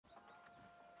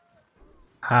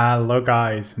Hello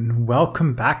guys, and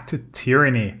welcome back to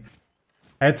Tyranny.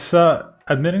 It's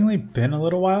admittingly been a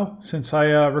little while since I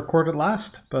recorded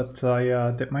last, but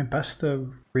I did my best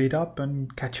to read up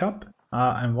and catch up.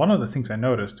 And one of the things I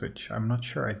noticed, which I'm not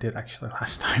sure I did actually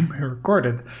last time I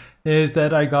recorded, is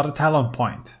that I got a talent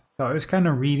point. So I was kind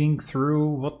of reading through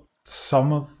what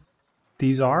some of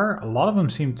these are. A lot of them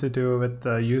seem to do with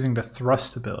using the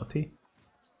thrust ability.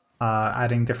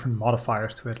 Adding different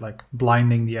modifiers to it, like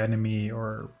blinding the enemy,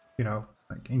 or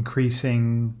like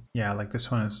increasing. Yeah, like this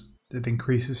one is, it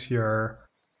increases your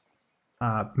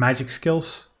magic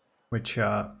skills, which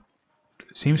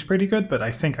seems pretty good. But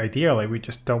I think ideally we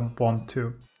just don't want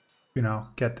to,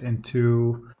 get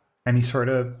into any sort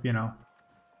of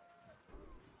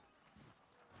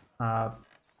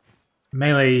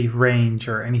melee range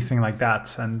or anything like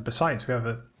that. And besides, we have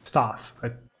a staff.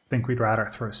 I think we'd rather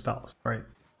throw spells, right?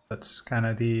 That's kind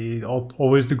of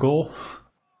always the goal.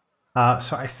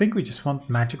 So I think we just want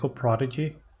Magical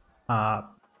Prodigy.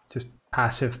 Just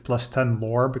passive plus 10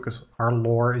 lore, because our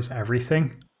lore is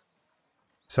everything.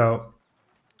 So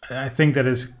I think that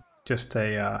is just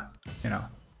a,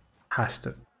 has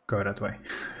to go that way.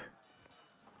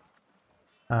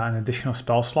 An additional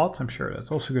spell slot, I'm sure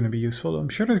that's also going to be useful. I'm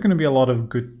sure there's going to be a lot of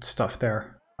good stuff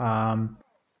there. The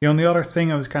only other thing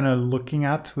I was kind of looking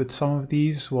at with some of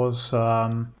these was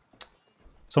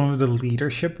some of the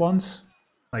leadership ones,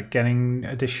 like getting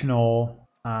additional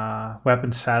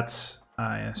weapon sets,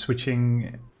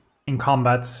 switching in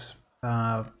combats,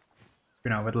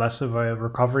 with less of a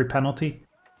recovery penalty.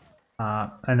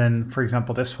 And then, for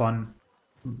example, this one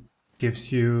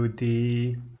gives you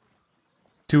the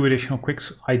 2 additional quick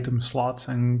item slots,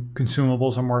 and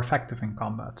consumables are more effective in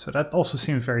combat. So that also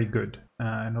seems very good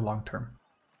in the long term.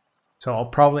 So I'll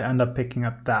probably end up picking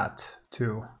up that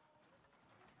too.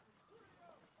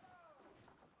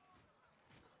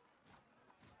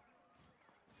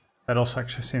 That also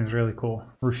actually seems really cool.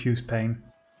 Refuse pain.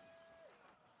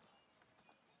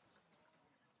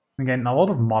 Again, a lot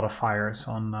of modifiers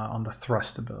on the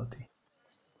thrust ability.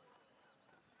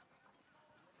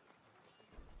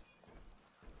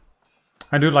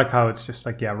 I do like how it's just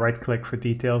like, yeah, right click for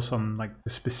details on like the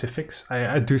specifics.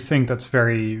 I do think that's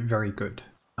very, very good.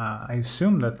 I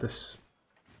assume that this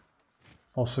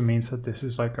also means that this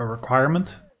is like a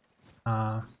requirement.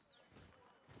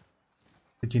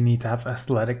 That you need to have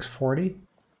athletics 40.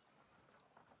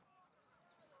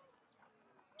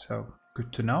 So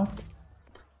good to know.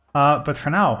 But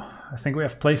for now, I think we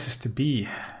have places to be.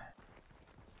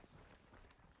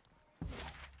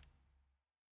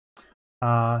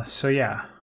 So yeah.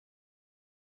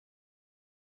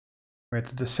 We're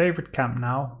at this favorite camp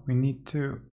now. We need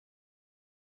to...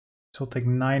 This will take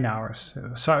 9 hours.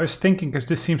 So I was thinking, because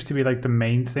this seems to be like the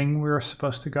main thing we were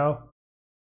supposed to go.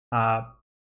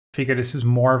 Figure this is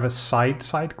more of a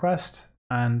side quest.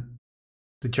 And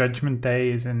the Judgment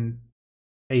Day is in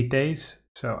 8 days.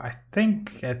 So I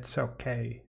think it's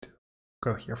okay to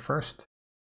go here first.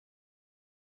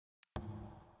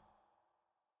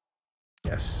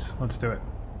 Yes, let's do it.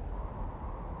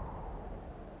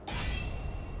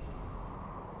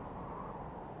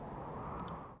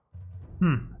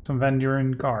 Some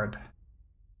Vanduran guard.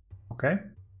 Okay.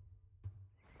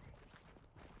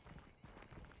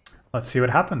 Let's see what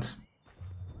happens.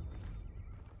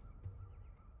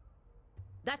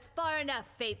 That's far enough,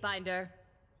 Fatebinder.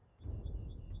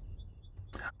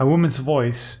 A woman's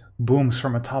voice booms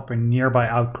from atop a nearby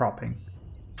outcropping.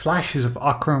 Flashes of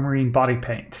aquamarine body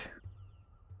paint.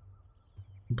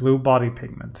 Blue body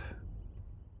pigment.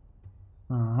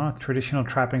 Traditional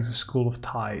trappings of School of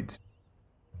Tides.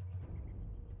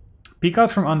 Peek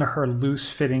out from under her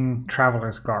loose-fitting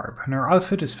traveler's garb, and her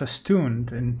outfit is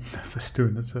festooned in...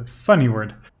 Festooned, that's a funny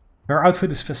word. Her outfit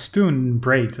is festooned in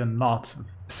braids and knots of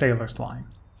sailor's line.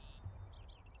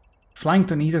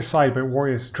 Flanked on either side by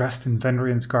warriors dressed in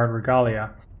Vendrian's guard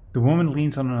regalia, the woman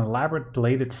leans on an elaborate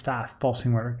bladed staff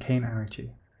pulsing with arcane energy.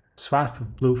 A swath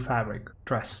of blue fabric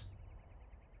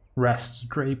rests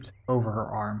draped over her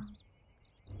arm.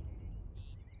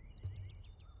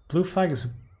 Blue flag is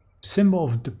a symbol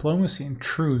of diplomacy and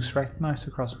truce recognized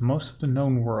across most of the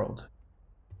known world,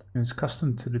 and is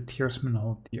custom to the Tiersman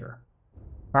hold dear.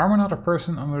 Harm another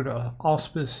person under the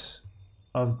auspice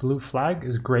of blue flag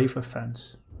is grave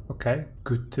offense. Okay,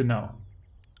 good to know.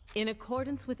 In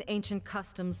accordance with ancient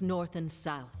customs north and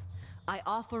south, I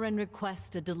offer and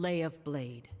request a delay of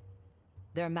blade.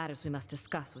 There are matters we must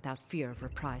discuss without fear of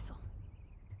reprisal.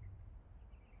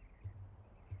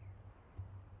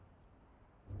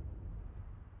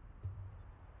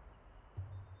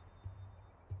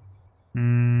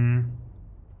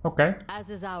 Okay. As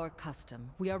is our custom,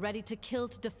 we are ready to kill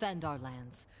to defend our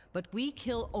lands, but we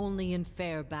kill only in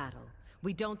fair battle.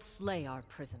 We don't slay our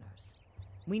prisoners.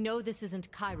 We know this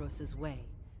isn't Kairos's way,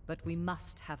 but we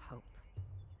must have hope.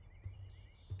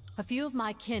 A few of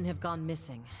my kin have gone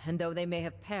missing, and though they may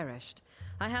have perished,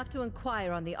 I have to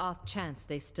inquire on the off chance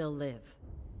they still live.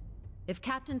 If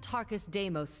Captain Tarkus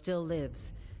Deimos still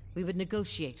lives, we would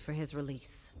negotiate for his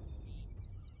release.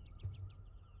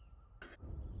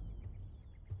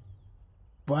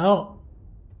 Well,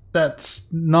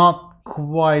 that's not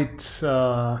quite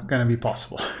gonna be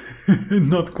possible.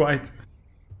 Not quite.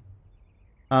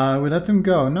 We let him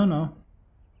go. No, no.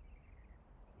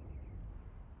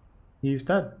 He's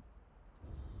dead.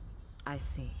 I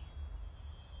see.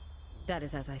 That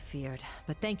is as I feared,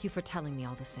 but thank you for telling me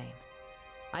all the same.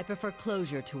 I prefer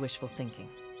closure to wishful thinking.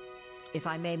 If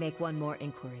I may make one more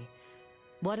inquiry,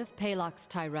 what of Palox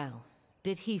Tyrell?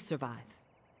 Did he survive?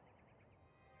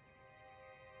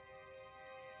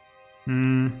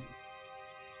 The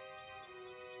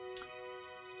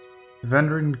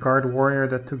Veteran Guard warrior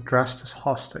that took Drastus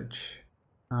hostage.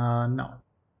 No.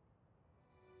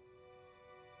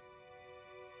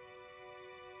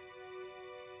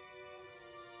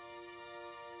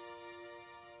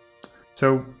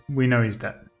 So, we know he's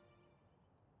dead.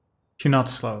 She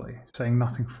nods slowly, saying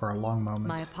nothing for a long moment.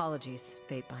 My apologies,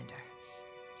 Fatebinder.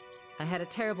 I had a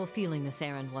terrible feeling this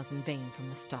errand was in vain from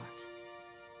the start.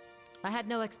 I had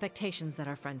no expectations that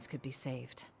our friends could be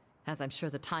saved, as I'm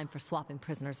sure the time for swapping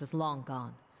prisoners is long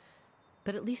gone.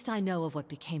 But at least I know of what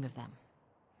became of them.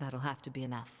 That'll have to be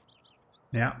enough.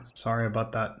 Yeah, sorry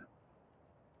about that.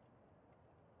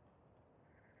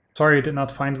 Sorry you did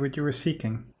not find what you were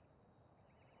seeking.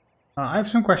 I have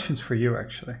some questions for you,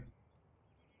 actually.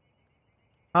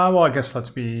 Well, I guess let's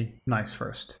be nice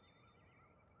first.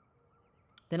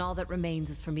 Then all that remains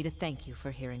is for me to thank you for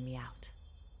hearing me out.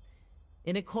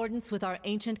 In accordance with our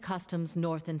ancient customs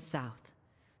north and south,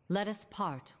 let us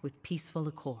part with peaceful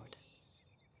accord.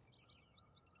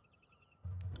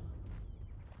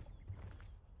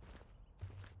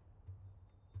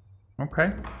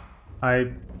 Okay.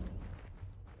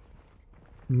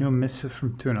 New missive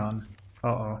from Tunon.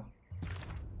 Uh-oh.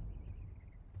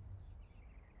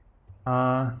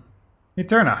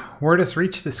 Eterna, word has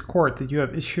reached this court that you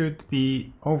have issued the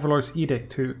Overlord's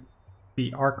edict to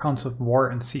the Archons of War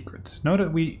and Secrets. Know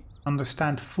that we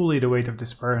understand fully the weight of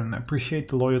this burden and appreciate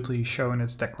the loyalty you show in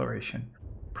its declaration.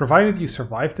 Provided you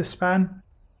survive this span,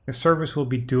 your service will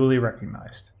be duly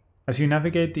recognized. As you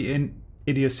navigate the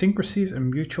idiosyncrasies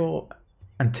and mutual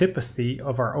antipathy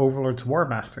of our Overlord's War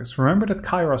Masters, remember that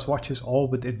Kairos watches all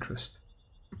with interest.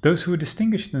 Those who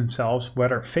distinguish themselves,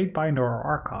 whether Fatebinder or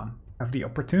Archon, have the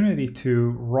opportunity to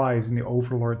rise in the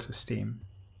Overlord's esteem.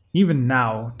 Even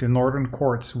now, the Northern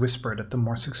Courts whisper that the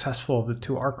more successful of the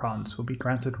two Archons will be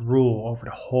granted rule over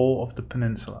the whole of the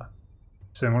peninsula.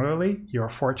 Similarly, your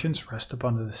fortunes rest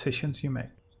upon the decisions you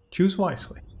make. Choose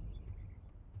wisely.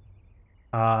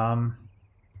 Thank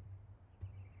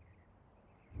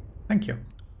you.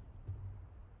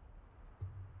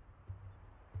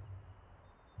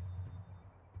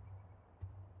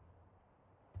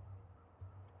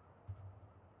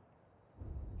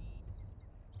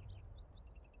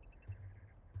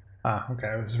 Okay,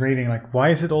 I was reading like, why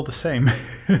is it all the same?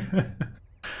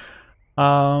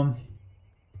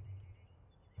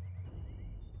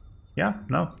 Yeah,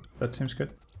 no, that seems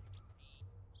good.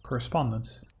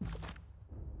 Correspondence.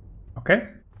 Okay.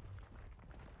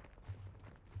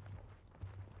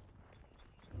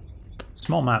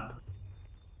 Small map.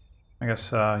 I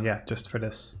guess, yeah, just for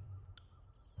this.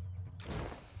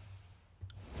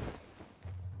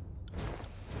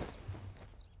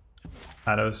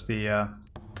 That was the,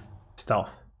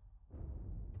 stealth.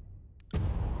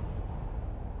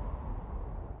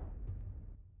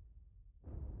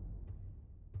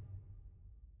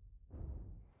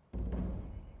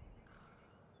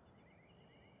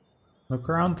 Look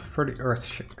around for the earth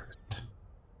shakers.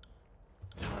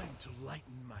 Time to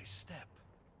lighten my step.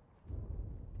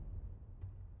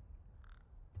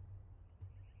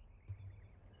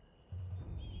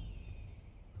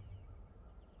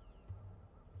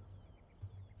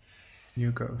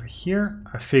 You go over here.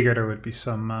 I figured there would be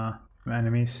some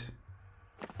enemies.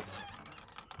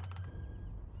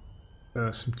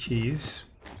 So some cheese.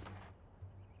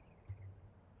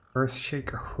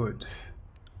 Earthshaker hood.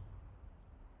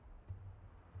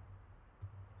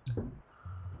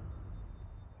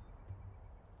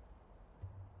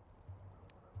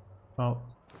 Well,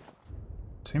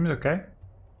 seems okay.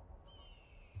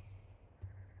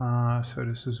 So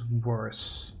this is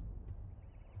worse.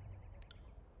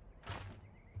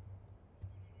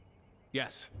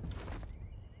 Yes.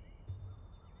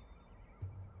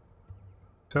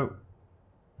 So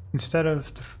instead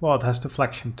of, well, it has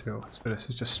deflection too, so this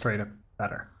is just straight up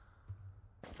better.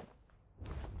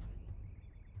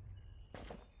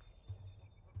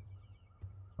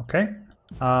 Okay,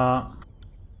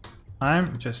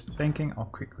 I'm just thinking I'll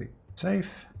quickly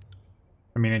save.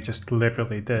 I mean, it just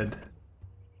literally did.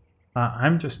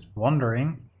 I'm just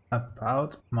wondering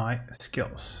about my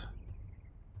skills.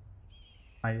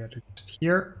 I got it just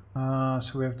here.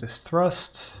 So we have this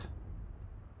thrust.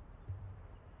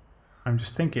 I'm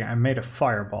just thinking, I made a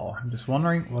fireball. I'm just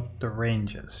wondering what the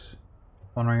range is.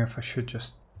 Wondering if I should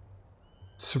just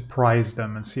surprise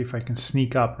them and see if I can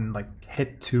sneak up and like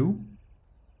hit 2.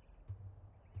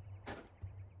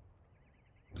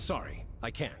 Sorry,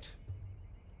 I can't.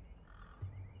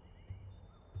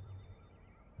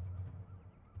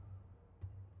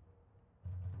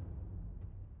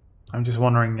 I'm just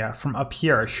wondering, yeah, from up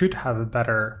here I should have a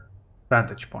better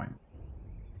vantage point.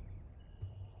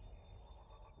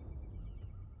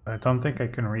 But I don't think I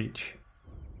can reach.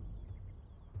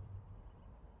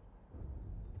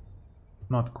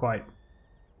 Not quite.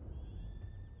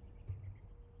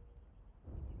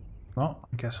 Well,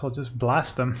 I guess I'll just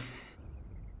blast them.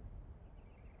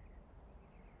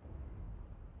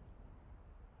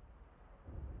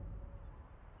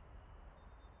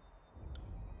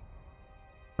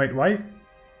 Wait, why?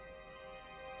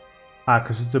 Ah,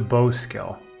 because it's a bow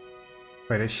skill.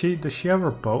 Wait, does she have her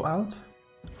bow out?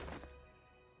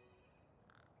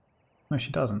 No, she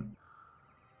doesn't.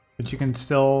 But you can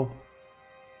still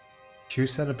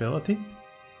choose that ability?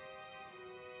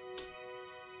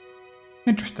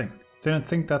 Interesting. Didn't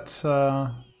think that's, does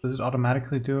it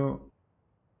automatically do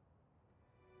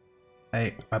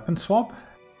a weapon swap?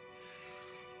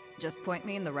 Just point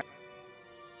me in the right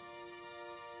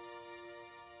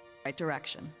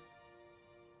direction.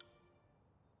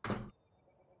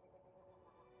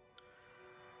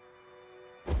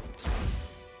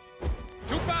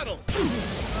 To battle!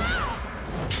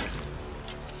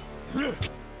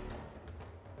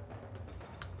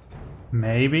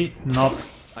 Maybe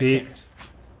not the...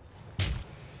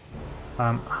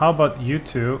 how about you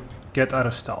two get out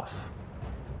of stealth?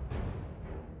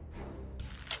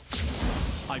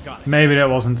 I got it. Maybe that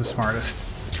wasn't the smartest.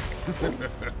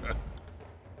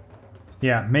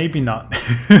 Yeah, maybe not.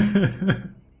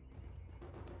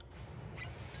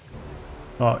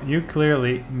 Well, you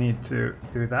clearly need to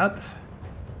do that.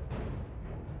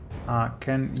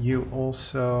 Can you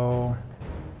also...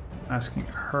 asking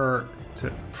her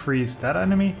to freeze that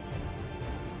enemy.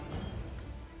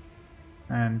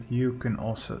 And you can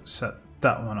also set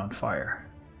that one on fire.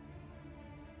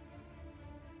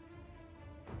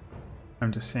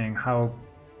 I'm just seeing how...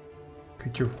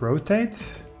 could you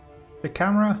rotate the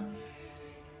camera?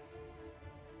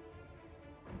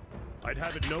 I'd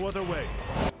have it no other way.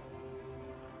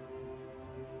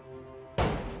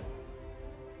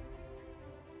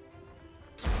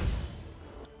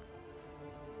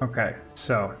 Okay,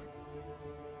 so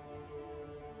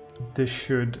this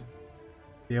should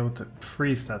be able to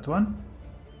freeze that one.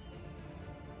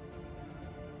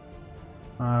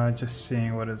 Just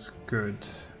seeing what is good.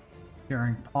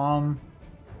 Searing palm.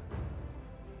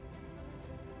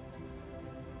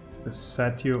 Just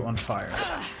set you on fire.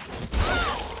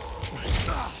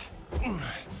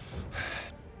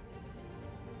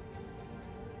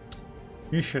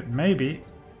 You should maybe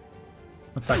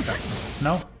attack that.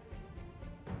 No?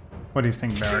 What do you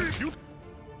think, Barrett? You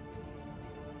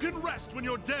can rest when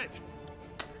you're dead.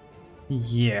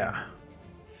 Yeah.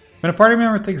 When a party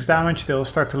member takes damage, they'll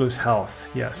start to lose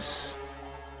health. Yes.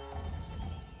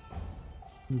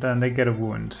 Then they get a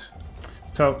wound.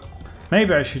 So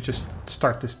maybe I should just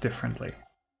start this differently.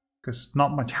 Because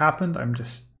not much happened, I'm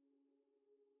just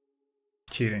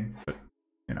cheating. But,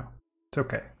 you know, it's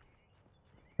okay.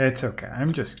 It's okay,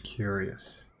 I'm just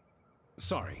curious.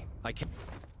 Sorry, I can't.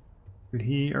 Did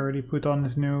he already put on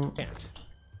his new...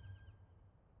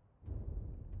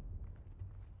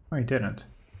 Oh, he didn't.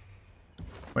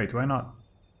 Wait, why not?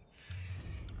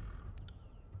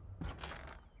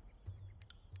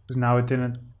 Because now it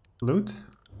didn't loot?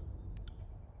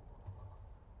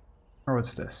 Or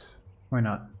what's this? Why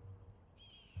not?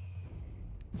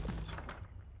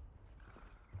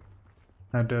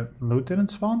 Now the loot didn't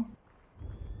spawn?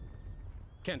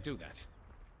 Can't do that.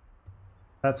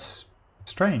 That's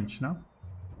strange, no?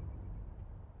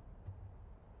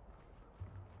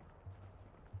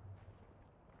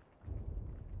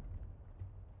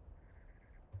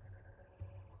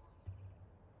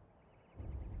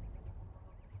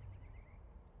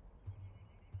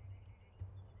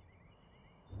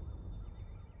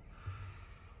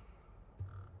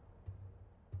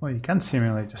 Well, you can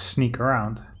seemingly just sneak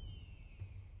around.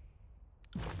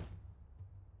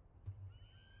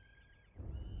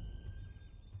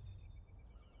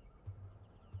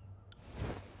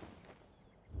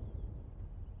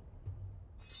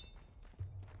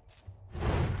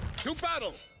 To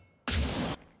battle!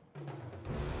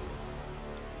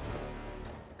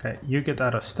 Okay, you get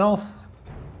out of stealth.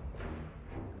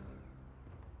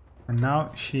 And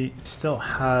now she still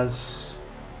has...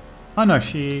 Oh no,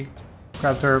 she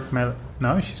grabbed her melee...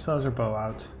 No, she still has her bow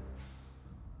out.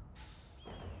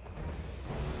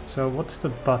 So what's the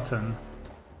button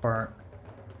for...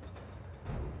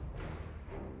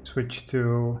 Switch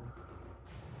to...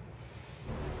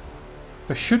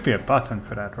 There should be a button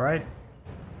for that, right?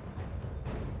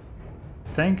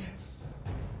 I think.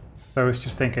 I was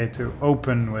just thinking to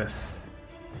open with...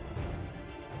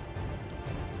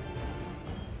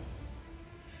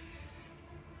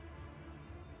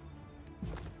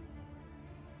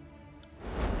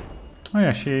 Oh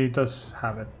yeah, she does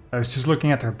have it. I was just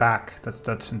looking at her back.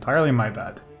 That's entirely my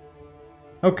bad.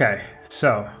 Okay,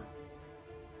 so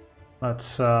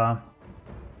let's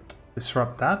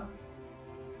disrupt that.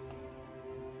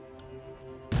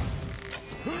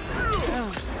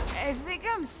 I think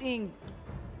I'm seeing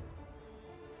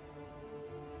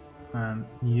And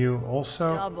you also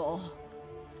double.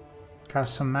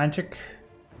 cast some magic.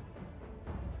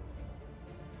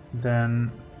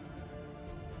 Then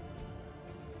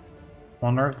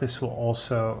wonder if this will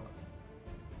also...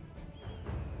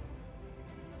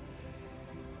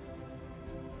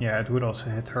 Yeah, it would also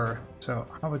hit her. So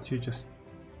how about you just...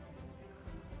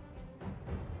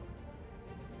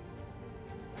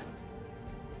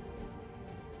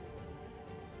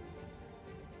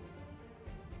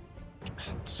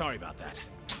 Sorry about that.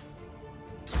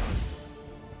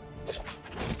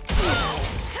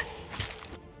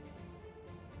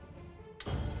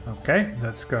 Okay,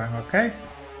 that's going okay.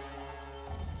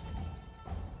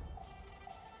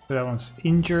 That one's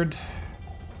injured.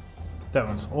 That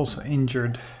one's also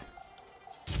injured.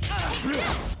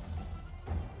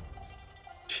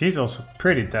 She's also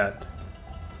pretty dead.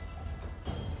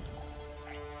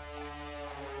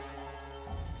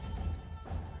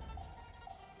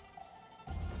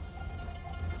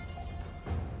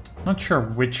 Not sure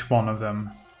which one of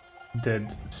them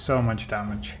did so much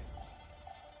damage.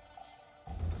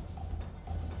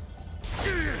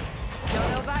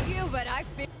 Don't know about you, but I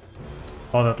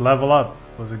Oh, that level up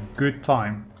was a good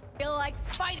time. feel like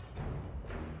fighting.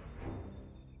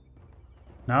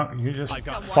 Now you just I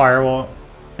got firewall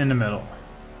in the middle.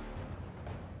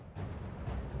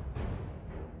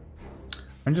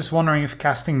 I'm just wondering if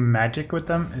casting magic with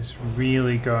them is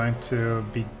really going to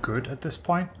be good at this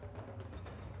point.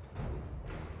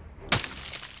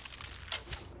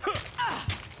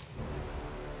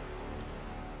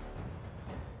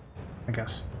 I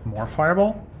guess more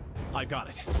fireball? I got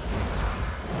it.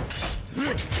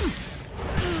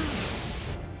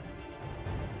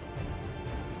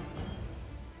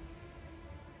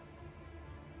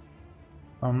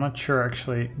 I'm not sure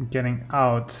actually getting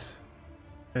out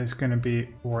is going to be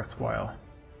worthwhile.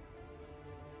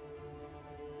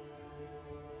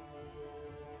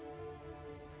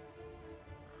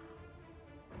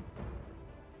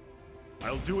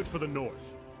 I'll do it for the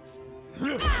North.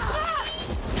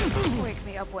 Wake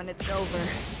me up when it's over.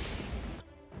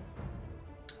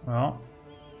 Well,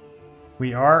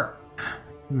 we are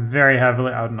very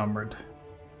heavily outnumbered.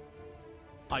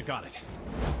 I got it.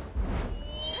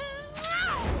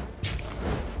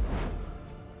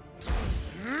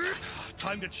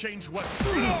 Time to change what?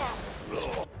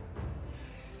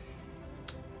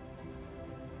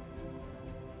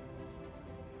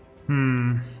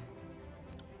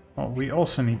 Well, we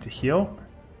also need to heal.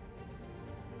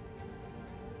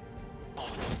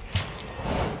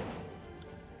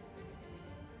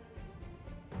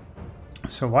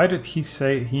 So why did he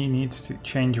say he needs to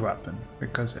change weapon?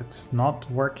 Because it's not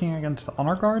working against the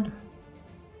honor guard?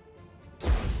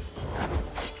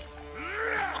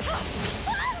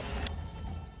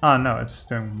 Ah, no, it's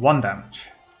doing 1 damage.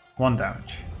 1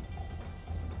 damage.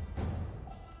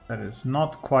 That is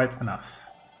not quite enough.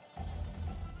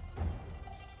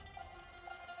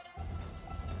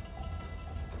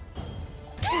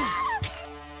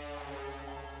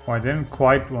 Oh, I didn't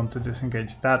quite want to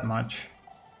disengage that much.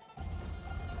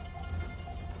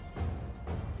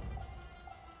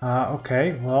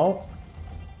 Okay, well...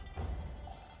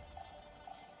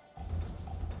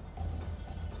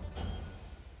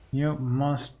 You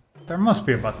must... There must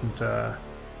be a button to...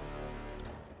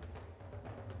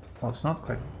 Well, it's not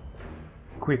quite...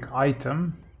 Quick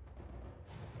item.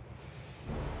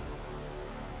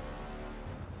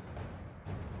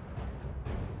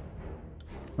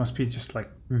 Must be just like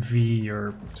V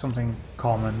or something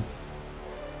common.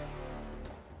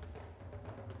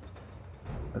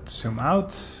 Let's zoom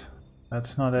out.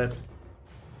 That's not it.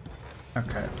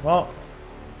 Okay, well...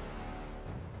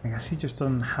 I guess he just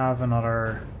doesn't have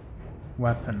another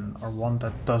weapon or one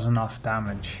that does enough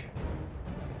damage.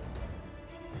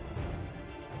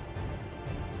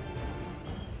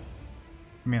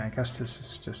 I mean, I guess this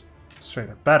is just straight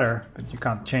up better, but you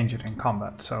can't change it in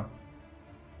combat, so...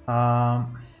 How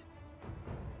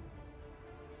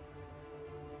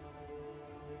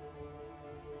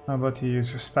about you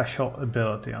use your special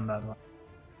ability on that one?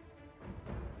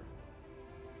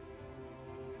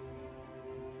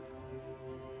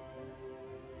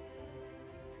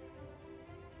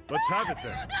 Let's have it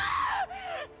then.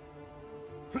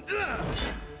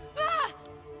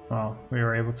 Well, we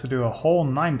were able to do a whole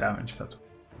 9 damage, that's...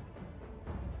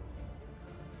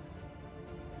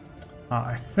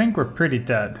 I think we're pretty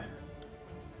dead.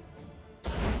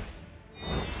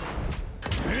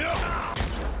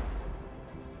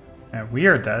 Yeah, we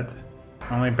are dead.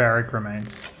 Only Barrick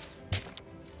remains.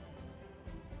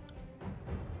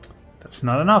 That's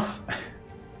not enough.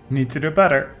 Need to do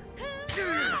better.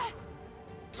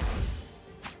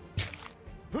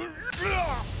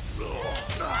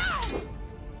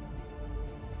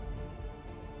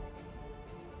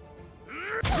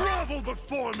 Grovel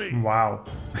before me. Wow.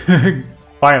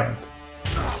 Violent.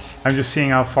 I'm just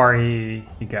seeing how far he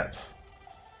gets.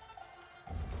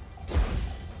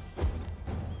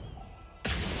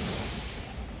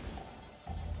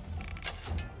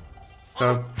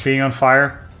 So, being on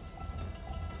fire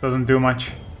doesn't do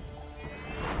much.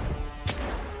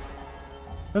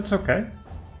 That's okay.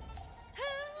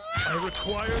 I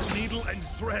require needle and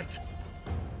thread.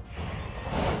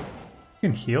 You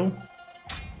can heal.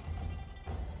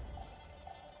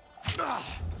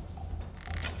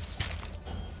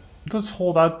 It does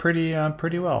hold out pretty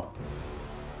well.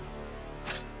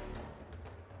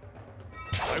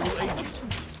 I will aid you.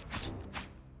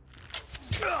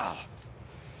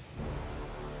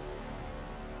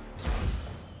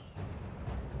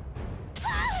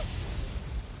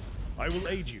 I will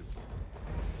aid you.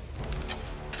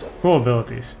 Cool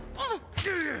abilities.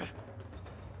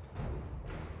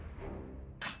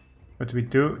 But we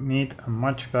do need a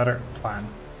much better plan.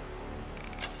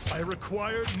 I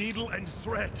require needle and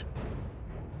thread.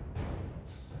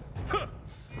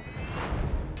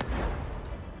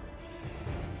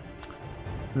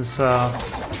 There's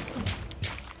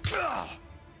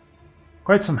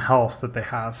quite some health that they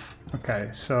have. Okay,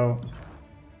 so...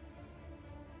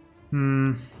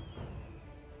 I'm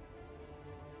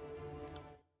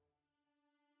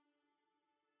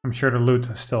sure the loot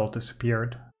has still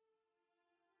disappeared.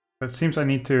 But it seems I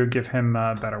need to give him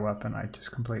a better weapon. I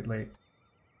just completely...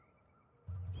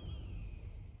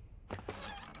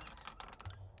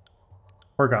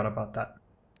 forgot about that.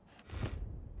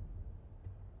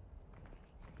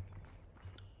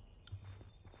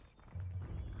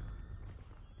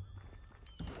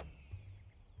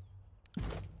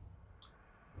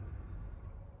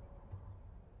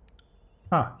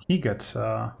 Ah, he gets...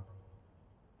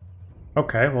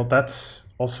 Okay, well that's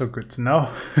also good to know.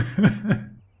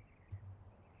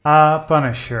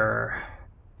 Punisher.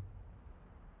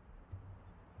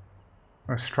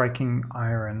 Or striking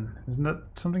iron. Isn't that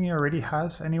something he already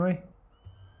has anyway?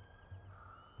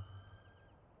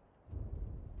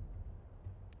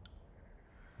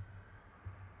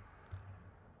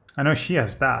 I know she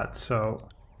has that, so...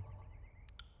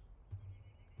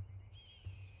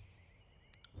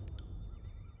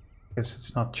 guess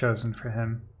it's not chosen for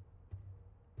him.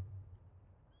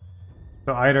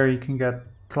 So either you can get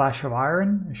Clash of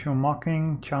Iron, issue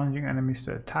mocking, challenging enemies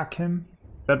to attack him.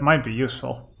 That might be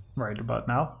useful right about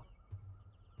now.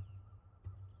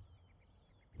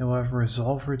 You'll have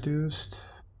resolve reduced.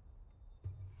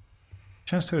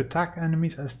 Chance to attack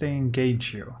enemies as they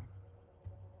engage you.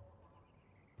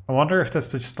 I wonder if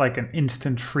that's just like an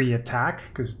instant free attack,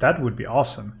 because that would be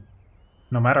awesome.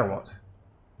 No matter what.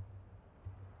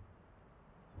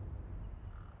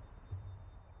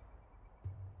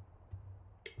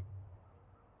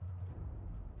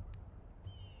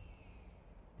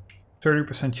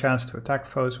 %30% chance to attack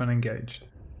foes when engaged.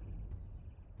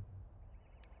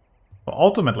 Well,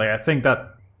 ultimately, I think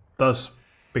that does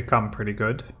become pretty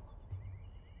good.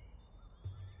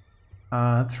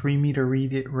 3 meter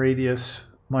radius,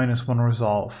 -1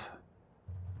 resolve.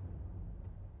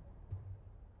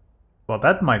 Well,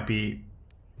 that might be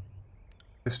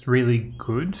just really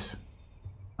good.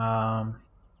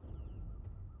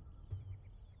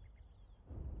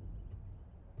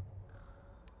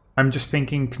 I'm just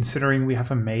thinking, considering we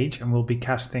have a mage and we'll be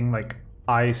casting like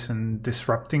ice and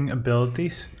disrupting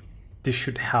abilities, this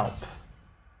should help.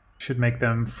 Should make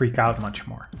them freak out much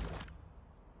more.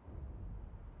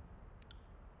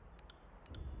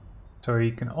 So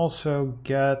you can also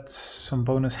get some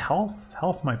bonus health.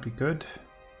 Health might be good.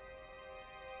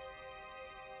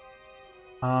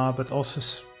 But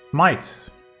also might.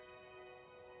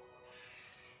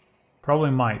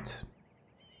 Probably might.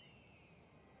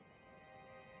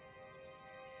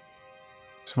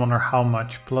 Just wonder how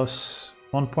much. Plus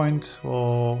 1 point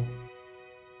or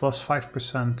plus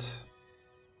 5%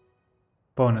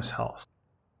 bonus health.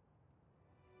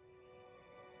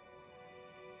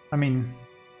 I mean,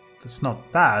 that's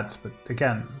not bad, but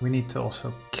again, we need to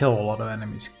also kill a lot of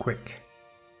enemies quick.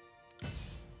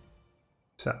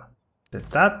 So, did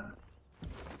that.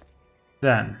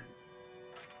 Then,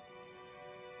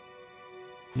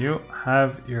 you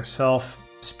have yourself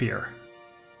spear.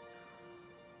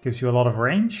 Gives you a lot of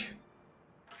range.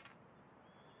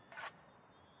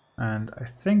 And I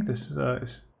think this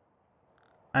is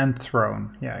and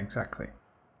thrown. Yeah, exactly.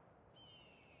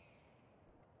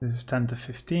 This is 10 to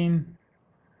 15.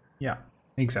 Yeah,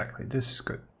 exactly. This is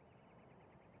good.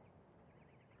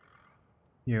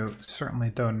 You certainly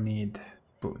don't need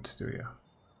boots, do you?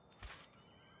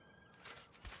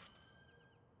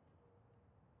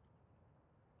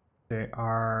 They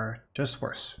are just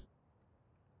worse.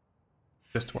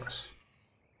 Just worse.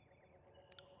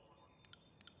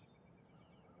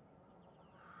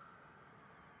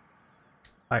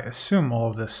 I assume all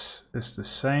of this is the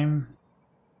same.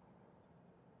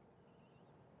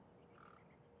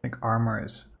 I think armor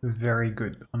is very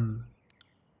good on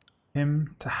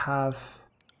him to have.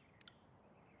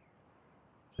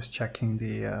 Just checking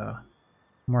the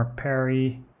more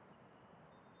parry,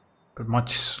 but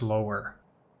much slower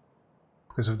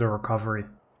because of the recovery.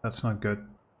 That's not good.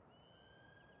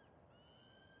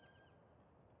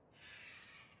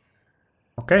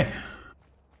 Okay.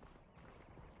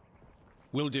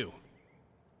 Will do.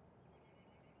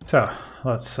 So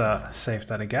let's save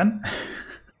that again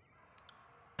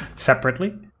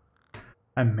separately,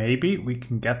 and maybe we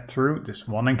can get through this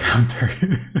one encounter.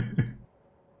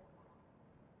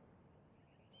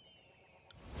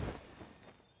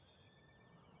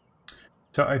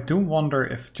 So I do wonder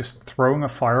if just throwing a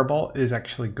fireball is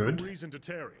actually good. No reason to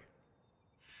tarry.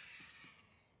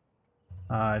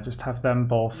 Just have them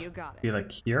both You got it. be like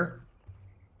here.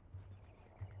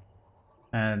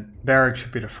 And Barrack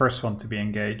should be the first one to be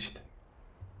engaged.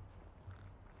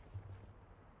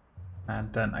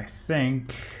 And then I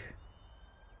think...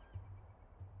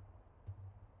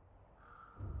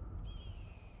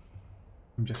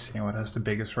 I'm just seeing what has the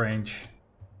biggest range.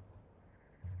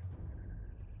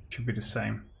 Should be the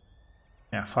same.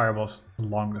 Yeah, Fireball's the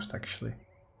longest actually.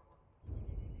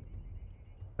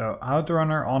 So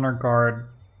Outrunner, Honor Guard.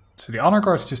 So the Honor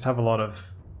Guards just have a lot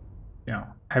of, you know,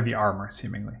 heavy armor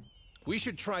seemingly. We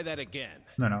should try that again.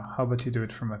 No, how about you do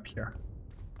it from up here?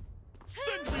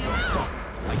 Send me over. Sorry,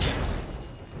 I can't.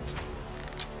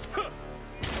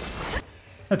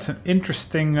 That's an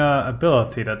interesting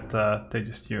ability that they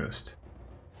just used.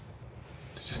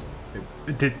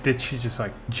 Did she just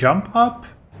like jump up?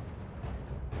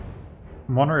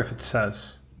 I wonder if it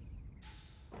says.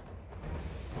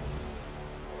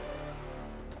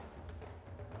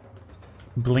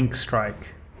 Blink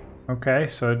strike. Okay,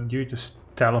 so you just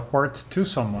teleport to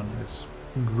someone. It's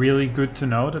really good to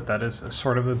know that that is a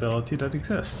sort of ability that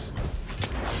exists.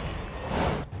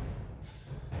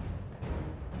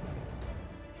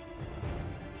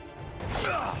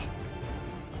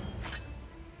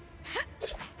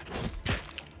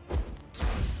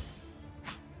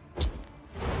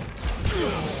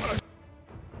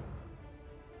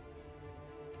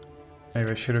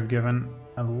 Maybe I should have given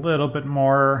a little bit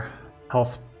more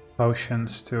health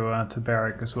potions to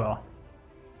Barrack as well.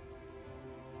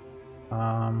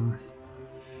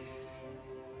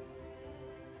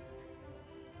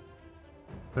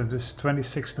 So this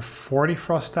 26 to 40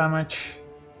 frost damage.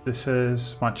 This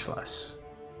is much less.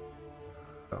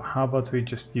 So how about we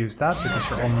just use that because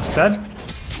you're almost dead.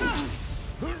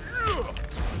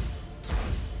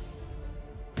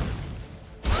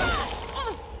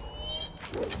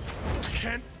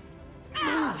 Can't.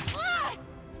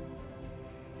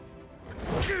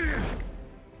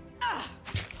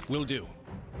 Will do.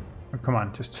 Oh, come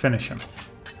on, just finish him.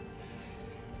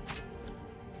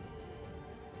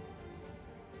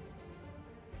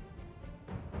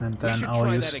 And then should I'll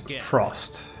try use that again.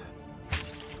 frost.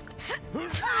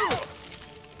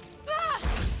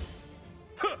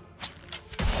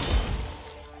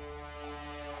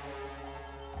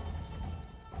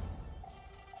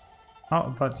 How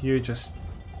about you just...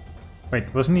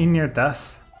 Wait, wasn't he near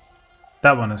death?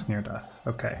 That one is near death,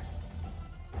 okay.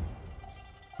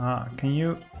 Can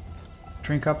you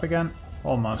drink up again?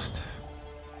 Almost.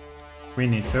 We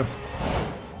need to.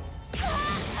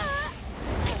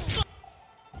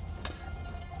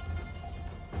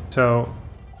 So...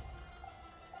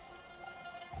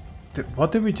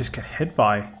 What did we just get hit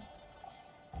by?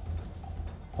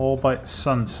 All by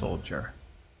Sun Soldier.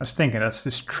 I was thinking that's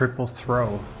this triple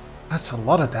throw. That's a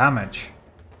lot of damage.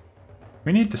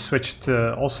 We need to switch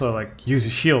to also like use a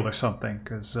shield or something,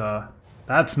 because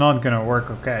that's not gonna work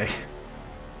okay.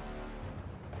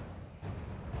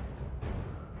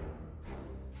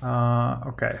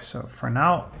 Okay, so for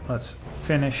now, let's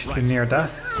finish the near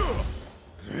death.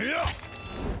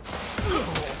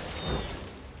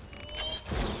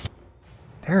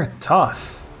 They're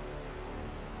tough.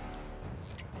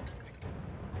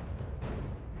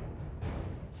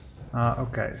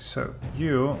 Okay, so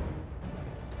you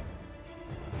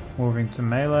moving to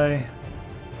melee.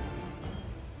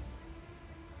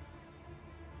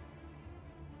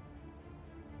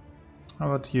 How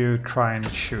about you try and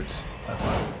shoot that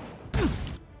one?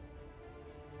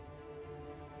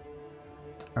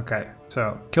 Okay,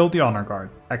 so kill the honor guard.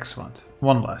 Excellent.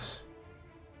 One less.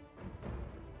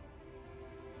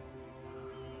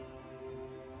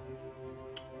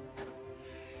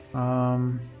 So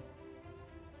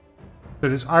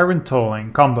this Iron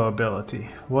Tolling combo ability,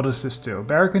 what does this do?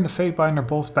 Barrack and the Fatebinder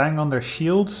both bang on their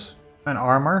shields and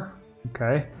armor.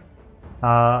 Okay.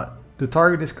 The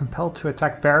target is compelled to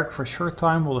attack Barrack for a short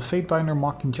time while the Fatebinder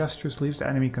mocking gestures leaves the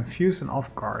enemy confused and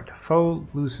off guard. Foe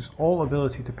loses all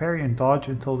ability to parry and dodge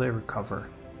until they recover.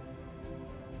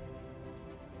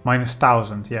 Minus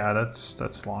 1000, yeah,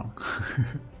 that's long.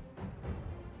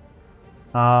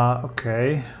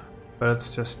 Okay. But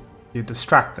it's just, you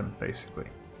distract them, basically.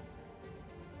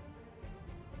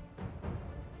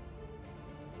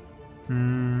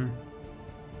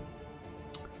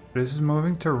 This is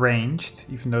moving to ranged,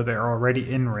 even though they're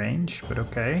already in range, but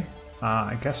okay.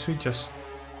 I guess we just...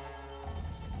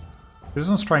 This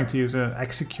one's trying to use an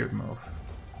execute move.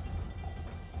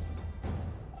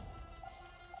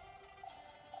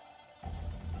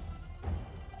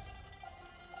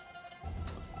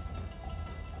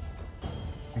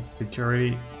 Did you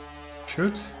already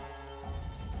shoot?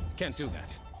 Can't do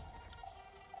that.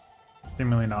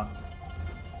 Seemingly not.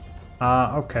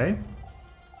 Okay.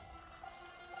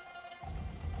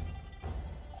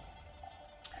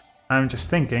 I'm just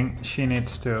thinking she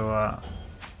needs to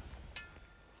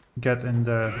get in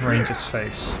the range's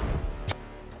face.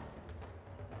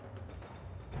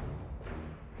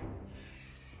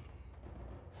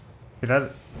 Okay,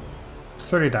 that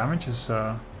 30 damage is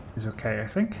okay, I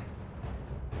think.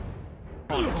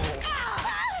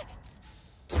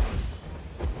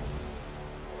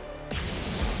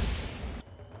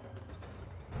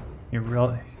 You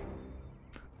really...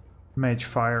 Mage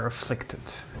Fire afflicted.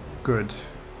 Good.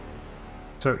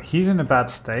 So he's in a bad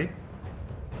state.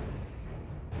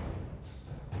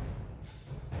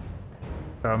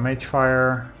 So Mage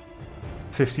Fire,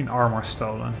 15 armor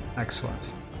stolen.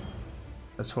 Excellent.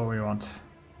 That's what we want.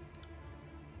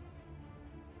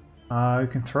 You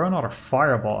can throw another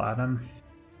fireball at him.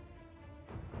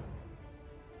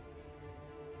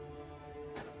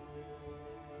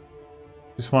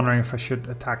 Just wondering if I should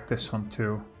attack this one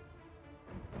too.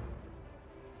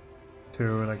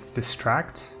 To like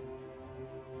distract.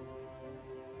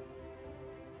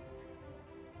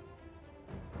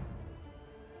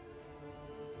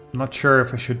 I'm not sure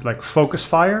if I should like focus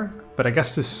fire, but I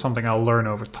guess this is something I'll learn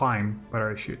over time, whether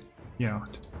I should, you know,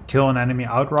 just kill an enemy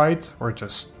outright or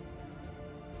just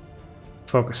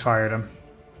focus fire them.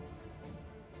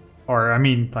 Or I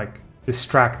mean like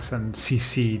distract and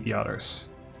CC the others.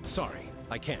 Sorry,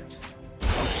 I can't.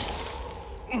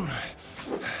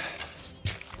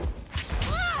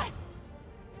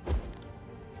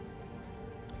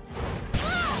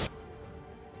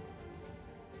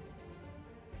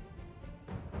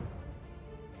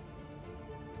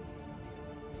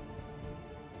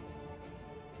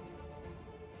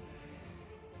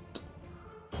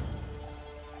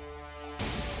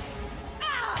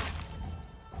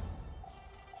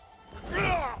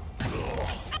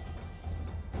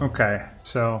 Okay,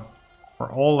 so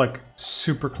we're all like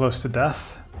super close to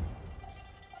death.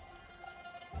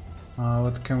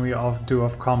 What can we do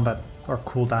off combat or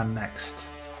cooldown next?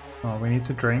 Well, we need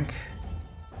to drink.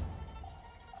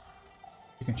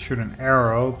 You can shoot an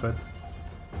arrow, but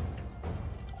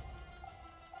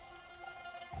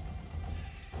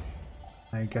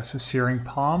I guess a Searing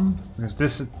Palm, because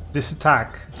this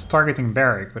attack, it's targeting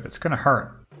Barrack, but it's gonna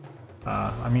hurt.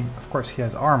 I mean, of course he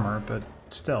has armor, but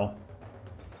still.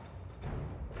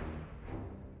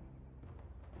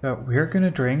 So we're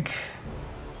gonna drink.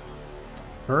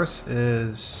 First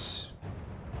is,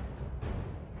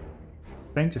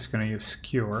 I think, just gonna use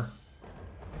Skewer.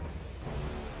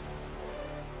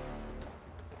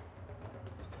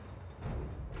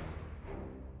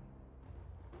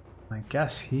 I I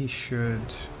guess he should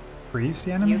freeze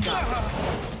the enemy. You got it.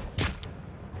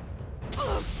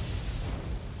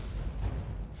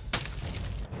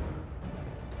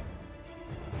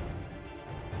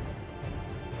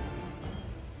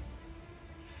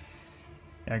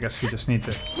 Yeah, I guess we just need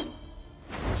to...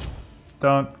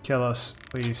 Don't kill us,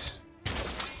 please.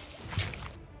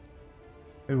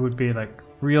 It would be like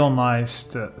real nice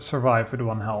to survive with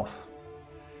 1 health.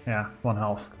 Yeah, 1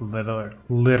 health,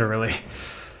 literally.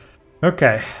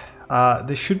 Okay,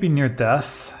 this should be near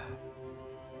death.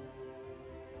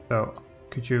 So,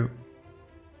 could you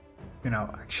know,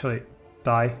 actually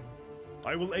die?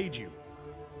 I will aid you.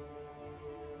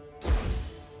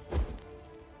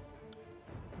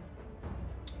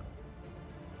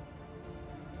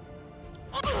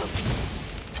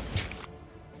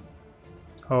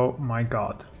 Oh my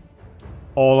god.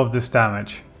 All of this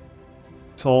damage.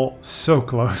 It's all so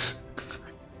close.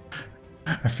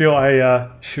 I feel I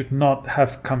should not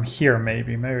have come here,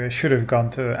 maybe. Maybe I should have gone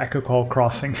to Echo Call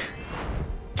Crossing.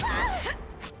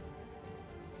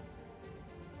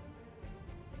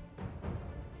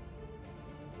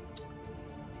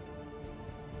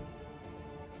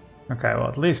 Okay, well,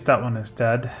 at least that one is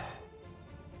dead.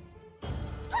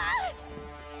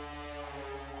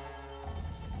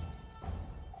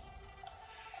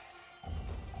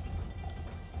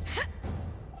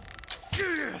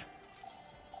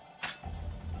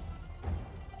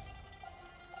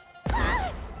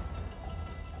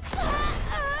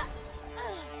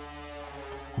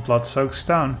 Blood-soaked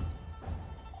stone.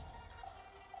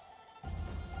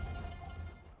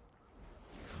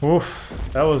 Oof,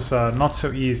 that was not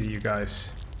so easy, you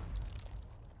guys.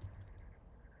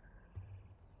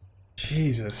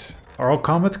 Jesus. Are all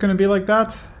combats gonna be like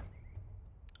that?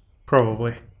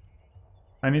 Probably.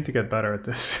 I need to get better at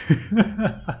this.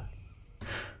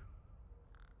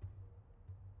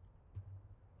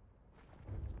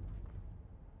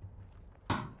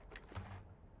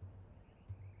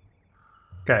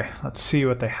 Okay, let's see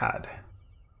what they had.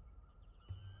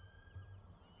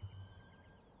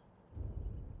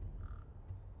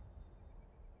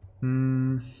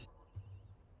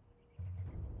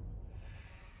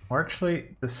 Or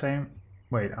actually the same.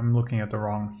 Wait, I'm looking at the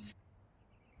wrong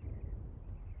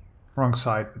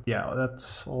side. But yeah,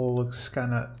 that all looks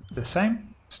kind of the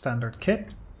same. Standard kit.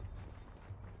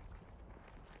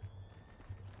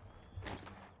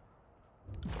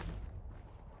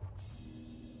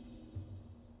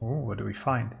 Oh, what do we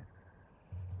find?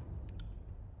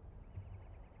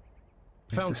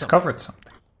 We've discovered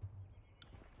something.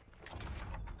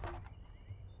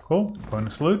 Cool.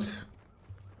 Bonus loot.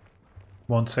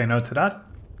 Won't say no to that.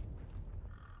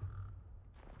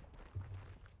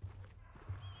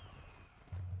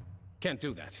 Can't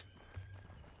do that.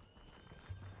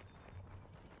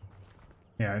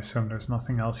 Yeah, I assume there's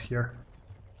nothing else here.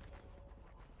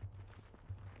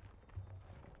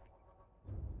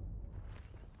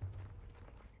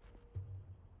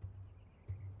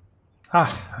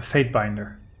 Ah, a fate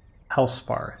binder.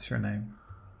 Hellspar is your name.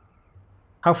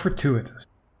 How fortuitous.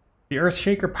 The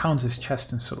Earthshaker pounds his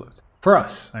chest in salute. For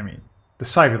us, I mean.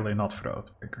 Decidedly not for the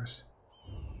Oathbreakers.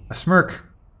 A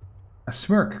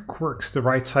smirk quirks the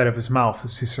right side of his mouth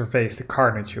as he surveys the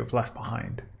carnage you have left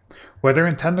behind. Whether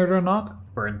intended or not,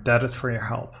 we're indebted for your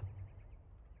help.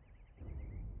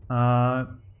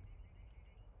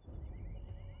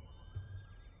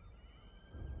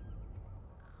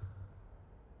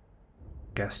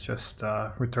 Guess just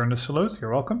return the salute.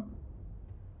 You're welcome.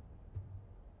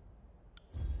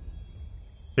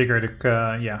 Figured,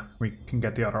 yeah, we can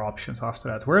get the other options after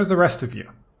that. Where's the rest of you?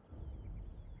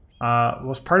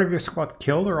 Was part of your squad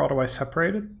killed or otherwise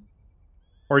separated?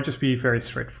 Or just be very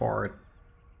straightforward.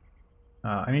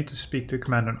 I need to speak to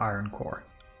Commandant Ironcore.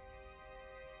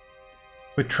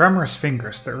 With tremorous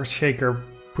fingers, the Earthshaker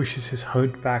pushes his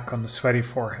hood back on the sweaty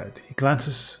forehead. He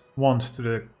glances once to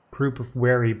the group of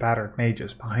weary, battered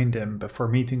mages behind him before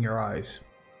meeting your eyes.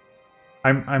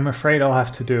 I'm afraid I'll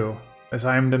have to do, as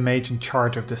I am the mage in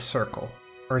charge of this circle.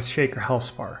 Earthshaker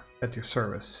Hellspar, at your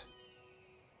service.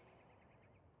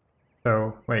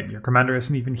 So, wait, your commander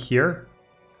isn't even here?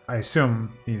 I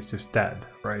assume he's just dead,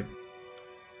 right?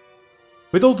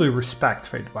 With all due respect,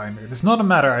 Fatebinder, it is not a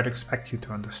matter I'd expect you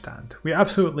to understand. We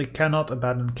absolutely cannot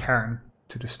abandon Cairn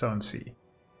to the Stone Sea.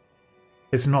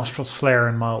 His nostrils flare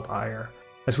in mild ire,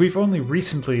 as we've only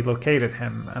recently located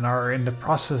him and are in the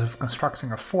process of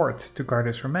constructing a fort to guard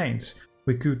his remains.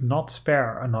 We could not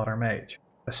spare another mage,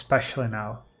 especially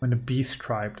now, when the beast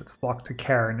tribe that flocked to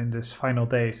Cairn in these final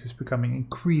days is becoming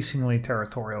increasingly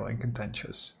territorial and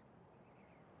contentious.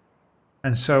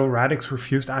 And so Radix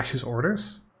refused Ash's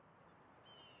orders?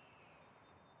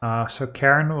 So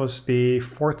Cairn was the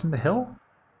fort in the hill.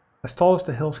 As tall as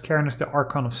the hills, Cairn is the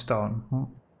Archon of Stone.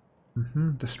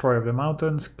 Destroyer of the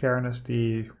mountains, Cairn is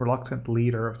the reluctant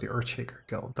leader of the Earthshaker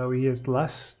Guild, though he is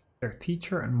less their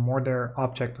teacher and more their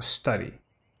object of study.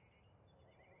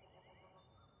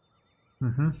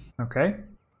 Okay.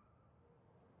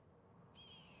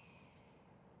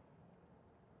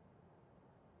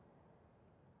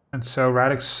 And so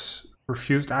Radix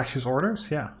refused Ash's orders?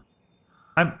 Yeah.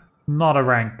 I'm not a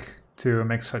rank to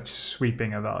make such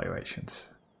sweeping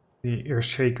evaluations. The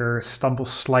Earthshaker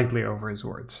stumbles slightly over his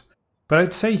words. But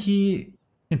I'd say he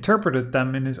interpreted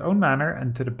them in his own manner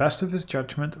and to the best of his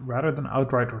judgment rather than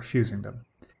outright refusing them.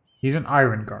 He's an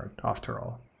Iron Guard, after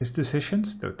all. His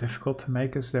decisions, though difficult to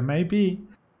make as they may be,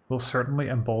 will certainly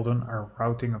embolden our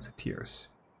routing of the tiers.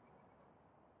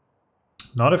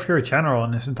 Not if you're a general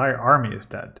and his entire army is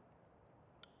dead.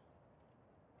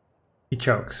 He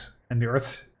chokes, and the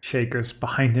Earthshakers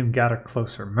behind him gather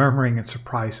closer, murmuring in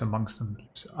surprise amongst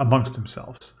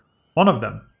themselves. One of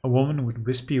them, a woman with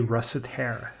wispy, russet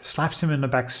hair, slaps him in the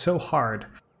back so hard,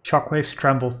 shockwaves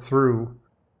tremble through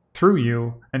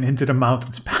you and into the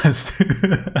mountains past.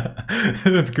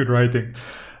 That's good writing.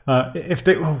 If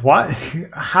they... What?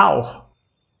 How?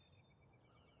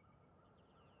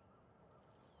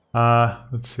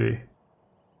 Let's see.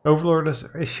 Overlord has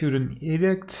issued an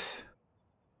edict.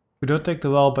 If we don't take the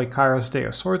well by Kairos' Day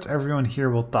of Swords, everyone here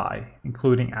will die,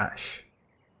 including Ash.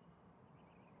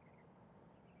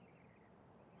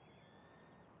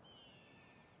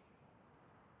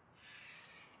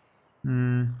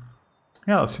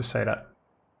 Yeah, let's just say that.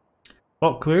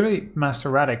 Well, clearly Master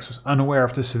Radix was unaware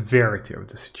of the severity of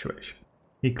the situation.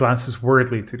 He glances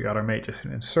worriedly to the other mages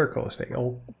in his circle as they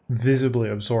all visibly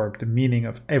absorb the meaning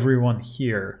of everyone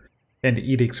here in the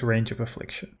edict's range of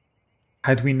affliction.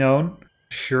 Had we known,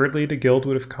 assuredly the guild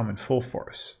would have come in full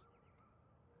force.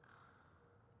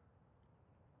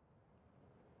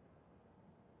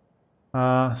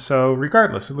 So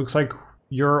regardless, it looks like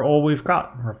you're all we've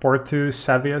got. Report to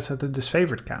Savius at the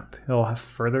disfavored camp. He'll have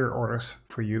further orders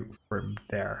for you from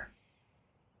there.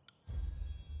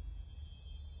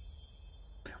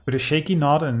 With a shaky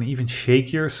nod and an even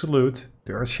shakier salute,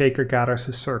 the Earthshaker gathers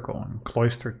his circle and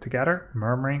cloistered together,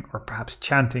 murmuring or perhaps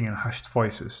chanting in hushed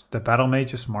voices, the battle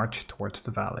mages march towards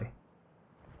the valley.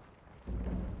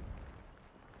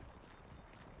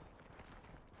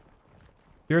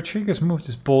 The Earthshaker has moved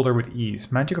his boulder with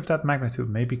ease. Magic of that magnitude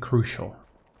may be crucial.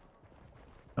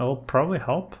 It'll probably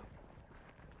help.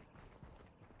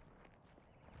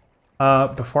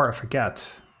 Before I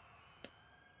forget,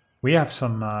 we have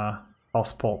some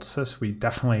pulse poultices. We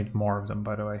definitely need more of them,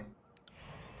 by the way.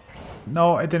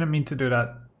 No, I didn't mean to do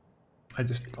that. I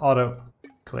just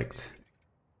auto-clicked.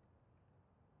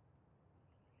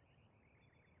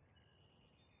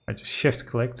 I just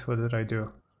shift-clicked. What did I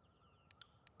do?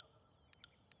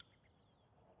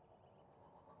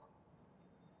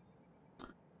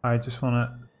 I just want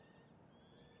to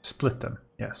split them.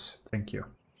 Yes, thank you.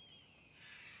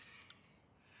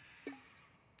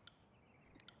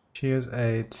 She is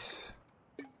 8.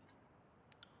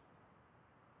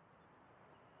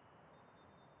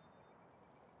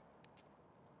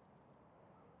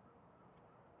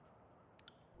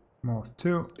 Move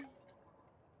 2.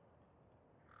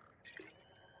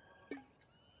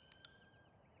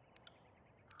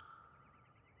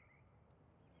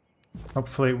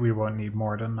 Hopefully we won't need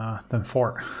more than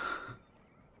 4.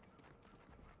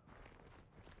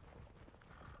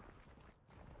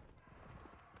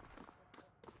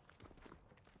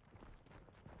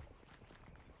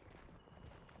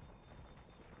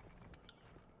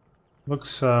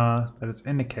 Looks that it's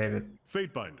indicated.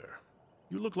 Fatebinder,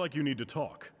 you look like you need to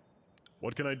talk.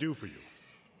 What can I do for you?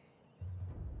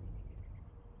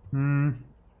 No,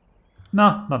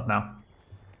 not now.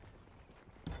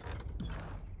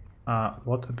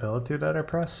 What ability did I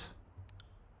press?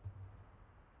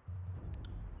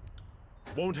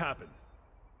 Won't happen.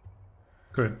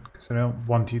 Good, because I don't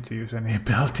want you to use any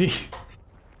ability.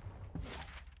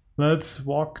 Let's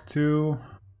walk to...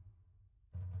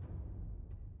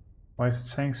 Why is it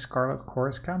saying Scarlet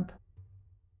Chorus Camp?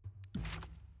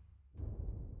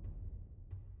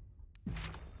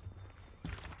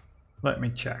 Let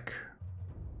me check.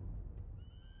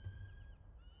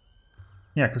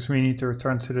 Yeah, because we need to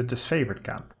return to the disfavored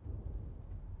camp.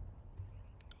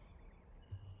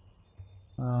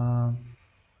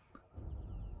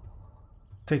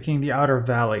 Taking the outer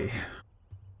valley.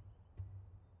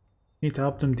 Need to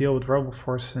help them deal with rebel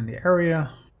forces in the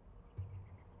area.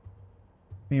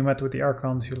 When you met with the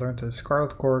Archons, you learned that the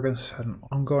Scarlet Gorgons had an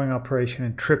ongoing operation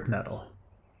in Tripnettle.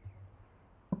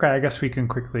 Okay, I guess we can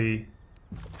quickly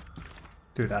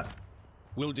do that.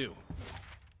 Will do.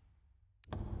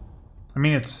 I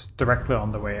mean, it's directly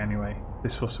on the way anyway.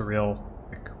 This was a real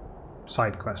like,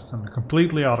 side quest on the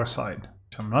completely other side.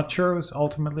 Which I'm not sure was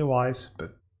ultimately wise,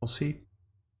 but we'll see.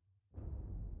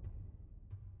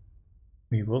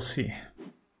 We will see.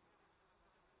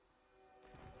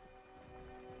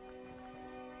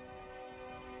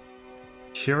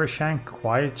 Shirashank,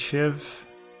 Quiet Shiv.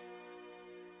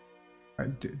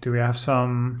 Do we have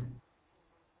some...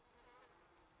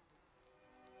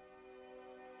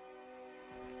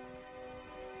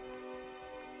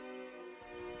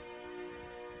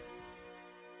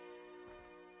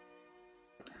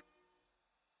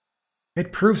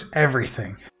 It proves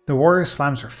everything. The warrior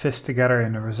slams her fists together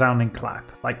in a resounding clap.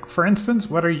 Like, for instance,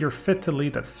 whether you're fit to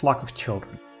lead that flock of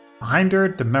children. Behind her,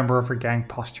 the member of her gang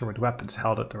posture with weapons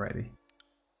held at the ready.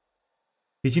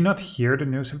 Did you not hear the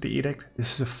news of the edict?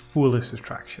 This is a foolish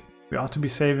distraction. We ought to be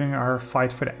saving our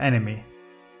fight for the enemy.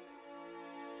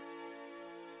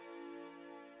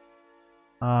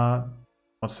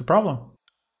 What's the problem?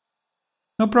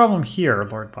 No problem here,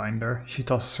 Lord Binder. She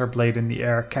tosses her blade in the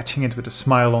air, catching it with a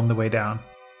smile on the way down.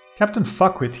 Captain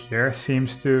Fuckwit here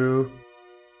seems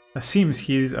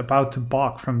he's about to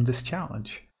balk from this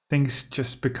challenge. Thinks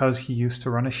just because he used to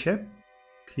run a ship,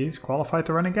 he's qualified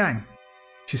to run a gang.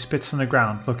 She spits on the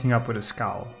ground, looking up with a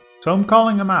scowl. So I'm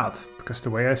calling him out, because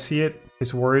the way I see it,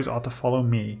 his warriors ought to follow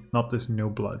me, not this new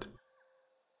blood.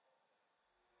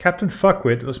 Captain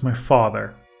Fuckwit was my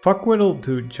father. Fuckwit'll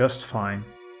do just fine.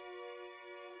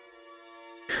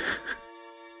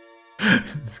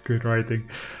 It's good writing.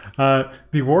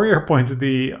 The warrior points at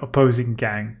the opposing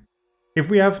gang. If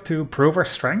we have to prove our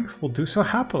strength, we'll do so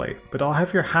happily, but I'll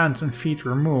have your hands and feet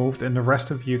removed and the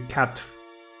rest of you kept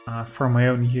for my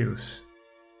own use.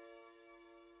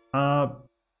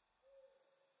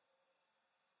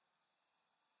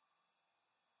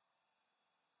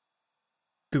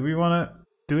 Do we want to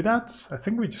do that? I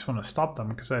think we just want to stop them,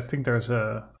 because I think there's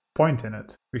a point in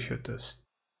it. We should just...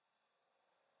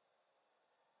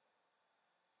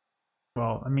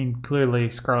 Well, I mean, clearly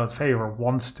Scarlet Favor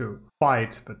wants to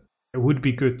fight, but it would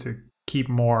be good to keep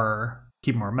more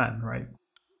men, right?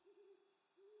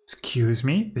 Excuse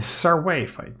me? This is our way,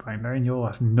 Fightbinder, and you'll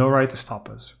have no right to stop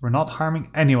us. We're not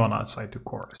harming anyone outside the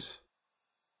chorus.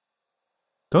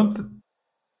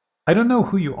 I don't know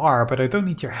who you are, but I don't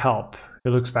need your help. He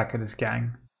looks back at his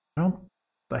gang.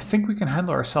 I think we can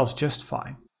handle ourselves just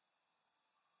fine.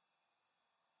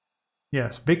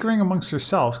 Yes, bickering amongst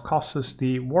yourselves costs us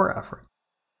the war effort.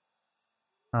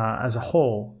 As a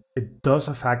whole, it does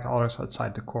affect others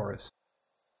outside the chorus.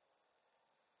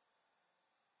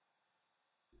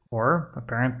 Or,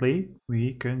 apparently,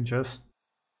 we can just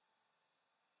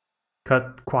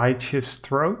cut Quiet Shiv's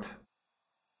throat.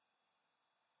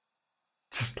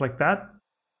 Just like that.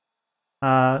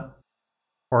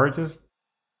 Or just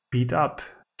beat up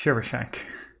Shirashank.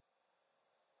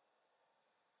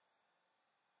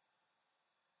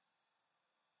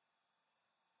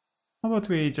 How about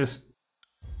we just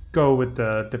go with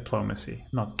the diplomacy,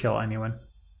 not kill anyone?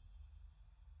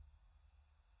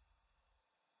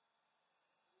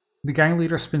 The gang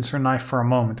leader spins her knife for a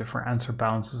moment if her answer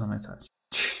balances on its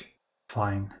edge.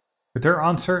 Fine. With her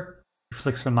answer, he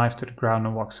flicks her knife to the ground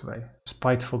and walks away, a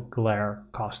spiteful glare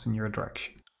cast in your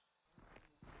direction.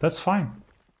 That's fine.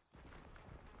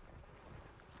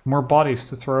 More bodies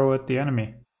to throw at the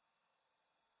enemy.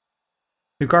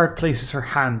 The guard places her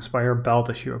hands by her belt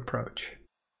as you approach.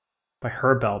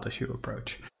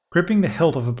 Gripping the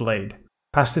hilt of a blade.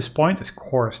 Past this point is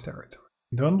chorus territory.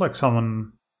 You don't look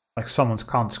like someone's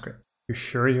conscript. You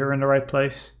sure you're in the right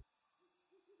place?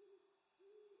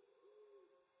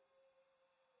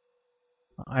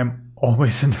 I'm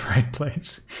always in the right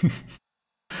place.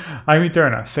 I'm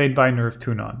Eterna, Fatebinder of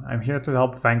Tunon. I'm here to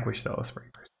help vanquish the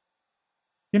Oathbreakers.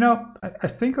 You know, I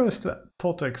think I was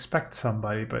told to expect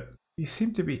somebody, but you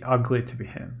seem to be ugly to be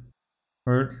him.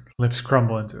 Her lips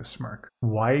crumble into a smirk.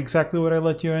 Why exactly would I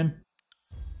let you in?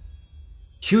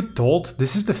 You dolt,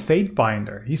 this is the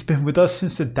Fatebinder. He's been with us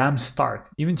since the damn start.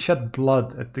 Even shed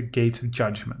blood at the gates of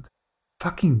judgment.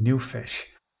 Fucking new fish.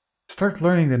 Start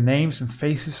learning the names and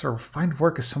faces or find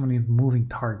work as someone in moving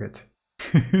target.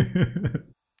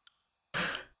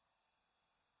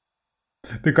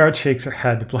 The guard shakes her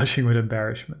head, blushing with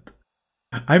embarrassment.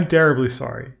 I'm terribly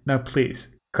sorry. Now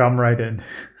please, come right in.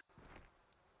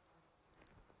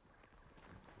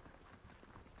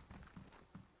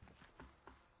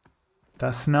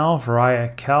 Deathnell,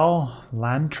 Variah Kell,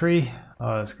 Lantry.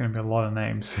 Oh, there's going to be a lot of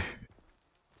names.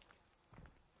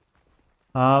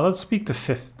 Let's speak to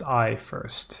Fifth Eye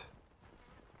first.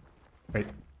 Wait.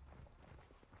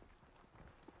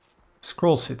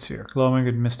 Scroll sits here, glowing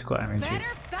with mystical energy.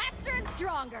 Better, faster, and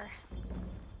stronger.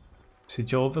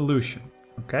 Sigil of Illusion.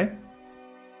 Okay.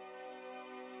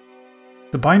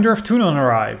 The Binder of Tunon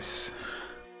arrives.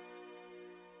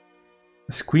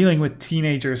 Squealing with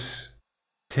teenagers'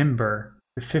 timber,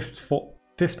 the fifth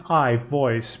eye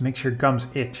voice makes your gums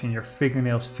itch and your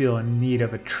fingernails feel in need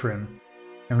of a trim.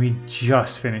 And we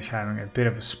just finished having a bit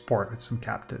of a sport with some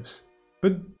captives.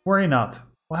 But worry not,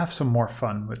 we'll have some more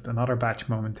fun with another batch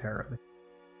momentarily.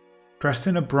 Dressed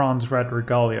in a bronze-red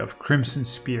regalia of crimson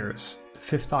spears, the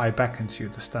fifth eye beckons you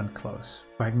to stand close,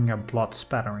 wagging a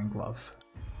blood-spattering glove.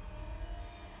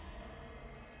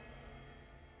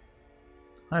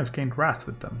 I've gained wrath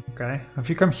with them, okay? Have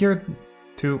you come here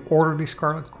to order the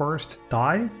Scarlet Chorus to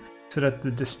die, so that the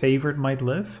disfavored might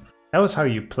live? That was how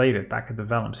you played it back at the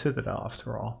Vellum Citadel,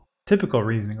 after all. Typical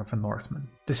reasoning of a Northman.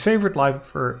 Disfavored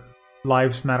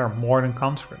lives matter more than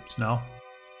conscripts, no?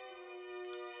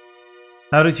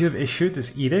 Now that you have issued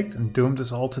this edict and doomed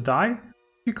us all to die,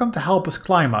 you come to help us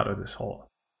climb out of this hole.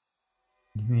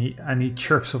 And he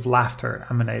chirps of laughter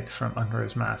emanate from under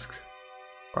his mask.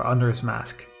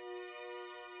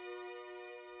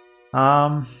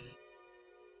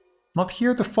 Not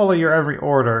here to follow your every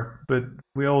order, but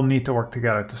we all need to work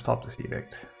together to stop this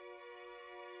edict.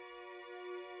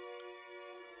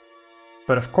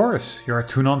 But of course, you're a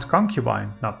Tunon's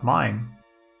concubine, not mine.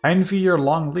 I envy your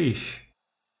long leash,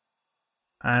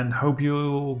 and hope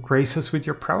you'll grace us with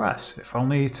your prowess, if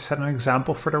only to set an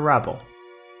example for the rabble.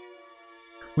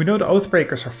 We know the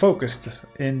Oathbreakers are focused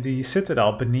in the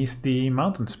citadel beneath the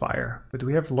mountain spire, but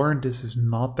we have learned this is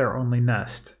not their only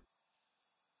nest.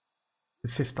 The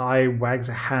fifth eye wags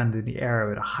a hand in the air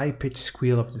with a high-pitched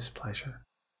squeal of displeasure.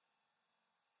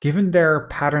 Given their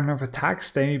pattern of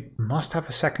attacks, they must have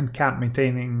a second group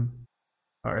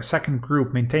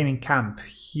maintaining camp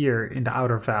here in the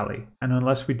outer valley. And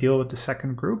unless we deal with the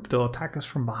second group, they'll attack us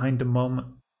from behind the moment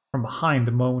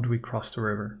we cross the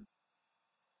river.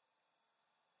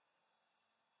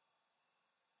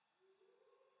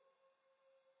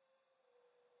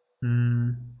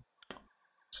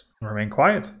 Remain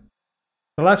quiet.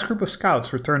 The last group of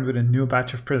scouts returned with a new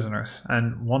batch of prisoners,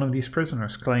 and one of these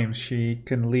prisoners claims she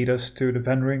can lead us to the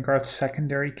Venring Guard's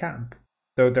secondary camp,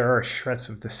 though there are shreds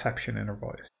of deception in her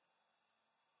voice.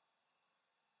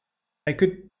 I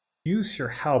could use your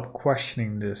help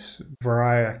questioning this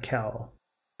Varia Kel.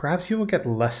 Perhaps you will get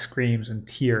less screams and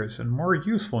tears and more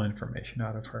useful information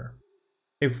out of her.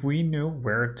 If we knew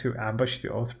where to ambush the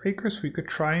Oathbreakers, we could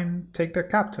try and take their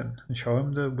captain and show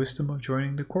him the wisdom of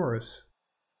joining the chorus.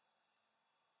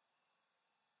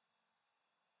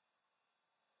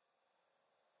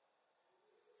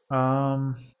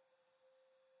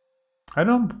 I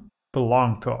don't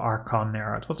belong to Archon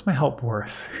Nerat. What's my help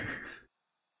worth?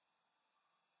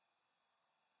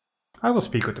 I will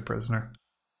speak with the prisoner.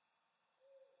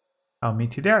 I'll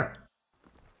meet you there.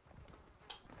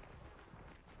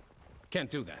 Can't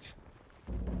do that.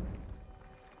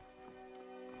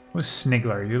 Who's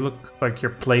Snigler? You look like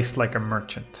you're placed like a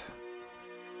merchant.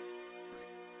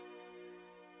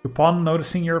 Upon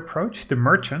noticing your approach, the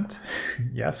merchant,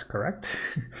 yes, correct,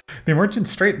 the merchant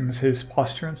straightens his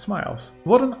posture and smiles.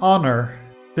 What an honor!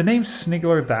 The name's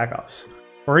Snigler Dagos,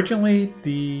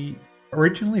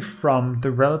 originally from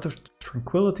the relative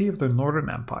tranquility of the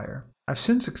Northern Empire. I've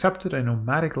since accepted a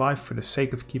nomadic life for the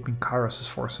sake of keeping Kairos'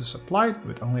 forces supplied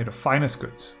with only the finest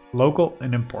goods, local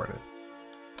and imported.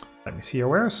 Let me see your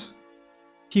wares.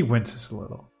 He winces a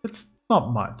little. It's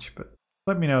not much, but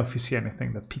let me know if you see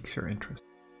anything that piques your interest.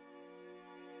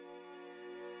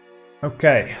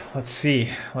 Okay, let's see.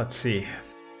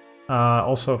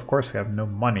 Also, of course, we have no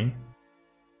money.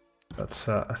 That's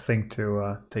a thing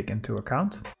to take into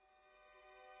account.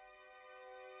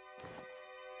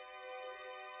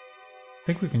 I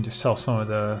think we can just sell some of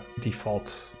the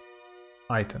default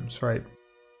items, right?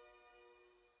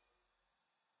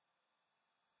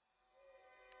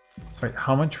 Wait,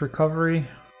 how much recovery?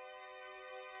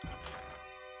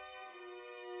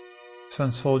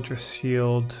 Sun Soldier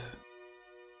Shield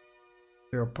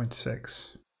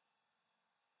 0.6.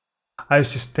 I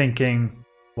was just thinking,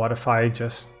 what if I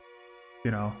just,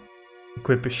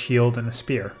 equip a shield and a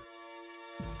spear?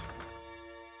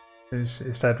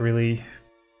 Is that really...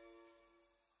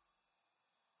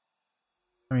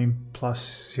 I mean,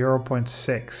 plus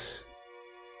 0.6.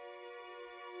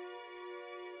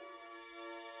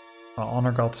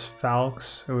 Honor God's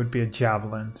Falx, it would be a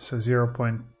javelin, so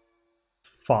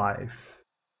 0.5.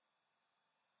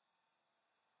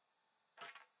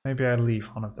 Maybe I leave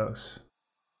one of those.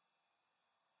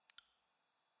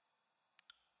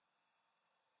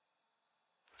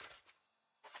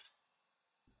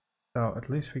 So at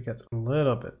least we get a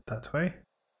little bit that way.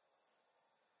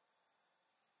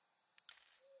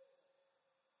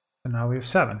 And now we have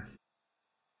 7.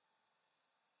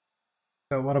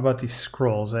 So what about these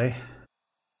scrolls, eh?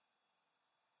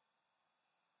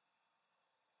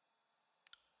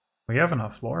 We have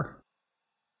enough lore.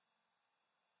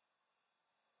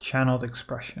 Channeled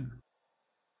expression.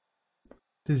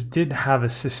 This did have a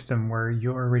system where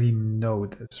you already know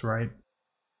this, right?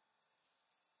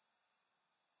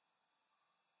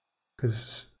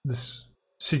 Because this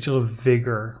Sigil of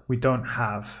Vigor we don't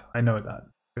have. I know that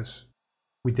because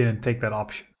we didn't take that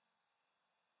option.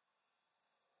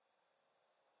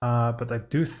 But I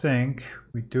do think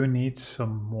we do need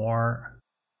some more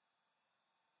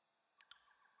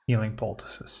healing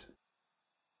poultices.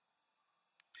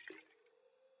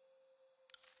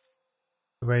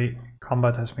 The way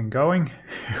combat has been going,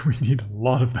 we need a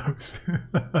lot of those.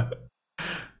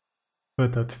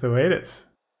 But that's the way it is.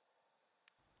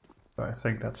 So I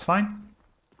think that's fine.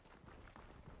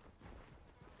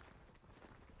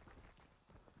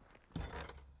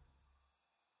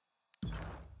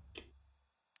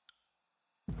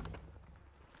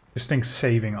 Just think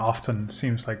saving often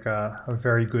seems like a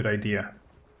very good idea.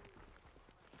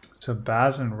 So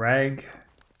Baz and Rag,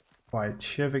 White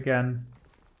Shiv again.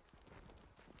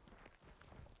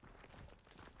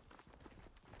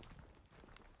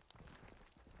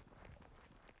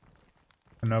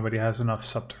 And nobody has enough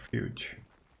subterfuge.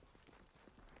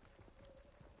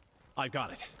 I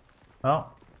got it.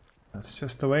 Well, that's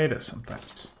just the way it is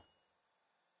sometimes.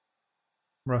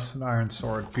 Rusted iron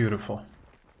sword, beautiful.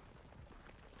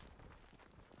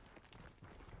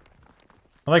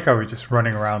 I like how we're just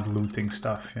running around looting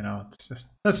stuff, you know, it's just,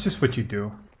 that's just what you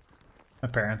do,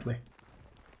 apparently.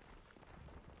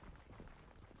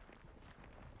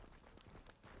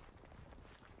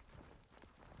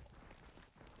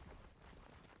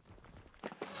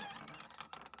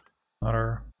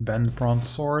 Another bend bronze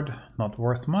sword, not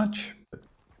worth much, but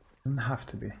doesn't have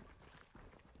to be.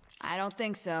 I don't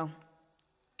think so.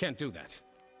 Can't do that.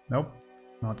 Nope,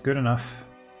 not good enough.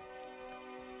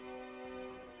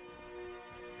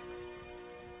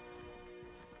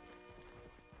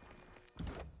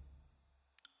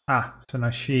 Ah, so now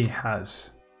she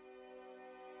has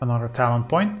another talent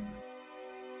point.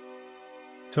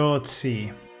 So let's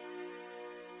see.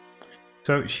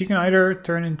 So she can either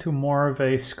turn into more of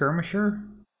a skirmisher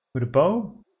with a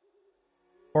bow,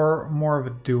 or more of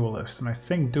a duelist. And I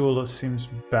think duelist seems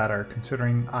better,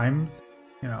 considering I'm,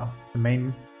 you know, the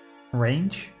main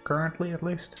range, currently at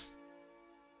least.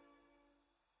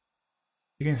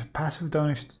 She gains a passive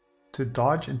bonus to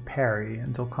dodge and parry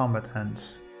until combat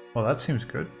ends. Well, that seems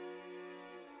good.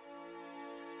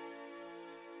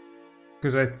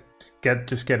 Because I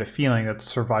just get a feeling that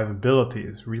survivability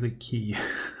is really key.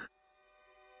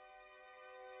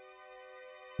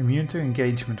 Immune to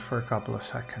engagement for a couple of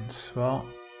seconds. Well,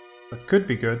 that could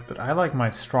be good, but I like my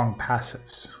strong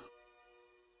passives.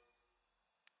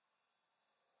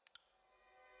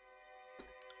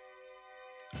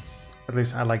 At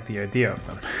least I like the idea of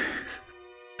them.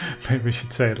 Maybe we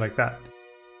should say it like that.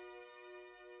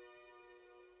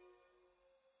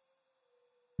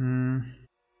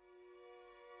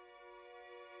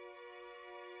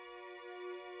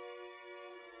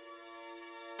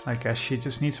 I guess she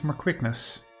just needs more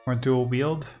quickness. Or dual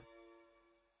wield.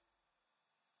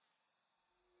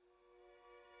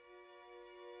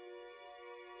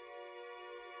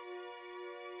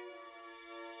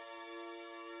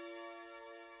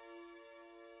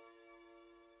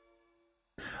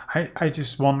 I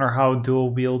just wonder how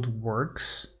dual wield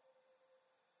works.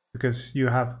 Because you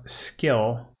have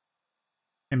skill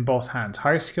in both hands.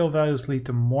 Higher skill values lead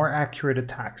to more accurate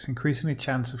attacks, increasing the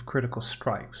chance of critical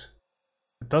strikes.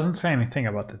 It doesn't say anything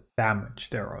about the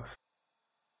damage thereof.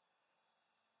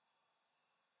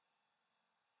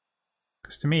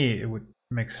 Because to me, it would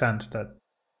make sense that,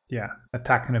 yeah,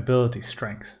 attack and ability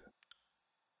strength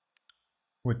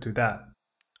would do that.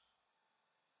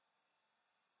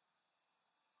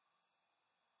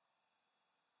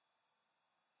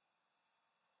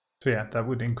 So yeah, that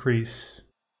would increase.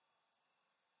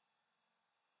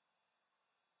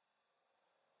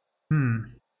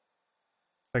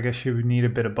 I guess you would need a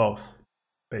bit of both,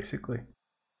 basically.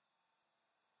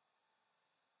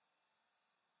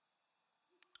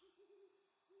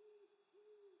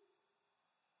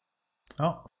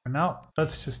 Oh, for now,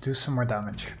 let's just do some more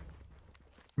damage.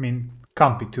 I mean,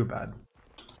 can't be too bad.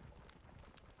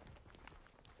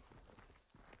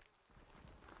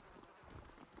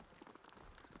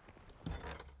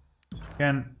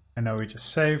 Again, I know we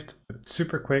just saved, but it's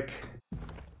super quick.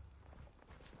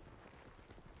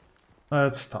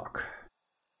 Let's talk.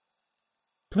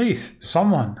 Please,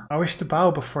 someone! I wish to bow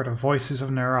before the voices of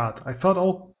Nerat. I thought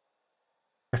all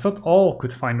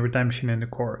could find redemption in the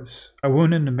chorus. A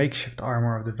wound in the makeshift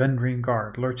armor of the Vendrine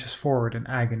Guard lurches forward in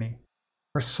agony.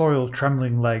 Her soiled,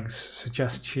 trembling legs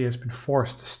suggest she has been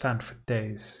forced to stand for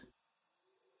days.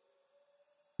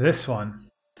 This one,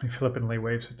 he flippantly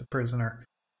waves at the prisoner,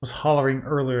 was hollering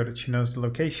earlier that she knows the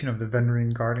location of the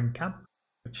Vendrine Guard encampment,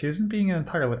 but she isn't being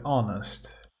entirely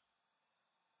honest.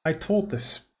 I told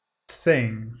this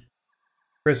thing.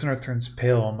 Prisoner turns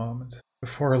pale a moment,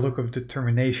 before a look of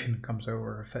determination comes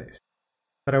over her face.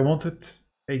 But I wanted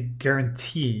a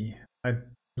guarantee I'd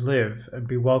live and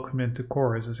be welcomed into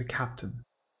chorus as a captain.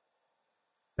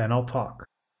 Then I'll talk.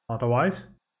 Otherwise,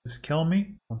 just kill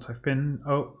me once I've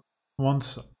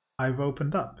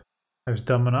opened up. I was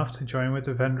dumb enough to join with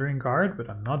the Vendrine Guard, but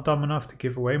I'm not dumb enough to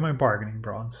give away my bargaining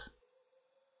bronze.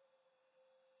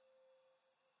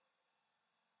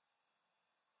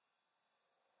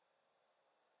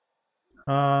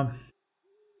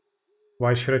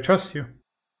 Why should I trust you?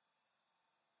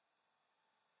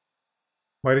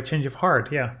 Why the change of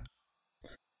heart? Yeah.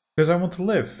 Because I want to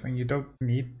live, and you don't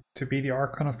need to be the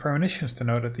Archon of Premonitions to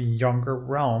know that the younger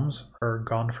realms are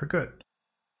gone for good.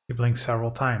 She blinks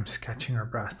several times, catching her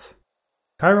breath.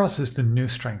 Kairos is the new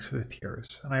strength for the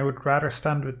tiers, and I would rather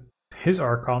stand with his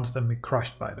Archons than be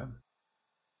crushed by them.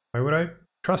 Why would I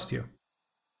trust you?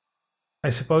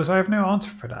 I suppose I have no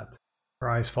answer for that. Her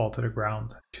eyes fall to the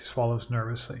ground. She swallows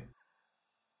nervously.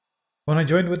 When I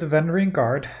joined with the Vendrine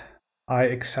Guard, I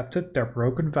accepted their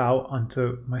broken vow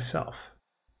unto myself.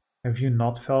 Have you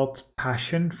not felt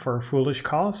passion for a foolish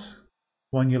cause?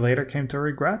 One you later came to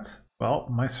regret? Well,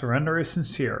 my surrender is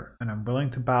sincere, and I'm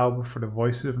willing to bow before the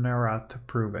voices of Nerat to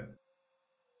prove it.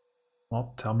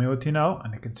 Well, tell me what you know,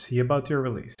 and I can see about your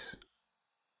release.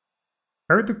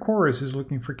 I heard the chorus is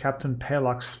looking for Captain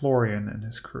Palax Florian and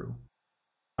his crew.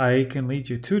 I can lead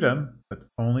you to them, but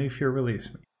only if you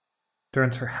release me.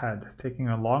 Turns her head, taking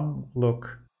a long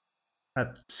look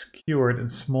at skewered and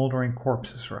smoldering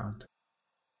corpses around.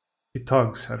 She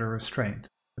tugs at her restraint,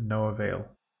 but no avail.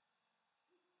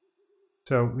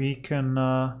 So we can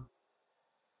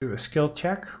do a skill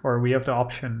check, or we have the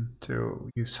option to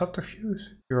use subterfuge.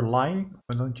 You're lying,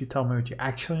 why don't you tell me what you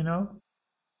actually know?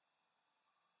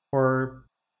 Or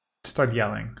start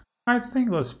yelling. I think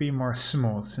let's be more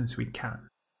smooth since we can.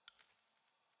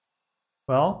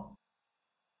 Well,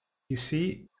 you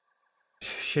see,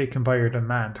 shaken by your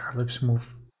demand, her lips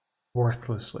move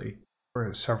worthlessly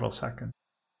for several seconds.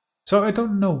 So I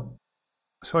don't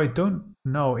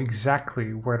know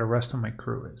exactly where the rest of my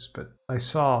crew is, but I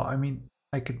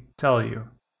could tell you.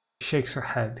 She shakes her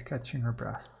head, catching her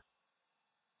breath.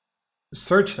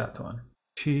 Search that one.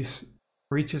 She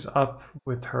reaches up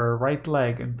with her right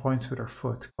leg and points with her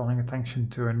foot, calling attention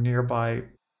to a nearby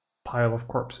pile of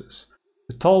corpses.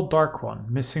 The tall, dark one,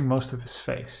 missing most of his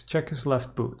face. Check his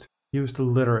left boot. He was the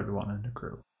literate one in the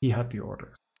crew. He had the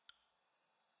orders.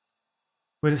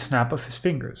 With a snap of his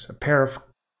fingers, a pair of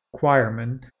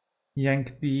choirmen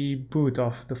yank the boot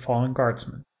off the fallen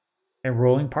guardsman. A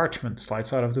rolling parchment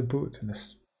slides out of the boot and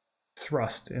is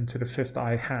thrust into the fifth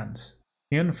eye hands.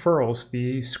 He unfurls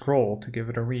the scroll to give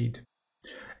it a read.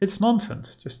 It's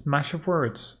nonsense, just mash of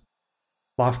words.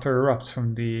 Laughter erupts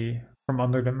from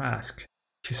under the mask.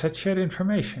 She said she had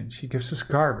information. She gives us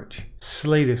garbage.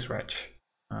 Slay this wretch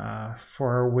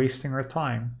for wasting her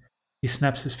time. He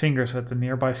snaps his fingers at the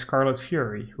nearby Scarlet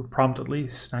Fury, who promptly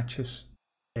snatches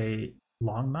a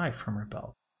long knife from her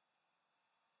belt.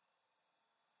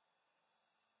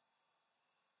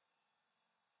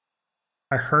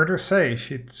 I heard her say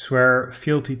she'd swear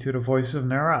fealty to the voices of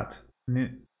Nerat.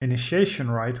 An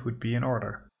initiation rite would be in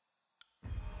order.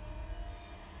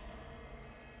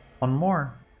 One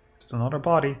more. Just another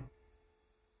body.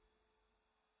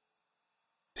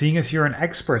 Seeing as you're an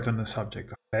expert on the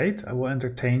subject of fate, I will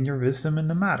entertain your wisdom in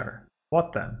the matter.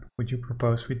 What then would you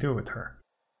propose we do with her?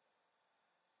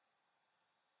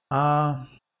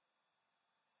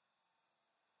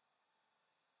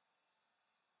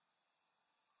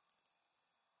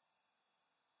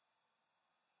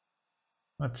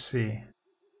 Let's see.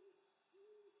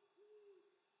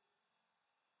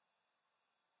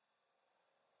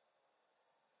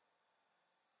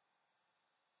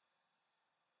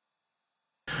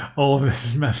 All of this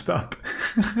is messed up.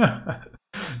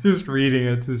 Just reading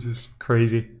it is just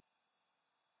crazy.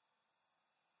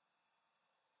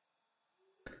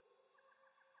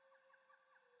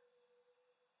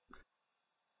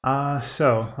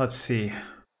 So let's see.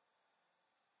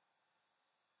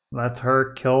 Let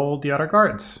her kill the other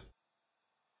guards.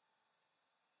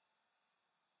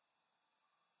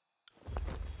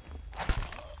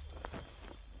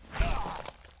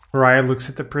 Raya looks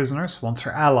at the prisoners, wants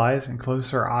her allies, and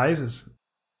closes her eyes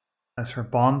as her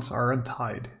bonds are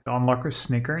untied. The onlookers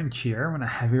snicker and cheer when a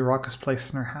heavy rock is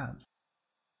placed in her hands.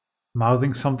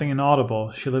 Mouthing something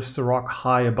inaudible, she lifts the rock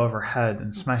high above her head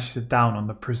and smashes it down on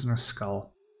the prisoner's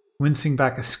skull. Wincing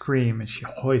back a scream, as she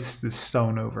hoists the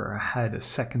stone over her head a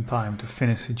second time to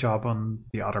finish the job on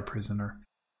the other prisoner.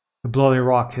 The bloody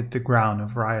rock hit the ground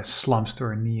and Raya slumps to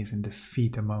her knees in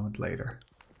defeat a moment later.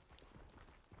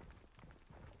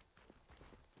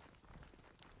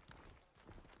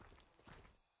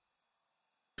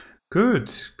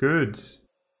 Good, good.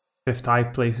 Fifth Eye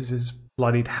places his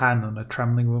bloodied hand on the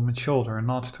trembling woman's shoulder and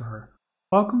nods to her.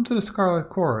 Welcome to the Scarlet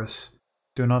Chorus.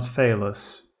 Do not fail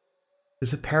us.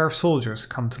 As a pair of soldiers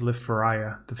come to lift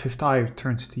Raya, the Fifth Eye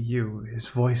turns to you, his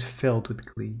voice filled with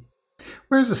glee.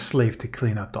 Where's a slave to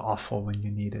clean up the offal when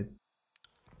you need it?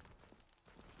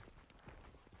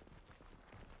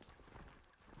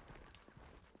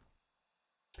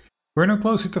 We're no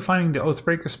closer to finding the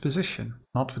Oathbreaker's position,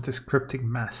 not with this cryptic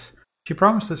mess. She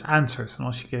promised us answers, and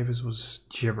all she gave us was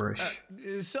gibberish.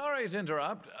 Sorry to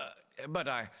interrupt, but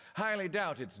I highly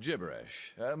doubt it's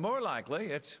gibberish. More likely,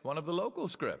 it's one of the local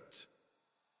scripts.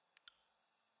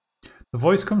 The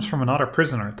voice comes from another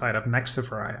prisoner tied up next to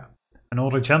Raya. An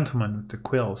older gentleman with the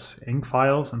quills, ink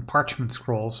vials, and parchment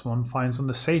scrolls one finds on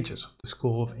the sages of the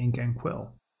School of Ink and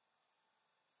Quill.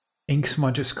 Ink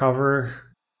smudges cover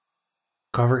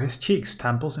his cheeks,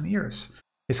 temples, and ears.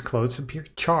 His clothes appear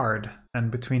charred, and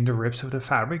between the ribs of the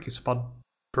fabric you spot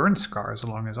burn scars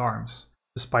along his arms.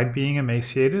 Despite being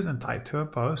emaciated and tied to a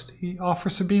post, he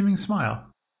offers a beaming smile.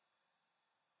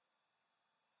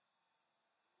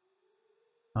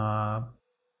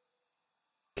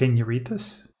 Can you read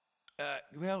this?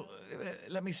 Well,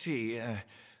 let me see.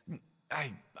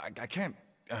 I can't.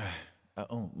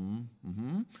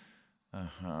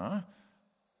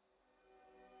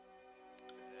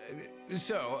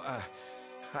 So,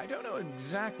 I don't know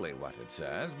exactly what it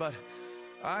says, but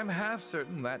I'm half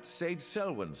certain that's Sage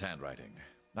Selwyn's handwriting.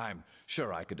 I'm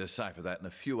sure I could decipher that in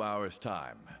a few hours'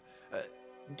 time.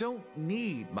 Don't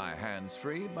need my hands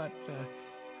free, but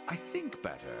I think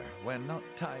better when not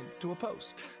tied to a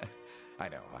post. I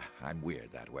know, I'm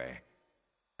weird that way.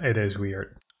 It is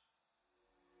weird.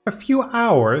 A few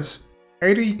hours?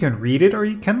 Either you can read it or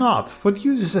you cannot. What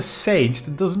use is a sage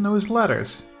that doesn't know his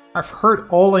letters? I've heard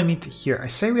all I need to hear. I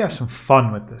say we have some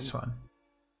fun with this one.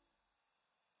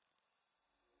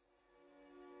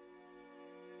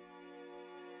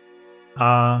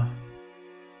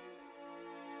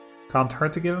 Can't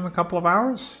hurt to give him a couple of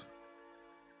hours?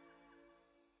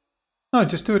 No,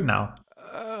 just do it now.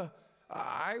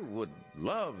 I would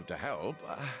love to help.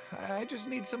 I just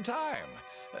need some time.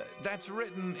 That's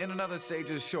written in another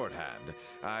sage's shorthand.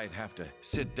 I'd have to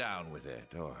sit down with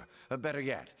it, or better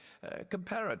yet,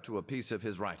 compare it to a piece of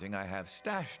his writing I have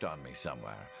stashed on me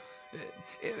somewhere.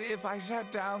 If I sat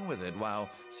down with it while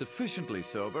sufficiently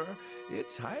sober,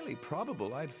 it's highly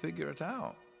probable I'd figure it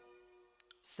out.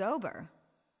 Sober?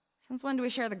 Since when do we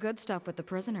share the good stuff with the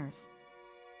prisoners?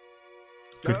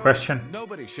 Good question.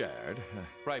 Nobody shared.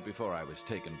 Right before I was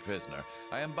taken prisoner,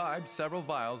 I imbibed several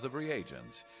vials of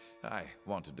reagents. I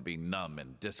wanted to be numb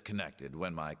and disconnected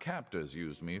when my captors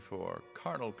used me for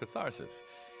carnal catharsis.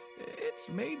 It's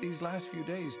made these last few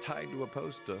days tied to a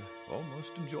post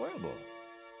almost enjoyable.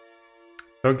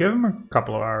 So give him a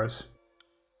couple of hours.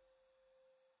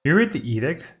 You read the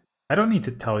edict? I don't need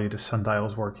to tell you the sundial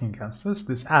is working against us.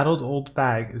 This addled old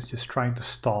bag is just trying to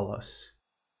stall us.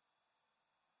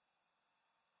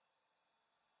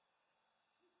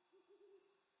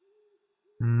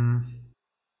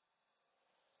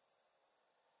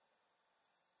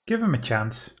 Give him a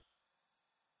chance.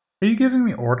 Are you giving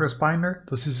me orders, Binder?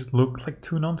 Does this look like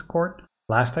Tunon's court?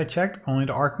 Last I checked, only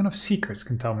the Archon of Seekers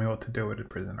can tell me what to do with a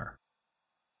prisoner.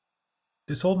 If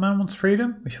this old man wants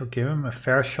freedom, we shall give him a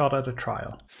fair shot at a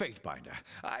trial. Fatebinder,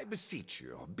 I beseech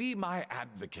you, be my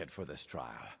advocate for this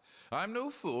trial. I'm no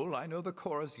fool. I know the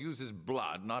chorus uses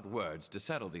blood, not words, to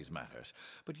settle these matters.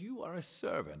 But you are a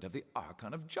servant of the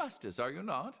Archon of Justice, are you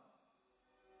not?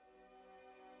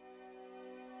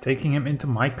 Taking him into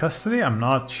my custody? I'm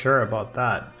not sure about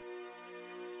that.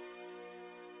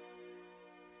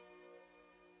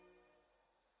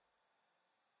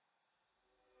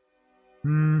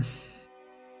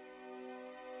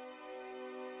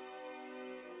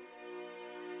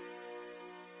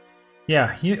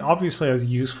 Yeah, he obviously has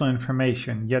useful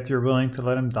information, yet you're willing to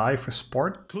let him die for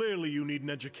sport? Clearly you need an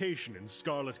education in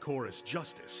Scarlet Chorus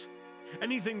justice.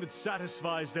 Anything that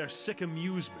satisfies their sick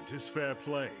amusement is fair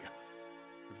play.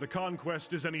 If the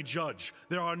conquest is any judge,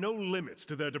 there are no limits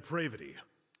to their depravity.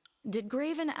 Did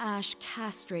Graven Ash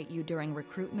castrate you during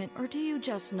recruitment, or do you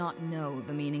just not know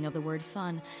the meaning of the word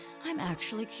fun? I'm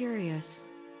actually curious.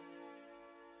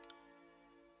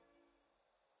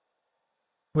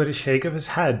 With a shake of his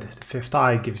head, the fifth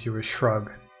eye gives you a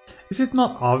shrug. Is it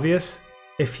not obvious?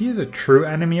 If he is a true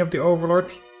enemy of the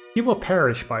Overlord, he will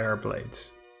perish by our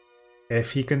blades.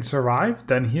 If he can survive,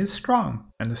 then he is strong,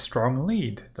 and the strong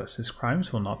lead, thus his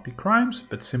crimes will not be crimes,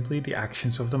 but simply the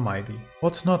actions of the mighty.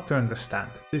 What's not to understand?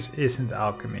 This isn't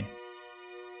alchemy.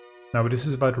 No, but this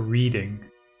is about reading.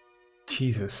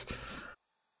 Jesus.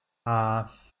 I'll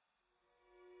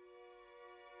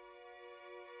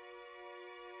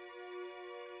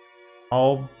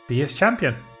be his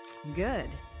champion. Good.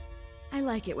 I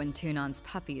like it when Tunon's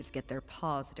puppies get their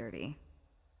paws dirty.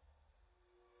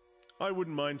 I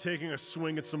wouldn't mind taking a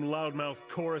swing at some loudmouth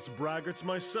chorus braggarts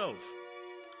myself.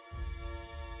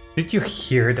 Did you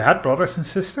hear that, brothers and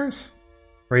sisters?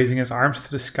 Raising his arms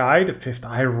to the sky, the fifth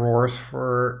eye roars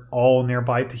for all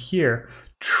nearby to hear.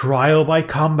 Trial by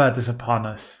combat is upon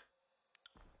us.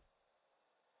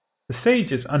 The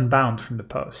sage is unbound from the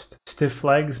post. Stiff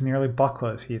legs nearly buckle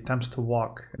as he attempts to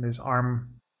walk, and his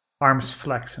arms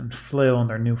flex and flail in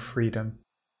their new freedom.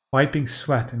 Wiping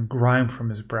sweat and grime from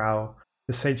his brow,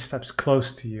 the sage steps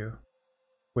close to you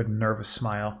with a nervous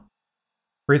smile.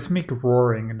 Rhythmic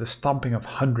roaring and the stomping of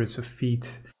hundreds of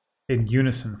feet in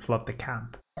unison flood the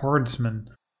camp. Hordsmen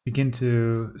begin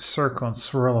to circle and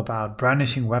swirl about,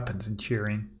 brandishing weapons and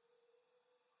cheering.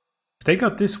 If they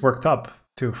got this worked up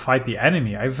to fight the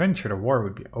enemy, I venture the war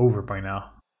would be over by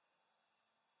now.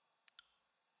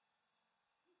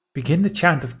 Begin the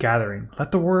chant of gathering.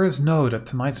 Let the warriors know that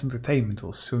tonight's entertainment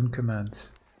will soon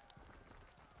commence.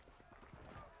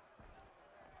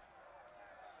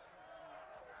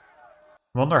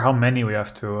 I wonder how many we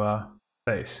have to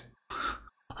face.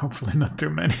 Hopefully not too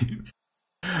many.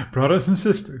 Brothers and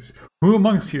sisters, who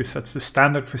amongst you sets the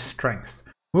standard for strength?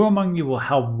 Who among you will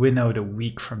help winnow the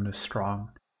weak from the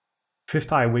strong?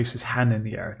 Fifth Eye waves his hand in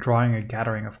the air, drawing a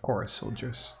gathering of chorus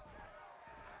soldiers.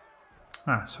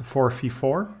 So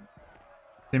 4v4,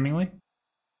 seemingly.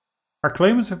 Our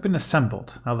claimants have been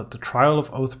assembled. Now let the trial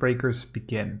of Oathbreakers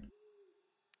begin.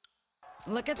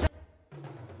 Look at that.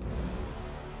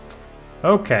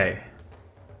 Okay.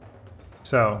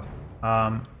 So,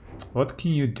 what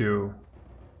can you do?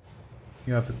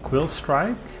 You have a Quill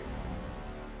Strike.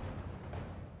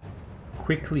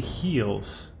 Quickly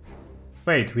heals.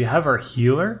 Wait, we have our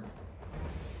healer?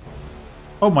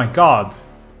 Oh my god!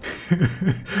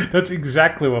 That's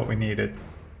exactly what we needed.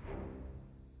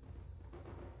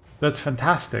 That's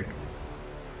fantastic.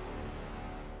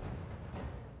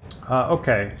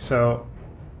 Okay, so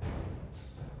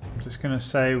I'm just gonna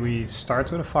say we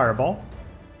start with a fireball.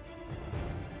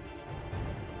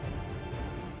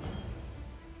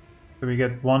 So we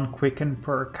get 1 quicken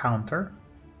per counter.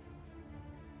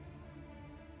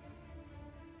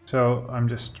 So I'm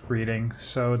just reading.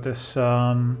 So this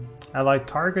allied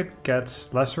target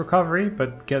gets less recovery,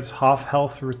 but gets half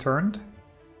health returned.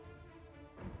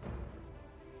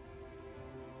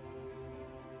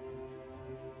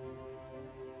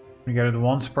 We get it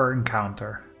once per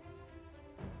encounter.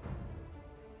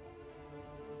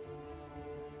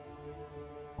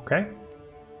 Okay,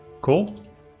 cool.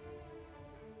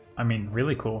 I mean,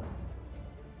 really cool.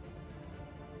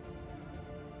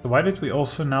 So why did we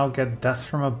also now get Death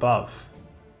from Above?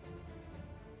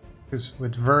 Because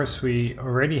with Verse we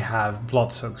already have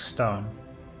Blood-Soaked Stone.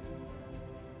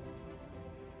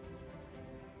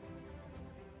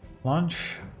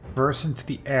 Launch Verse into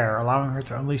the air, allowing her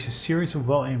to unleash a series of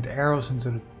well-aimed arrows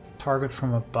into the target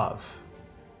from above.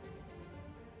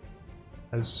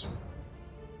 As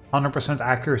 100%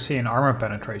 accuracy and armor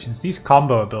penetrations. These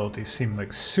combo abilities seem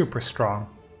like super strong.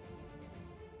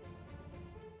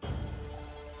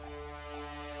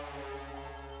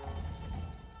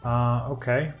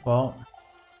 Okay, well.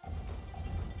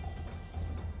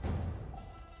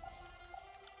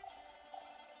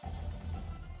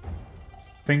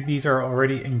 I think these are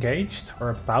already engaged,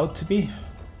 or about to be.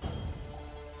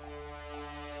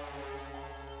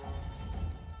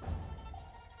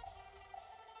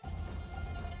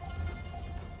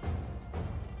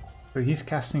 So he's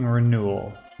casting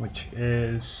Renewal, which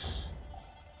is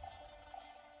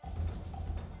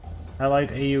allied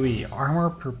AoE. Armor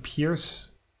per pierce.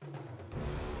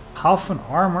 Half an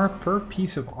armor per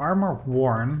piece of armor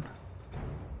worn.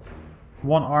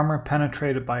 1 armor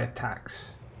penetrated by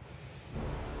attacks.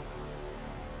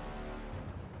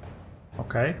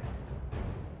 Okay.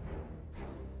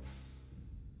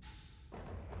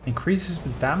 Increases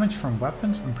the damage from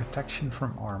weapons and protection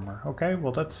from armor. Okay,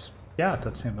 well that's... yeah,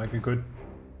 that seems like a good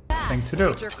thing to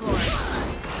do.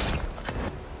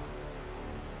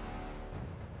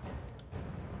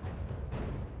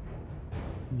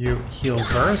 you heal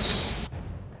Verse.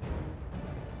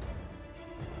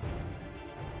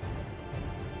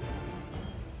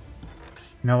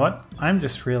 You know what? I'm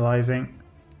just realizing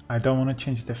I don't want to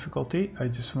change difficulty. I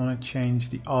just want to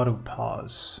change the auto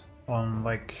pause on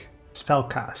like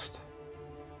spellcast.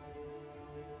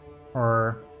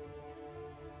 Or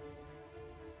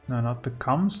no, not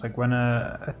becomes, like when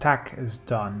a attack is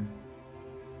done.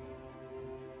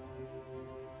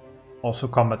 Also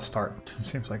combat start.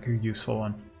 Seems like a useful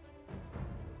one.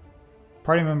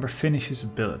 Party member finishes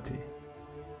ability.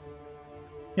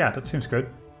 Yeah, that seems good.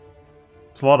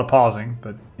 It's a lot of pausing,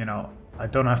 but you know, I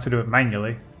don't have to do it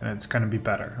manually, and it's going to be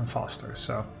better and faster,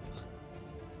 so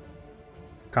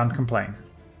can't complain.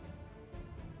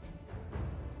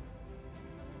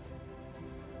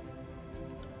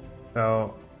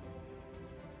 So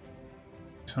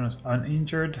this one is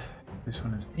uninjured, this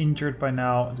one is injured by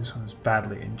now, this one is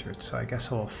badly injured, so I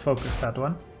guess I'll focus that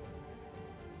one.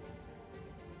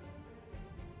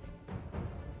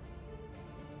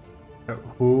 So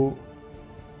who...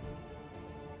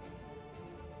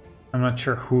 I'm not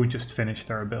sure who just finished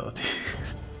their ability.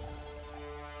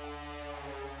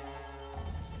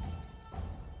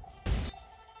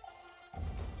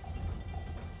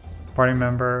 Party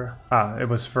member... Ah, it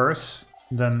was Verse,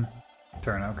 then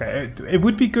turn. Okay, it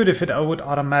would be good if it would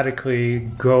automatically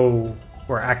go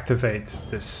or activate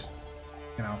this,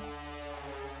 you know,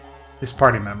 this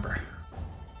party member.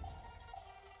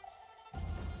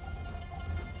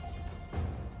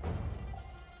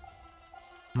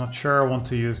 I'm not sure I want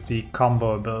to use the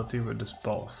combo ability with this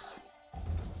both.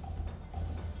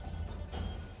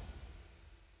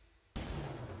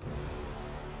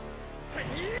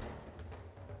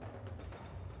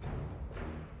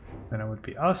 Then it would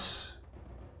be us.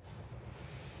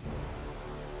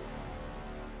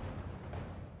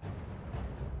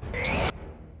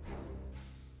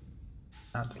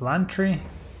 That's Lantry.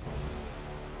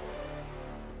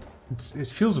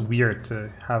 It feels weird to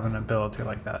have an ability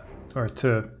like that. Or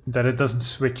that it doesn't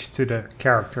switch to the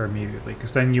character immediately,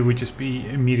 because then you would just be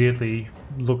immediately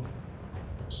look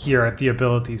here at the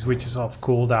abilities, which is off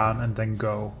cooldown, and then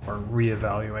go or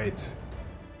reevaluate.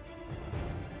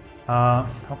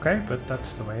 Okay, but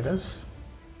that's the way it is.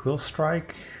 Quill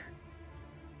Strike.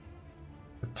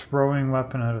 A throwing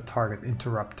weapon at a target,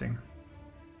 interrupting.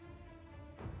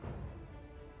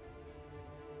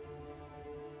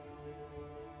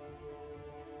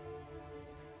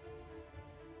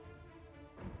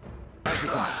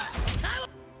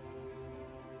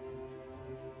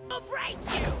 I'll break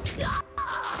you!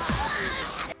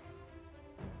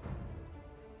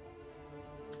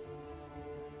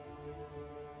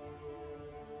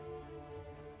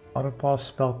 Autopause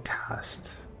spell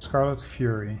cast. Scarlet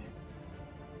Fury.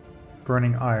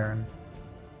 Burning Iron.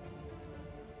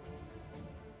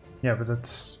 Yeah, but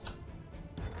that's...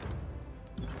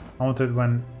 I want it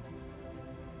when...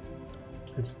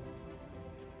 It's...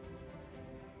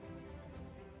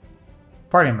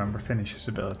 Party member finishes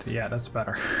ability. Yeah, that's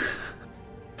better.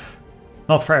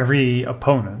 Not for every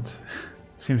opponent.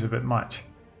 It seems a bit much.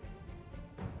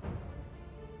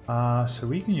 So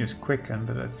we can use Quicken,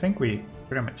 but I think we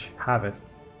pretty much have it.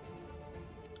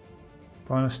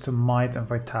 Bonus to Might and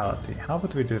Vitality. How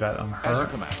would we do that on her? As you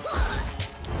command.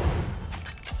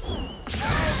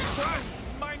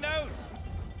 My nose!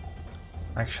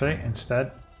 Actually,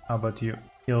 instead, how about you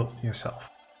heal yourself?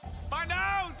 My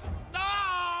nose! No!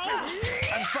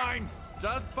 I'm fine.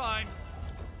 Just fine.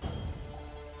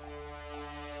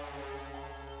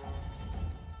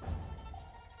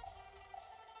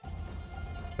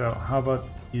 So how about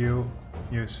you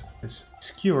use this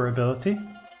Skewer ability?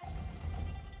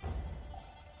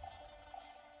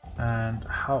 And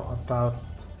how about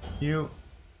you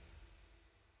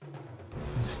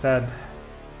instead...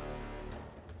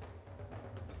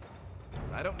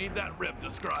 I don't need that rib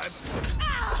described.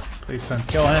 Please don't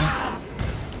kill him.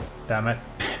 Damn it.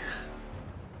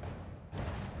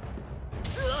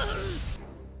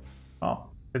 Oh,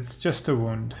 it's just a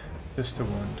wound. Just a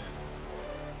wound.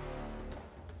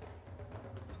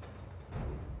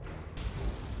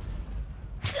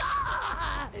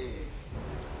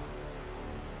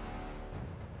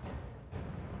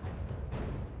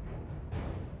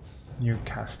 You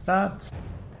cast that.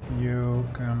 You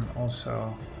can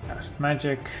also cast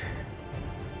magic.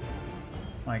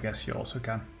 I guess you also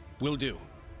can. Will do.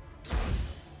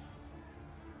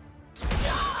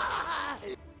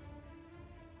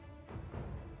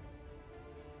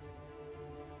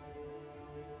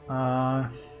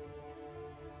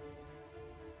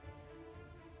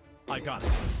 I got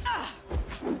it.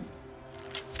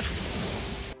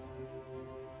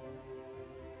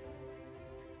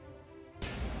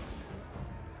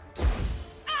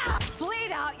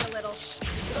 out, you little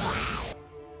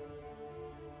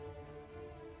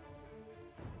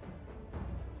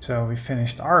So we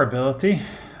finished our ability.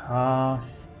 How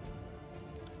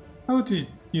would you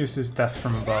use this death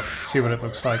from above? See what it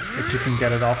looks like, if you can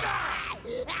get it off.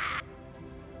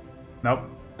 Nope,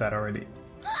 that already.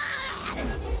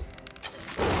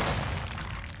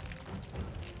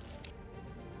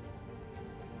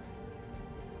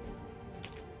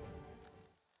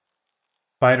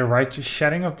 By the righteous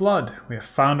shedding of blood, we have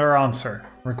found our answer.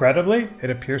 Regrettably, it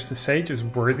appears the sage is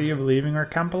worthy of leaving our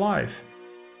camp alive.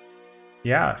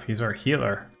 Yeah, if he's our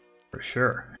healer, for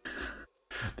sure.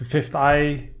 The fifth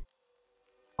eye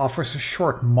offers a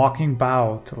short, mocking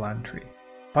bow to Lantry.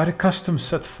 By the customs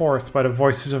set forth by the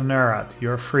voices of Nerat,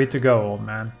 you are free to go, old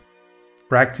man.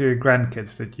 Brag to your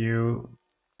grandkids that you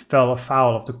fell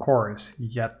afoul of the chorus,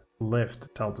 yet lived to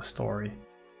tell the story.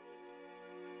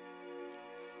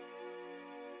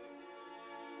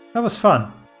 That was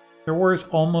fun. Your warriors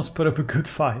almost put up a good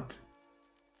fight.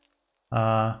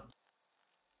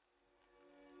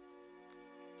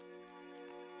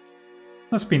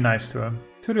 Let's be nice to him.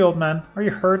 To the old man, are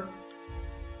you hurt?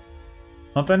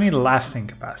 Not any lasting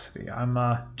capacity. I'm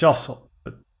jostled,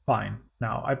 but fine.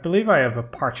 Now, I believe I have a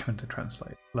parchment to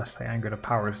translate, lest I anger the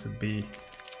powers that be.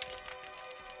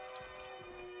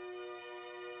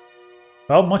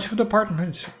 Well, much of the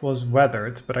parchment was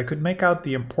weathered, but I could make out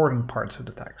the important parts of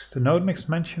the text. The note makes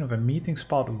mention of a meeting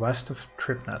spot west of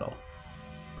Tripnettle.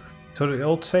 So the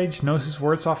old sage knows his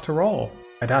words after all.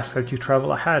 I'd ask that you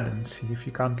travel ahead and see if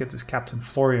you can't get this Captain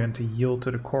Florian to yield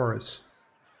to the chorus.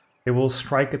 They will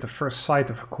strike at the first sight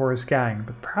of a chorus gang,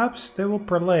 but perhaps they will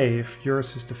parley if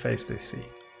yours is the face they see.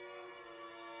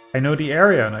 I know the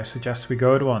area and I suggest we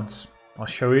go at once. I'll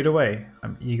show you the way.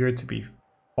 I'm eager to be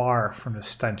far from the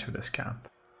stench of this camp.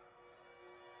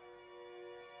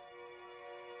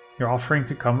 You're offering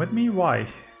to come with me? Why?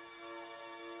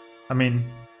 I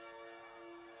mean,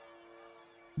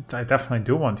 I definitely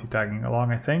do want you tagging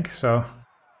along, I think, so...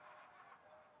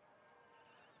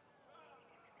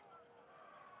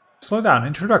 Slow down,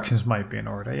 introductions might be in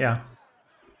order, yeah.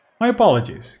 My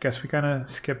apologies, guess we kinda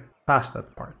skipped past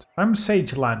that part. I'm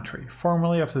Sage Lantry,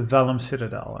 formerly of the Vellum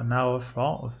Citadel, and now of,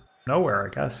 well, of nowhere, I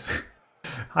guess.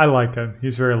 I like him,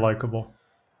 he's very likable.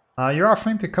 You're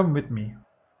offering to come with me.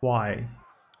 Why?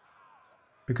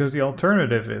 Because the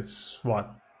alternative is,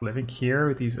 what, living here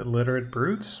with these illiterate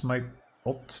brutes? My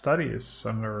old study is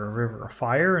under a river of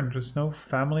fire and there's no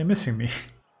family missing me.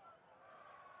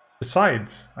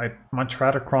 Besides, I'd much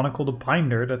rather chronicle the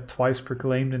binder that twice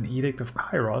proclaimed an edict of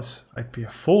Kairos. I'd be a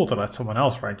fool to let someone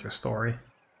else write your story.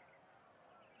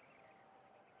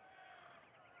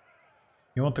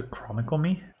 You want to chronicle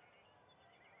me?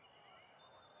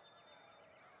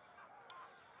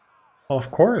 Well,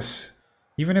 of course.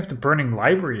 Even if the burning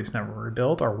library is never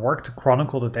rebuilt, our work to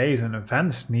chronicle the days and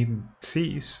events needn't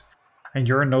cease. And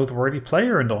you're a noteworthy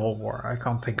player in the whole war. I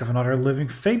can't think of another living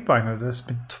Fatebinder that's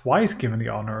been twice given the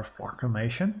honor of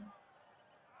proclamation.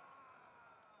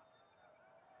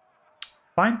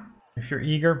 Fine, if you're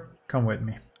eager, come with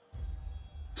me.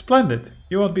 Splendid,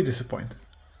 you won't be disappointed.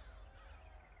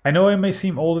 I know I may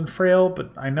seem old and frail,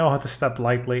 but I know how to step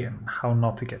lightly and how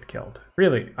not to get killed.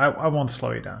 Really, I won't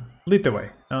slow you down. Lead the way,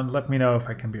 and let me know if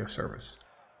I can be of service.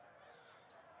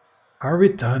 Are we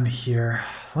done here?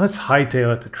 Let's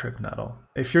hightail it to Tripnettle.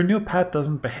 If your new pet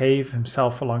doesn't behave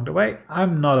himself along the way,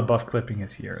 I'm not above clipping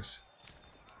his ears.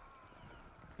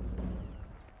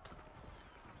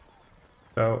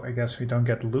 So I guess we don't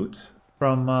get loot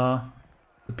from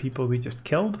the people we just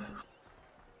killed,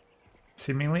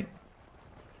 seemingly.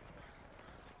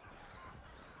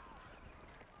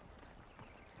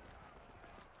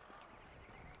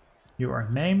 You are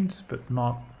named, but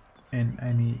not in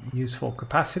any useful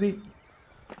capacity.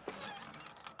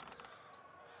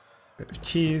 Bit of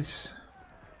cheese.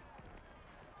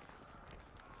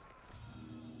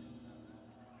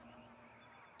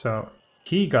 So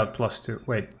he got +2.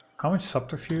 Wait, how much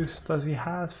subterfuge does he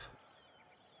have?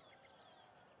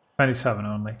 27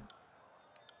 only.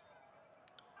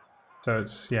 So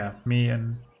it's, yeah, me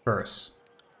and Verse.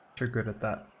 You're good at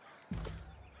that.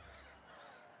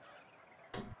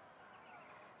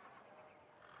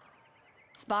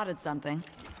 Spotted something.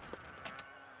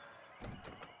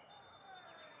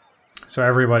 So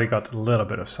everybody got a little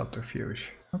bit of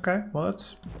subterfuge. Okay, well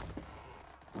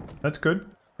that's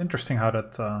good. Interesting how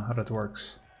that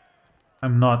works.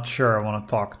 I'm not sure I want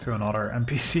to talk to another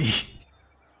NPC.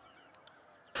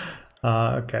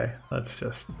 Okay, let's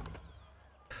just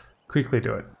quickly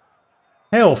do it.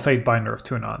 Hail, Fatebinder of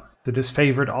Tunon. The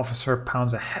disfavored officer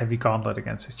pounds a heavy gauntlet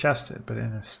against his chest, but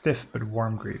in a stiff but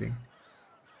warm greeting.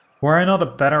 Were I not a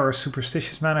better or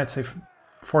superstitious man, I'd say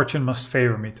fortune must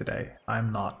favor me today.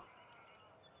 I'm not.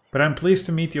 But I'm pleased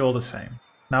to meet you all the same.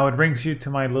 Now it brings you to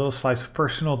my little slice of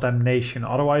personal damnation,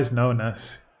 otherwise known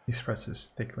as... He spreads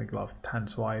his thickly gloved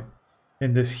hands wide.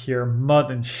 In this here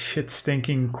mud and shit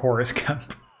stinking chorus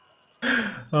camp.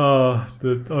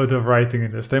 The writing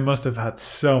in this. They must have had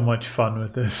so much fun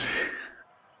with this.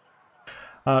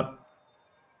 Have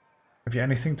you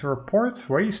anything to report?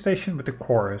 Where are you stationed with the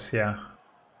chorus? Yeah.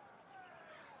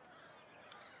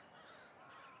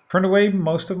 From the way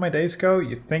most of my days go,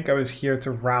 you'd think I was here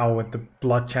to row with the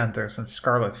Blood Chanters and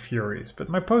Scarlet Furies, but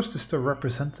my post is to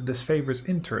represent the disfavor's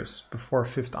interests before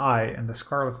Fifth Eye and the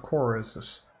Scarlet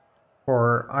Choruses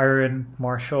for Iron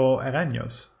Marshal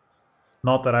Ereños.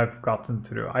 Not that I've gotten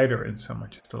to do either in so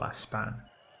much as the last span.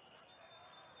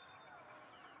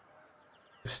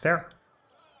 Just stare.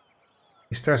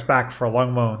 He stares back for a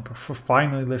long moment before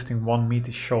finally lifting one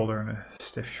meaty shoulder in a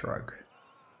stiff shrug.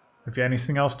 Have you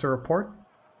anything else to report?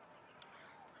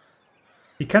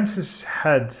 He cants his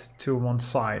head to one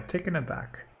side, taken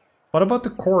aback. What about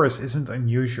the chorus isn't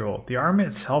unusual. The army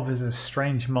itself is a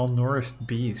strange, malnourished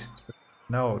beast. But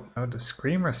no, the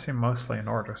screamers seem mostly in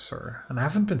order, sir. And I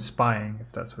haven't been spying,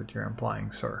 if that's what you're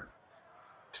implying, sir.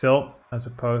 Still, as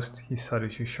opposed, he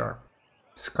studies you sharp,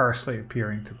 scarcely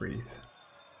appearing to breathe.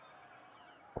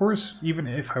 Of course, even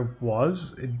if I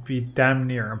was, it'd be damn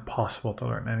near impossible to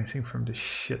learn anything from this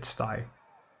shit sty.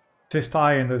 Fifth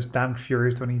Eye and those damn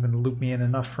Furies don't even loop me in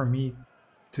enough for me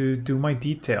to do my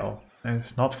detail, and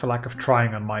it's not for lack of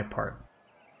trying on my part.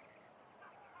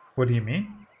 What do you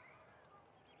mean?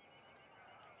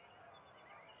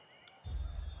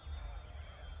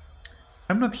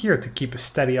 I'm not here to keep a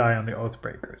steady eye on the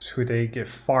Oathbreakers, who they give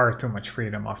far too much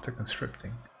freedom after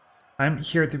conscripting. I'm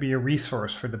here to be a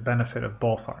resource for the benefit of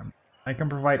both armies. I can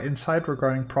provide insight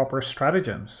regarding proper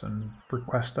stratagems and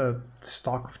request a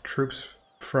stock of troops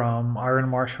from Iron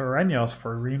Marshal Ereños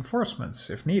for reinforcements,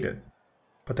 if needed.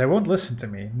 But they won't listen to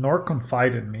me, nor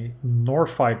confide in me, nor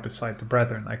fight beside the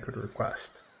brethren I could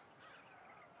request.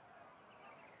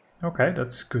 Okay,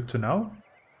 that's good to know.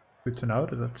 Good to know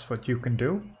that that's what you can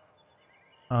do.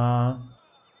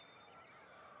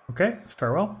 Okay,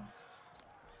 farewell.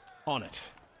 On it.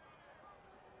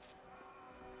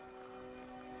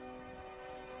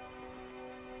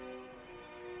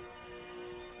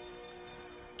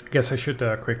 I guess I should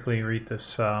quickly read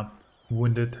this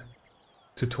wounded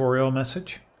tutorial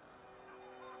message.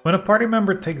 When a party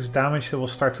member takes damage, they will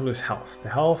start to lose health. The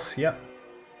health, yep,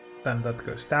 then that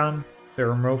goes down. They're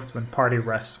removed when party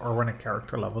rests or when a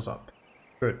character levels up.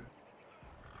 Good.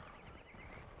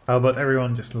 How about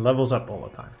everyone just levels up all the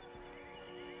time?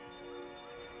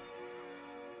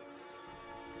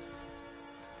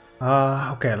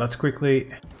 Okay, let's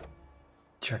quickly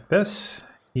check this.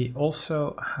 He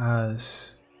also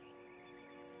has...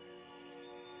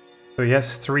 So he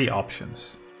has 3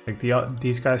 options. Like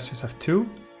these guys just have 2.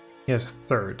 He has a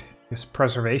third. He has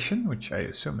preservation, which I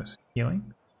assume is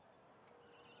healing.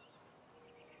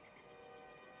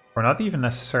 Or not even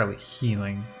necessarily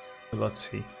healing. But let's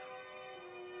see.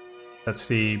 Let's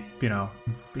see, you know,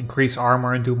 increase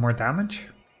armor and do more damage,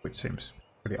 which seems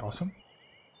pretty awesome.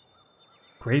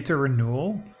 Greater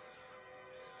renewal.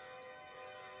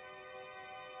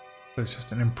 So it's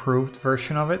just an improved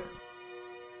version of it.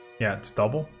 Yeah, it's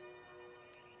double.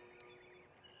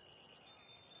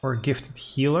 Or a gifted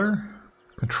healer.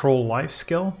 Control life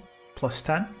skill. Plus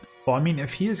 10. Well, I mean,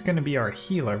 if he is going to be our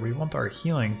healer, we want our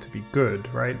healing to be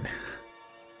good, right?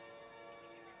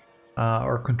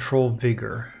 Or control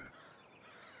vigor.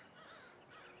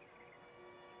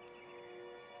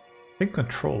 I think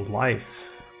control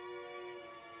life.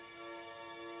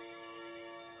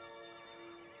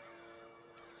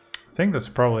 I think that's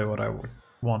probably what I would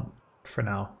want for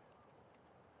now.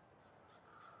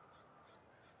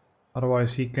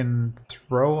 Otherwise he can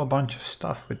throw a bunch of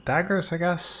stuff with daggers, I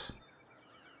guess.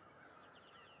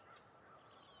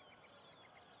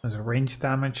 There's a range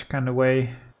damage kind of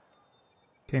way.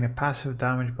 Gain a passive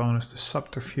damage bonus to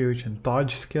subterfuge and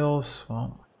dodge skills.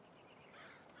 Well,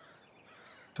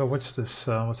 so what's this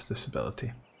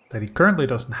ability that he currently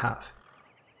doesn't have?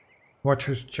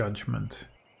 Watcher's Judgment.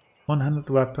 One-handed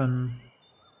weapon.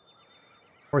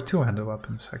 Or two-handed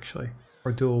weapons, actually.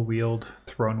 Or dual-wield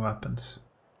thrown weapons.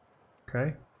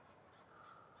 Okay.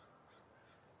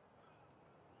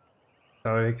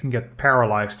 So they can get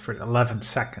paralyzed for 11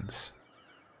 seconds.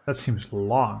 That seems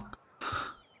long.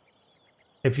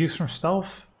 If used from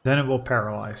stealth, then it will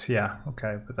paralyze. Yeah,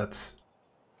 okay, but that's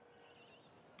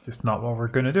just not what we're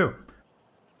gonna do.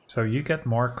 So you get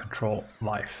more control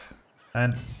life.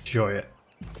 And enjoy it.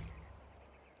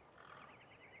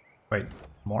 Wait,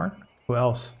 More? Who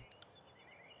else?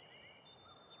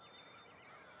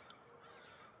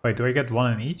 Wait, do I get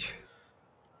one in each?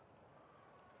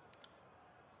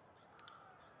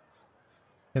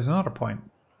 Here's another point.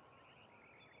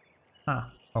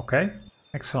 Ah, okay.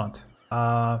 Excellent.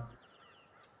 I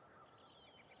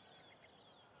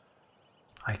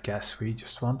guess we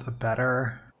just want a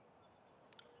better...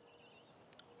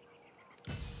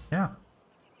 Yeah.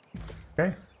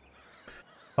 Okay.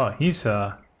 Oh, he's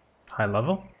high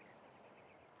level.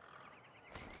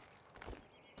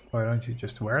 Why don't you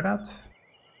just wear that?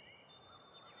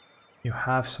 You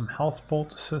have some health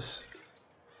poultices.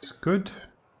 It's good.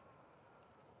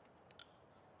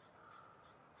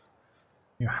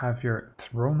 You have your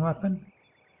thrown weapon.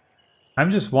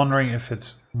 I'm just wondering if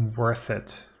it's worth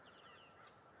it.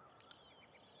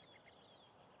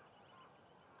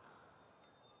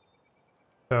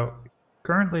 So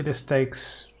currently this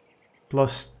takes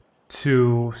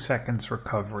 +2 seconds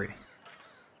recovery.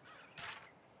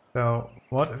 So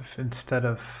what if instead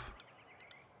of...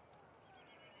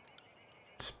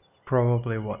 It's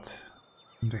probably what?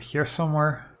 Under here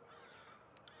somewhere?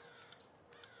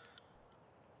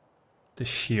 The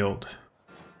shield.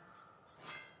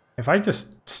 If I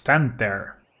just stand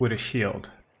there with a shield,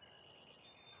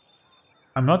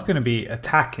 I'm not going to be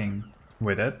attacking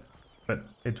with it, but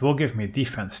it will give me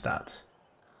defense stats.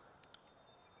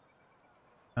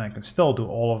 And I can still do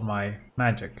all of my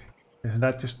magic. Isn't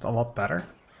that just a lot better?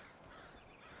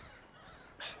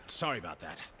 Sorry about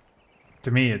that.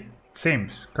 To me it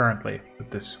seems currently that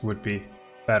this would be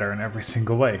better in every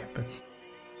single way, but...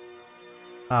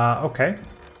 okay.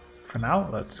 For now,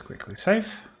 let's quickly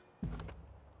save.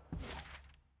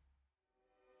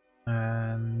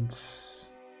 And...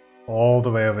 all the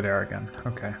way over there again.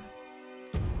 Okay.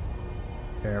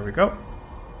 There we go.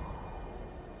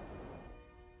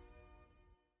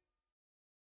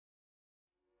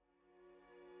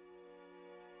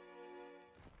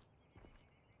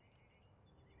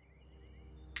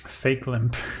 Fake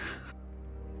limp.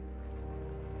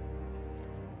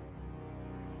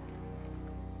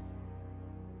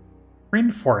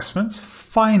 Reinforcements?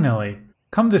 Finally!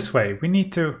 Come this way, we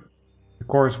need to... The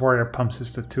chorus warrior pumps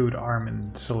his tattooed arm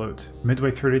in salute.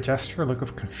 Midway through the gesture, a look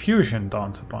of confusion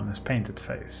dawns upon his painted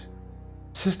face.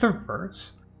 Sister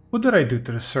Verse? What did I do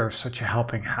to deserve such a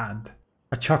helping hand?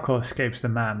 A chuckle escapes the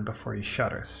man before he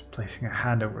shudders, placing a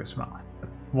hand over his mouth. But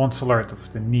once alert of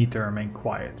the need to remain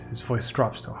quiet, his voice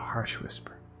drops to a harsh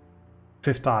whisper.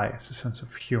 Fifth eye has a sense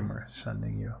of humor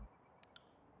sending you.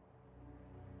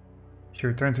 She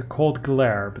returns a cold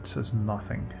glare, but says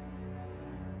nothing.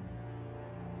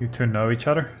 You two know each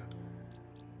other?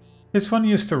 This one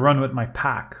used to run with my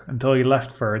pack, until he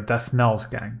left for a Death Knell's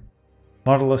gang.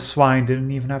 Motherless swine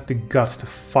didn't even have the guts to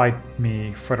fight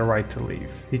me for the right to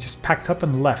leave. He just packed up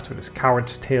and left with his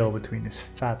coward's tail between his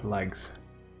fat legs.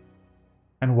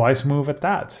 And wise move at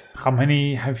that. How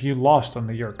many have you lost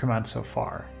under your command so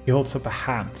far? He holds up a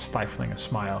hand, stifling a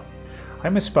smile. I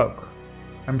misspoke.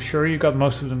 I'm sure you got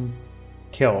most of them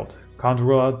killed. Can't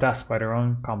rule out death by their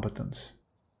own competence.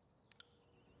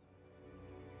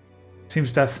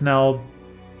 Seems Death Knell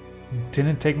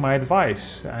didn't take my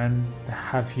advice and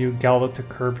have you gelded to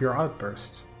curb your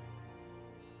outbursts.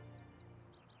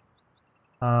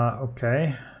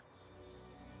 Okay.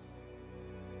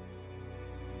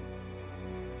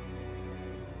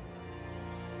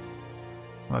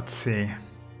 Let's see.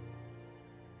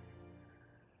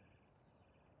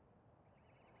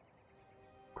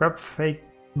 Grab fake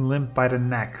limp by the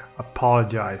neck.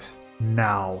 Apologize.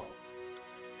 Now.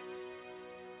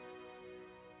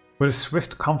 With a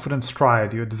swift, confident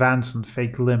stride, you advance on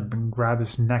fake limp and grab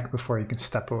his neck before you can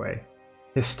step away.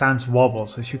 His stance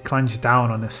wobbles as you clench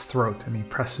down on his throat and he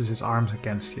presses his arms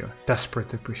against you, desperate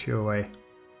to push you away.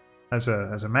 As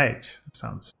a mage, it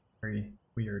sounds very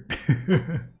weird.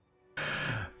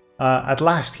 At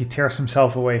last, he tears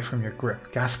himself away from your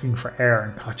grip, gasping for air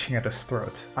and clutching at his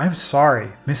throat. I'm sorry,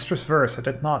 Mistress Verse, I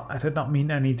did not mean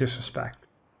any disrespect.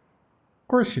 Of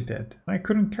course you did, I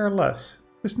couldn't care less.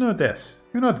 Just know this,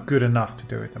 you're not good enough to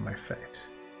do it in my face.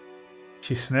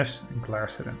 She sniffs and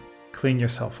glares at him. Clean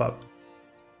yourself up.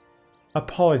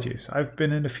 Apologies, I've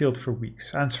been in the field for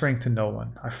weeks, answering to no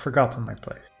one. I've forgotten my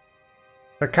place.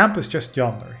 Their camp is just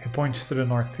yonder, he points to the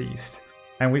northeast,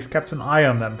 and we've kept an eye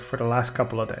on them for the last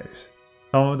couple of days.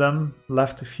 Some of them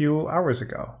left a few hours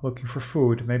ago, looking for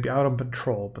food, maybe out on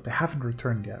patrol, but they haven't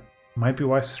returned yet. It might be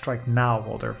wise to strike now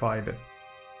while they're divided.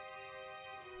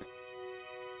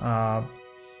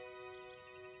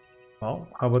 Well,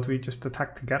 how about we just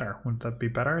attack together? Wouldn't that be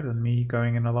better than me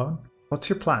going in alone? What's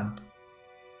your plan?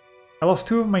 I lost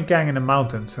 2 of my gang in the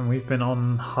mountains and we've been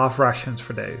on half rations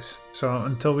for days. So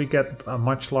until we get a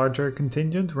much larger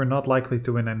contingent, we're not likely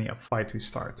to win any fight we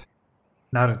start.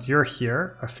 Now that you're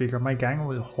here, I figure my gang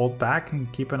will hold back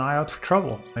and keep an eye out for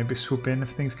trouble. Maybe swoop in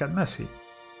if things get messy.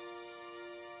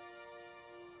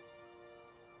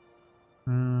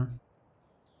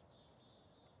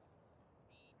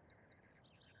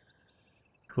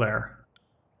 Claire.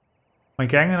 My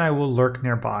gang and I will lurk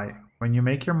nearby. When you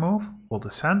make your move, we'll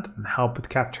descend and help with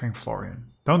capturing Florian.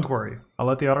 Don't worry, I'll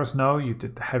let the others know you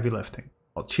did the heavy lifting.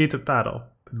 I'll cheat at battle,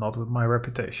 but not with my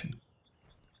reputation.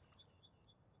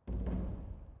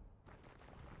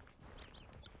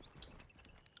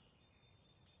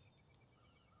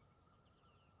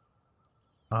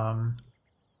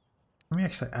 Let me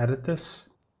actually edit this.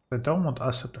 I don't want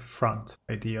us at the front,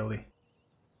 ideally.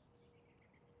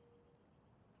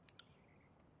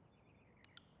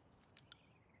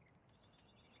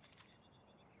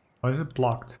 Why is it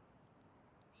blocked?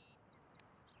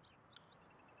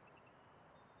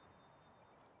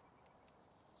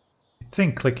 I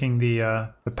think clicking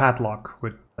the padlock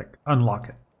would like unlock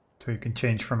it, so you can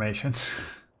change formations.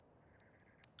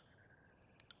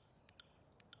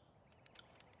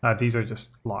 These are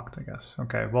just locked, I guess.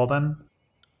 Okay, well then.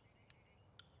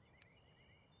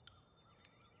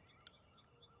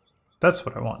 That's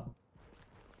what I want.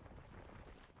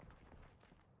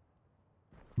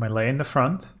 Melee in the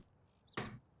front,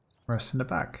 rest in the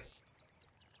back.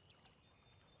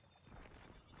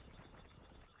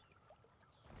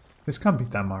 This can't be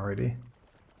them already.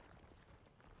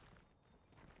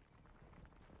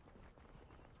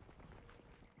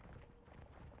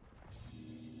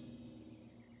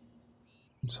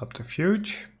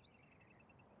 Subterfuge.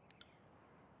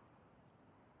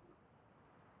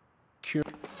 I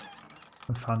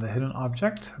found a hidden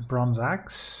object, a bronze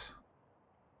axe.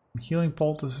 Healing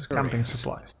poultices, camping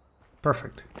supplies.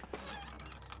 Perfect.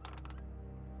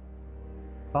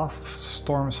 Staff of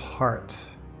Storm's Heart.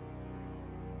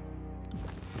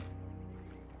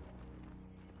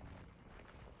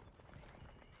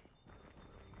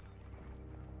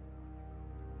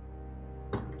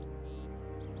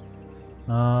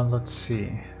 Let's see.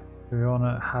 Do we want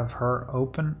to have her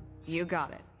open? You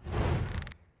got it.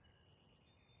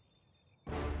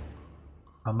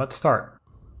 Let's start.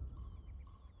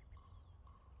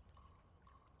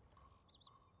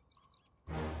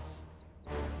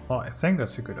 Well, I think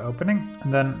that's a good opening.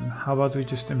 And then how about we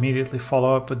just immediately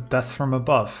follow up with Death from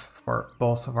Above for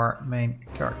both of our main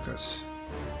characters.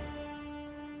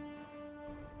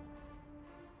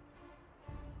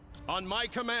 On my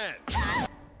command.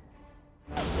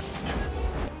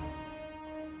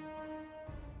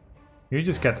 You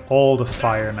just get all the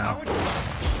fire now.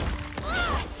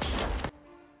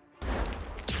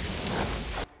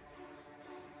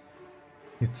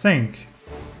 You think?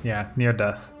 Yeah, near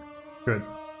death. Good.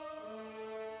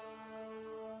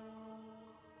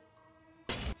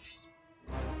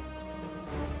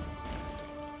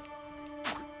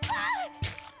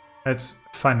 It's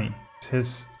funny.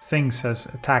 His thing says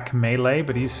attack melee,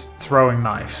 but he's throwing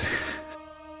knives.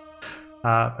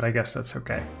 But I guess that's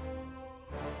okay.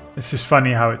 It's just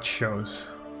funny how it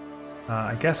shows.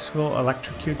 I guess we'll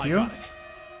electrocute you. I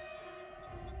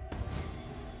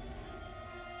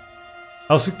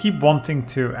also keep wanting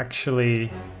to actually...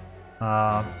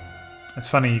 it's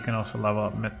funny, you can also level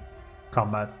up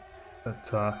mid-combat.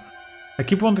 But I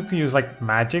keep wanting to use like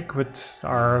magic with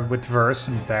Verse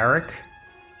and Barrack.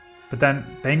 But then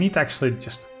they need to actually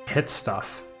just hit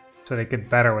stuff so they get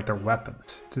better with their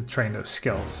weapons to train those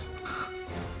skills.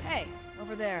 Hey,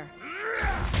 over there.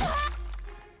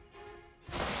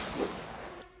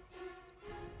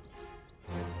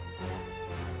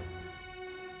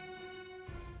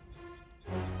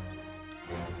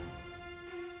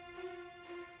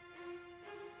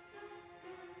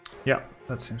 Yeah,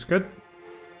 that seems good.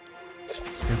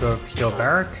 You go heal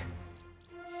Barrack.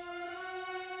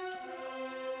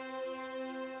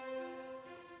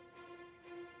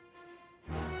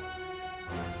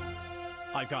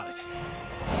 I got it.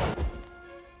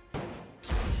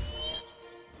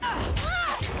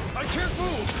 I can't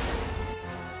move.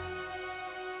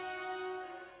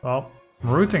 Well,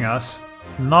 rooting us,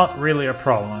 not really a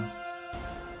problem.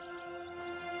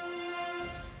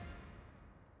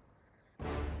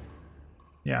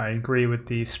 Yeah, I agree with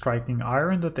the striking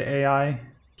iron that the AI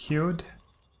queued.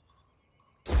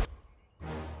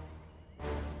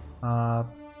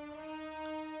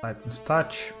 Titan's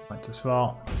touch, might as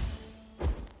well.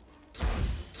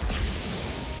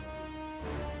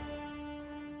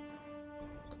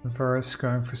 Verse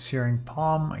going for Searing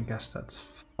Palm, I guess that's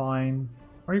fine.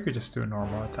 Or you could just do a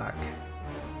normal attack.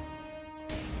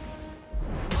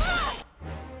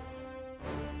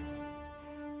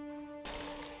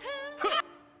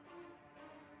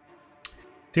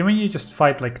 See, when you just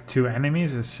fight like 2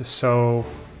 enemies, it's just so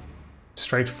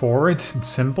straightforward and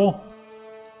simple.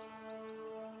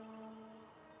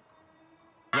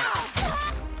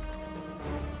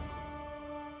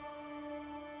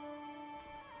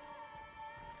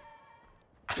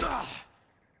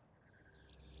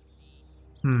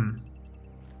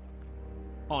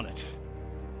 On it.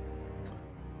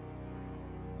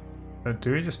 So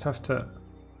do we just have to...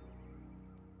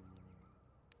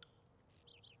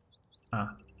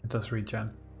 Ah, it does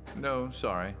regen. No,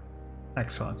 sorry.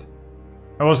 Excellent.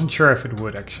 I wasn't sure if it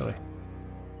would actually.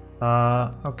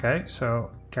 Okay,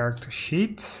 so character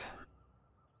sheet.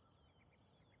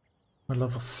 We're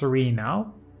level 3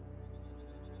 now.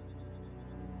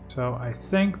 So I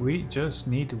think we just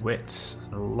need wits.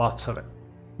 Lots of it.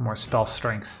 More spell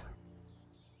strength.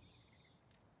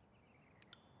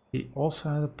 He also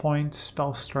had a point.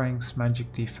 Spell strength,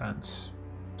 magic defense.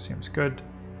 Seems good.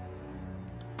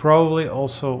 Probably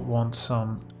also want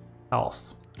some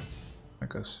health.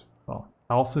 Because, well,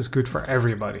 health is good for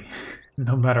everybody.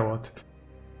 No matter what.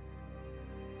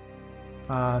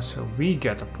 So we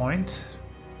get a point.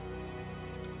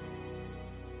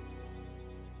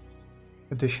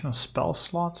 Additional spell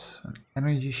slots, an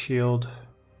energy shield.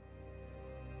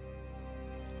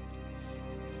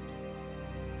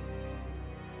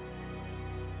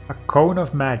 A cone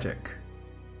of magic.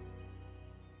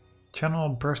 Channel a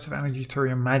burst of energy through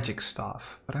your magic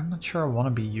staff, but I'm not sure I want to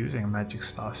be using a magic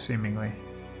staff, seemingly.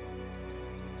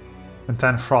 And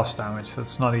 10 frost damage,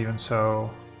 that's not even so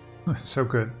so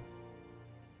good.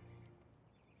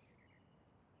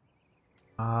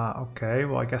 Okay,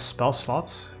 well I guess spell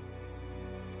slots.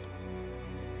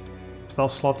 Spell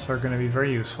slots are going to be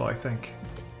very useful, I think.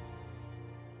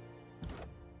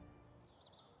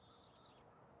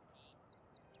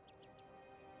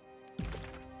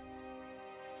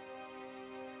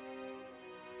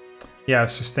 Yeah, I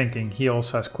was just thinking, he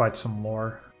also has quite some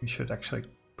lore. We should actually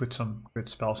put some good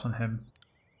spells on him.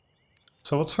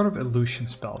 So what sort of illusion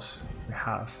spells do we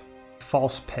have?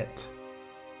 False Pit.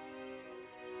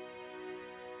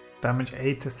 Damage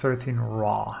 8 to 13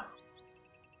 raw.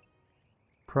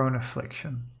 Prone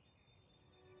Affliction.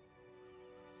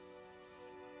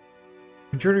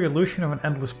 Conjure the illusion of an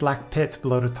endless black pit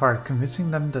below the target,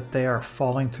 convincing them that they are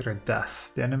falling to their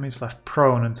death. The enemy is left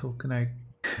prone until connect.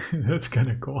 That's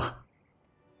kinda cool.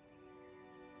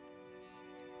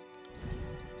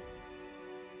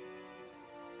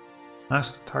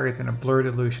 Mask the target in a blurred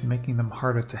illusion, making them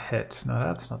harder to hit. No,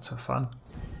 that's not so fun.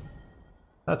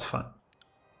 That's fun.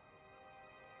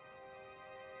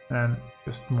 And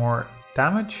just more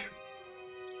damage.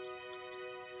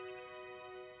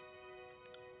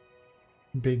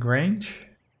 Big range.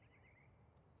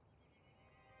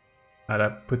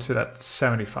 That puts it at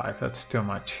 75. That's too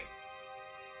much.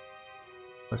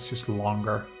 That's just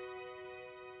longer.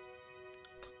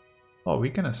 Oh, we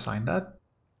can assign that.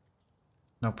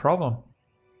 No problem.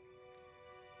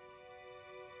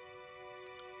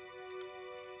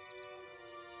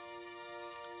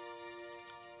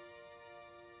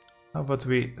 How about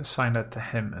we assign that to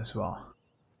him as well?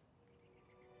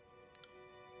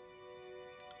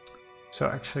 So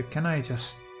actually, can I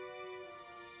just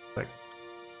like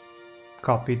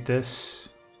copy this?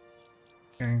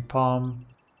 Hearing Palm.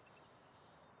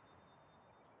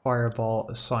 Fireball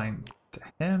assigned to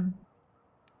him.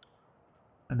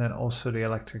 And then also the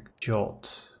Electric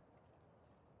Jolt.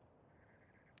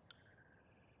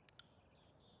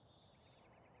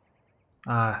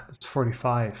 Ah, that's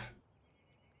 45.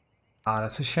 Ah,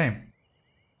 that's a shame.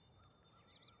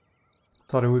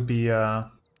 Thought it would be...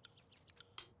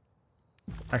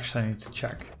 Actually, I need to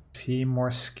check. Is he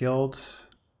more skilled?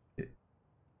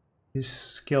 He's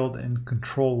skilled in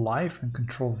Control Life and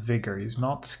Control Vigor. He's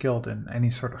not skilled in any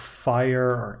sort of fire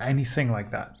or anything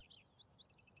like that.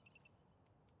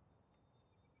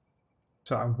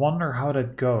 So I wonder how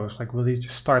that goes. Like, will he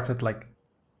just start at like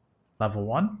level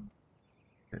 1?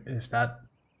 Is that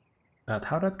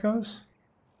how that goes?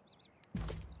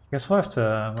 Guess we'll have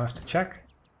to check.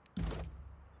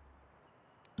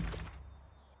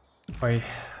 Wait,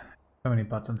 so many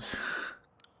buttons.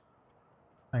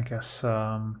 I guess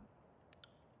during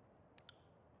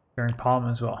Palm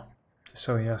as well,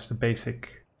 so he has the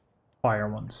basic fire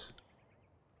ones.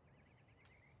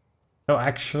 Oh,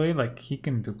 actually, like he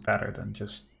can do better than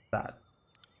just that.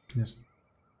 He can just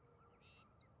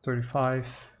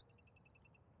 35,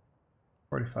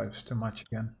 45 is too much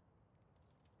again.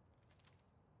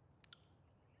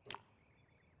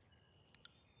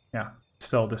 Yeah,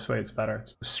 still this way it's better.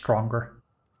 It's stronger.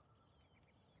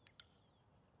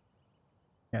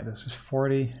 Yeah, this is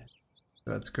 40.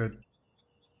 So that's good.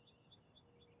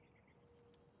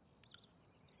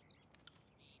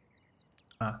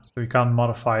 So we can't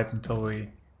modify it until we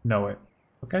know it.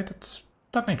 Okay,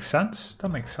 that makes sense. That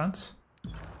makes sense.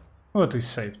 How about we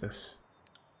save this?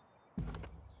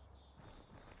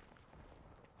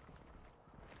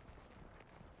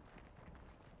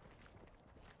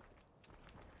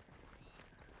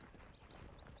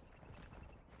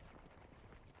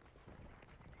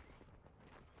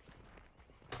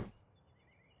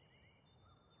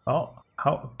 Well,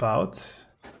 how about...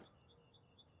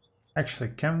 Actually,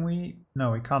 can we...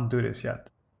 No, we can't do this yet.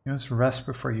 You must rest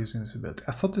before using this ability.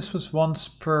 I thought this was once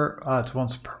per... it's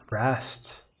once per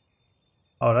rest.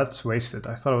 Oh, that's wasted.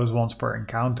 I thought it was once per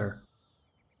encounter.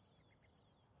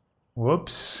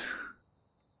 Whoops.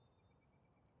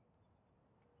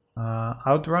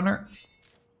 Outrunner.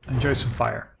 Enjoy some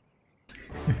fire.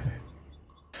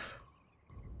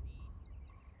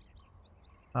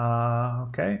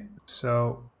 Okay,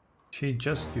 so she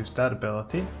just used that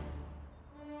ability.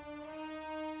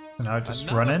 So now just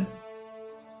run in.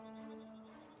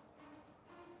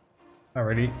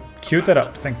 Already queued that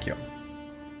up, thank you.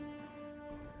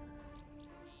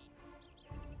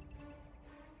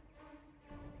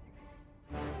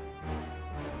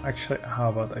 Actually, how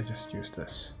about I just use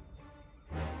this?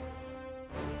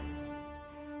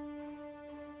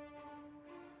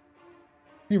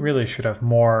 He really should have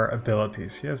more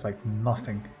abilities. He has like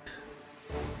nothing.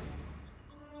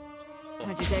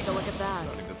 How'd you take a look at that?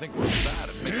 Starting to think we're bad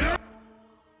at mixing.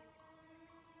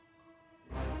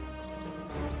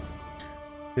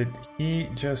 Did he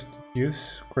just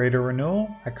use Greater Renewal?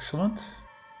 Excellent.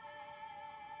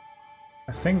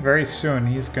 I think very soon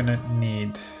he's gonna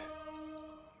need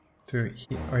to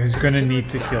heal, or he's gonna need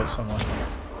to heal someone.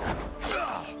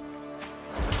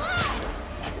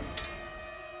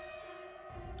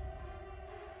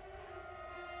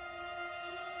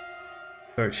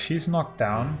 So she's knocked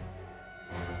down.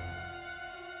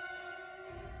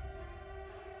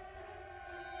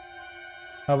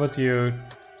 How about you?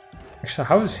 Actually,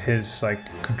 how is his, like,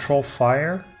 control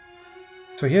fire?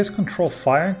 So he has control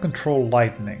fire and control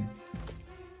lightning.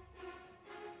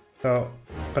 So,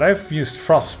 but I've used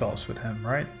frost spells with him,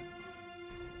 right?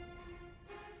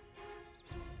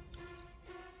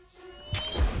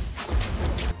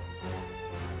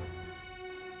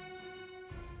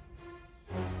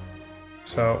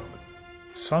 So,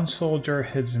 Sun Soldier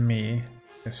hits me.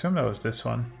 I assume that was this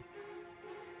one.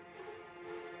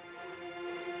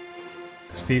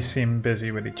 Because these seem busy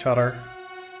with each other.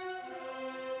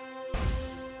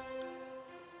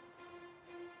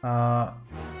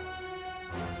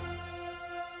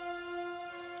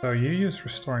 So you use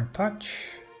Restoring Touch.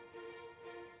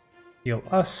 Heal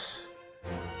us.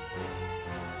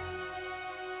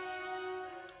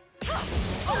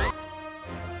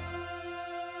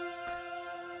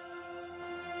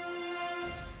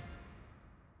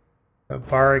 The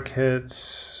Barik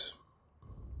hits.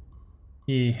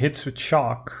 He hits with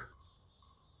shock.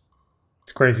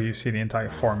 It's crazy you see the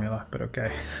entire formula, but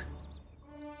okay.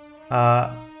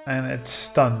 And it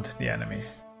stunned the enemy.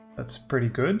 That's pretty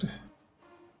good.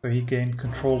 So he gained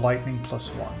control lightning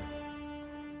 +1.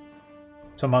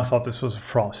 Someone thought this was a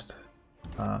frost.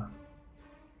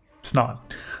 It's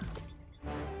not.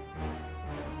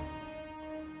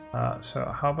 So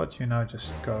how about you now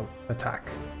just go attack?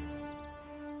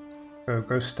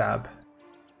 Go stab.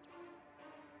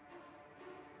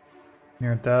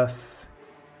 Near death.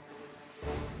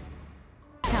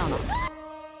 Count 'em.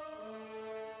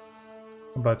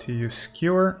 How about you use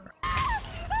Skewer?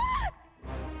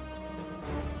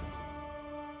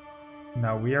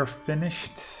 Now we are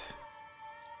finished.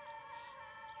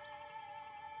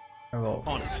 I will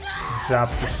zap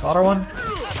this other one.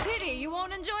 Pity you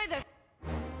won't enjoy this.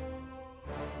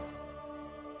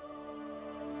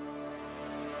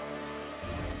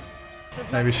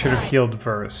 Maybe we should have healed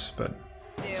Verse, but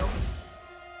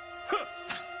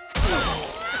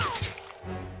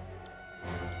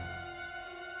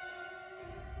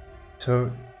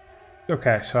so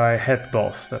okay, so I hit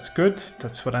both. That's good.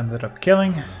 That's what ended up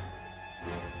killing.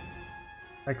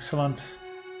 Excellent.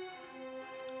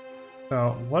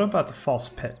 So what about the false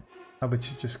pit? How about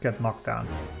you just get knocked down?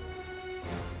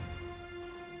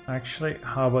 Actually,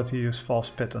 how about you use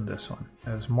false pit on this one?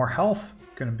 There's more health,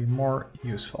 gonna be more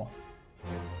useful.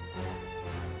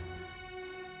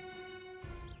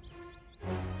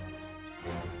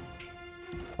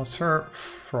 What's her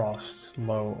frost?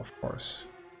 Low, of course.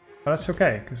 But that's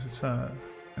okay, because it's you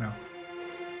know.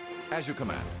 As you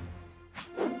command.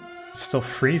 It still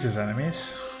freezes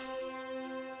enemies.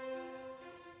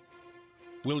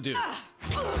 Will do.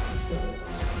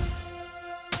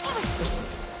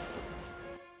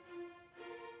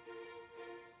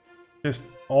 Just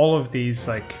all of these,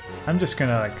 like, I'm just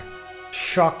gonna like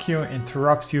shock you,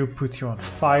 interrupt you, put you on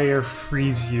fire,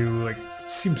 freeze you. Like, it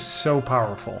seems so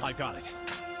powerful. I got it.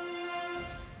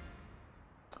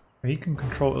 He can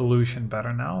control illusion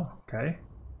better now. Okay.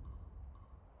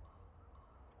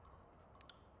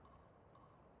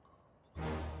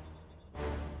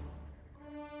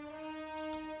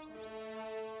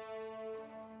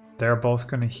 They're both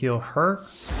gonna heal her.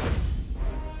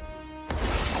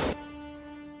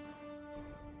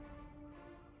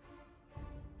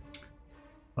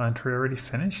 Entry already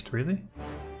finished, really?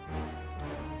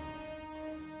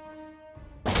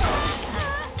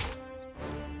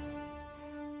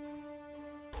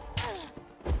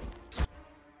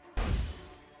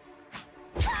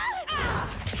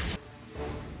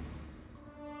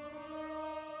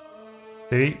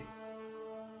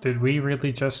 Did we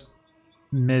really just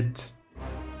mid-combat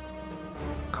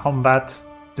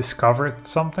discover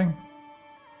something?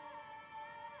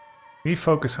 We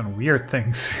focus on weird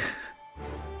things.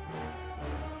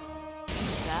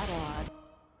 That odd.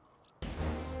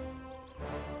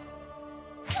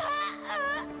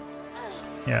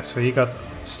 Yeah, so he got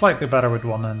slightly better with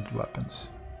one-handed weapons.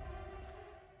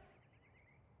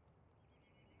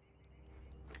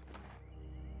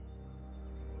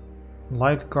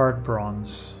 Light guard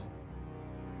bronze.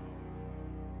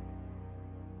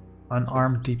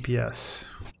 Unarmed DPS.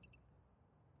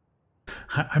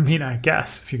 I mean, I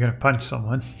guess, if you're gonna punch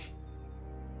someone.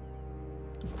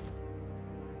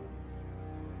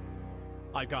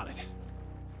 I got it.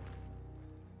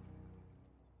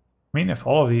 I mean, if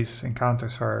all of these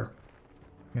encounters are,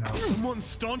 you know... Someone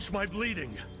staunch my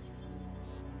bleeding!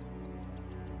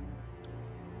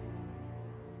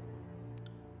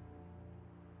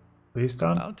 Please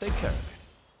don't I'll take care of it.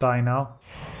 die now.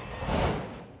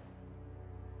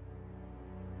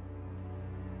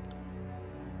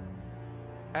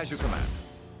 As you command.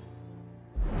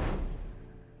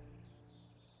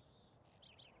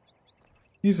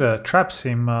 These traps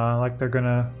seem like they're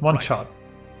gonna one-shot.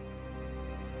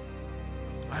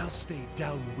 I'll stay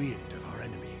downwind of our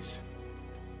enemies.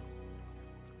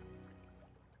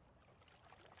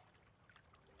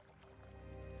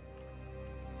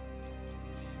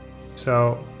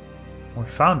 So, we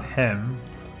found him.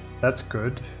 That's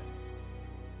good.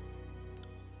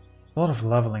 A lot of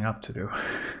leveling up to do.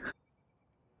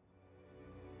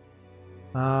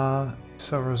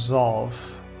 So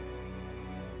resolve.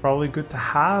 Probably good to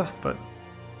have, but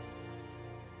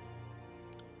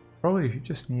probably you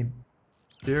just need...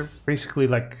 You're basically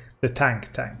like the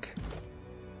tank.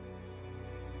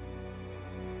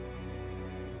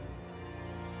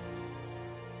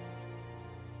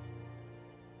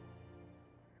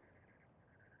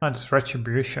 This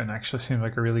retribution actually seems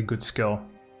like a really good skill.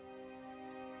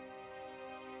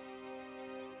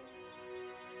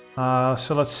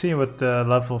 So let's see what the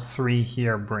level 3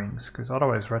 here brings, because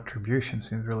otherwise retribution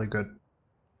seems really good.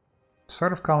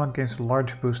 Start of combat gains a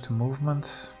large boost to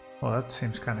movement. Well, that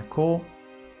seems kind of cool.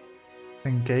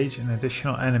 Engage in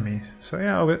additional enemies. So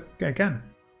yeah, again,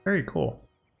 very cool.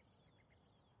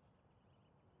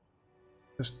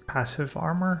 Just passive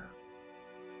armor.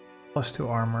 +2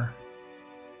 armor.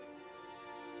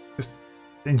 Just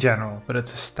in general, but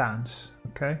it's a stance,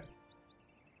 okay?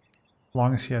 As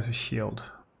long as he has a shield.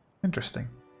 Interesting.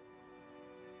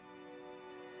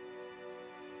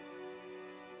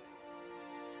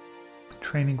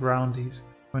 Training grounds.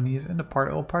 When he is in the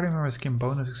party, all party members gain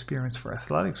bonus experience for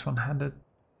athletics, one-handed.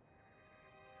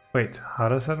 Wait, how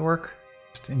does that work?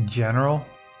 Just in general,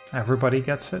 everybody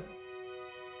gets it?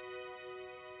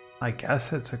 I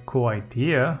guess it's a cool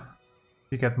idea.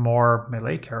 You get more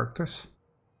melee characters.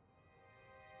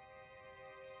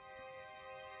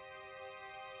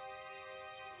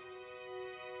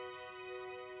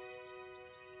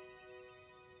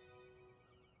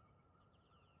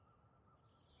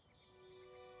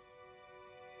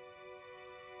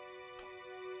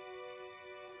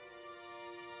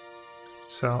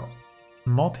 So,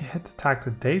 multi-hit attack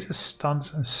that dazes,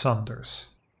 stuns, and sunders.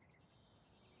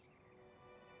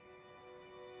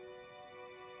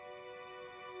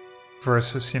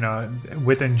 Versus, you know,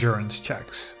 with endurance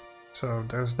checks. So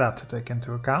there's that to take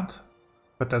into account.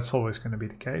 But that's always going to be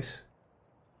the case.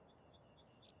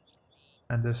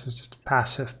 And this is just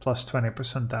passive plus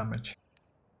 20% damage.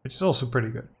 Which is also pretty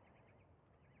good.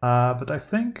 But I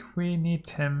think we need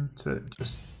him to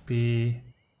just be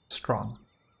strong.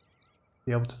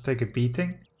 Be able to take a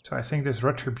beating. So I think this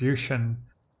retribution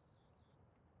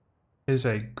is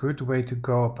a good way to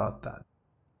go about that.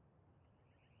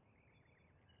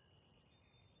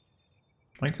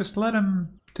 Like, just let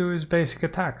him do his basic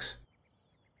attacks.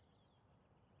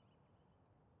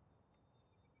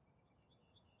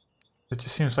 It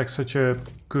just seems like such a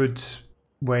good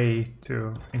way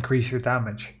to increase your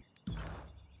damage.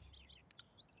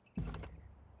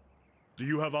 Do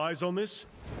you have eyes on this?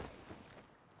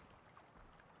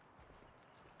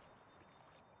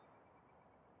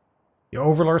 The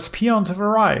Overlord's peons have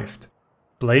arrived.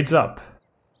 Blades up.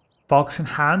 Falks in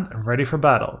hand and ready for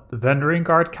battle. The Vendorian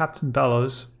Guard Captain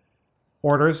bellows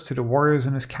orders to the warriors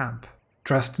in his camp.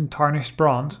 Dressed in tarnished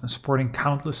bronze and sporting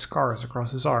countless scars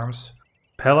across his arms,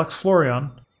 Pelax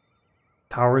Florian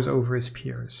towers over his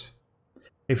peers.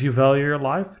 If you value your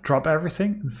life, drop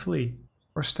everything and flee,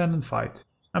 or stand and fight.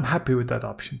 I'm happy with that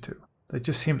option too. That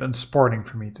just seemed unsporting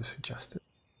for me to suggest it.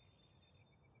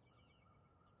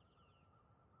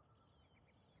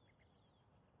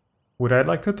 Would I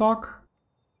like to talk?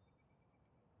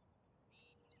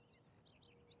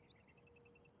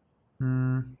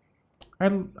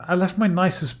 I left my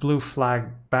nicest blue flag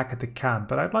back at the camp,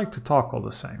 but I'd like to talk all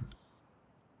the same.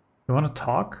 You want to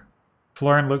talk?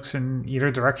 Florian looks in either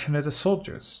direction at the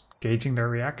soldiers, gauging their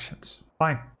reactions.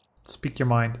 Fine, speak your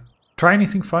mind. Try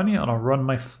anything funny and I'll run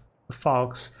my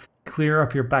falks clear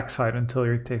up your backside until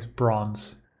you taste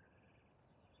bronze.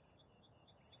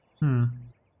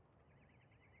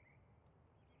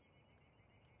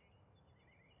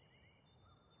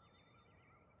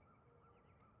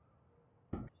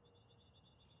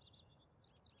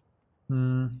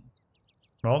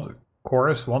 Well, the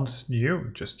chorus wants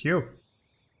you, just you.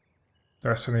 The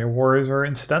rest of your warriors are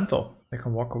incidental. They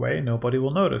can walk away, nobody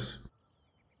will notice.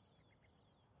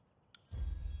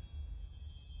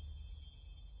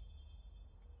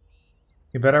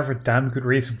 You better have a damn good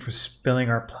reason for spilling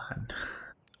our plan.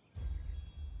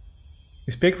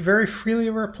 You speak very freely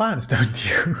of our plans, don't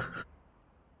you?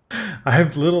 I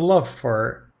have little love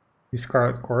for the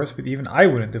Scarlet Chorus, but even I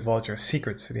wouldn't divulge our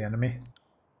secrets to the enemy.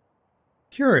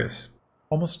 Curious,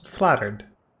 almost flattered.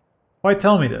 Why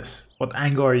tell me this? What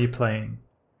angle are you playing?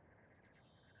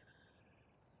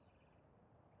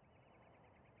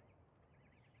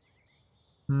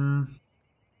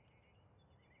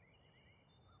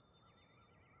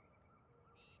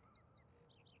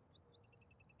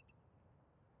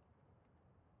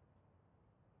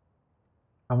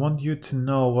 I want you to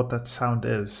know what that sound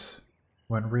is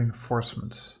when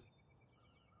reinforcements.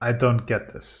 I don't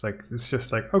get this. Like, it's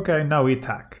just like, okay, now we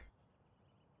attack.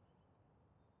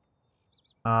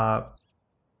 Yeah,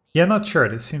 not sure.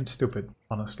 This seemed stupid,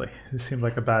 honestly. This seemed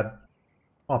like a bad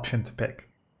option to pick.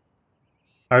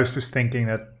 I was just thinking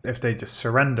that if they just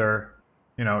surrender,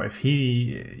 you know, if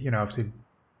he, you know,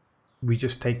 we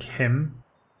just take him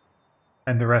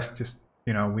and the rest just,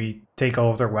 you know, we take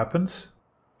all of their weapons,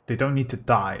 they don't need to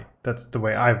die. That's the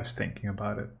way I was thinking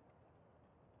about it.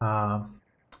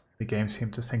 The game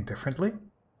seemed to think differently.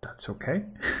 That's okay.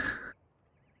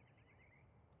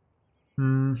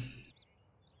 When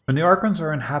the Archons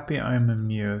are unhappy, I am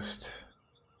amused.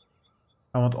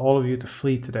 I want all of you to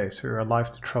flee today, so you're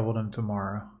alive to trouble them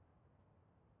tomorrow.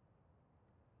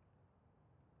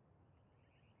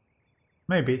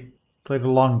 Maybe. Play the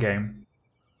long game.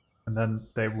 And then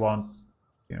they won't,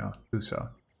 you know, do so.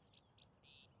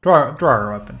 Draw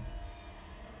a weapon.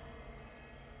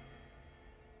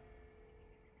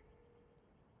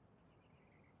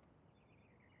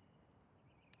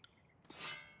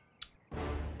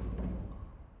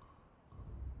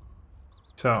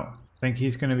 So, think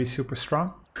he's gonna be super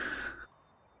strong?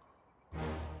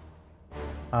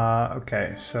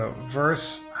 Okay, so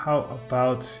verse, how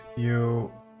about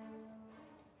you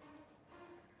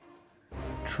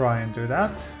try and do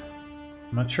that?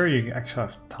 I'm not sure you actually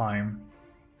have time.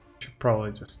 You should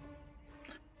probably just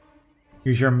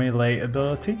use your melee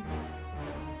ability.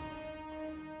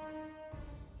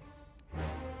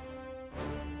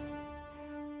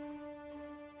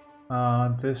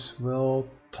 This will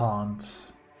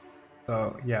taunt.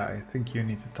 So yeah, I think you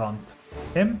need to taunt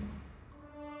him.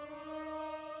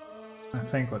 I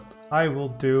think what I will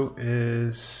do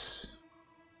is...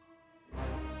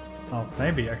 well,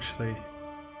 maybe actually...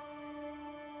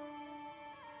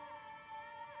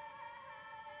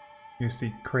 use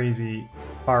the crazy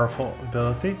powerful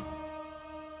ability.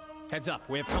 Heads up,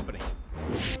 we have company.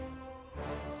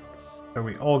 So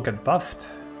we all get buffed.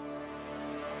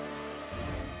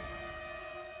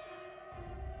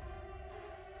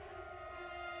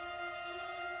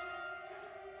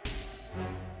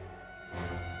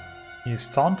 He is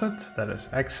taunted, that is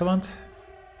excellent.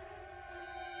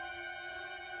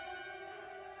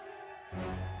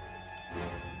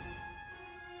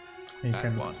 He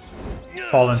can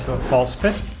fall into a false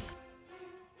pit.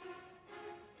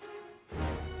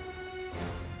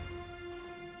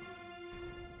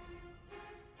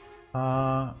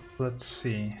 Let's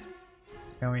see.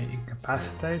 Can we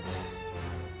incapacitate?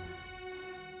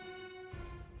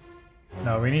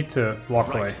 No, we need to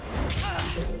walk away.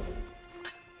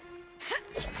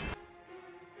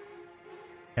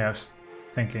 Yeah, I was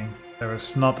thinking there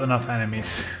was not enough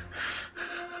enemies.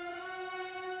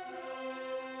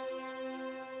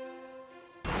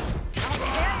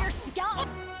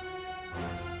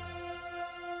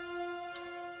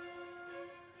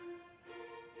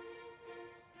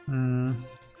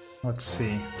 Let's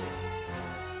see.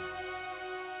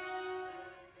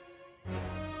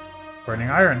 Burning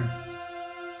iron.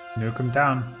 Nuke him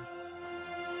down.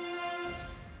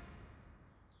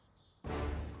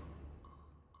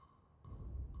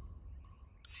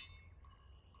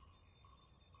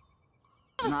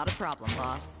 Not a problem,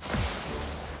 boss.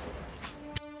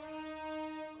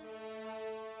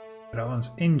 That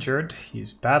one's injured.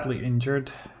 He's badly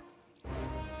injured.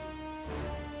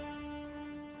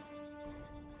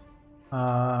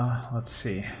 Let's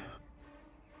see.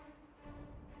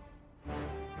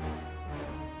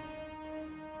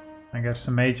 I guess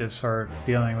the mages are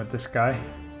dealing with this guy.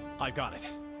 I got it.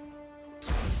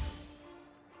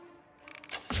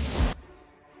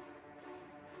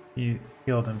 He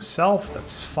healed himself,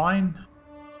 that's fine.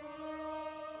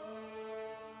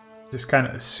 Just kind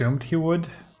of assumed he would.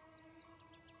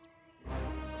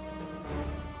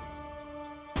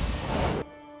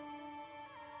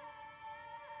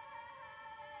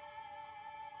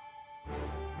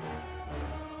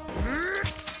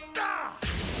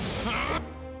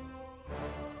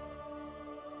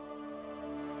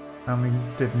 And we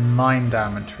did 9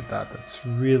 damage with that, that's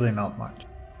really not much.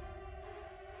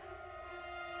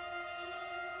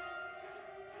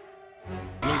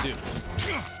 Will do.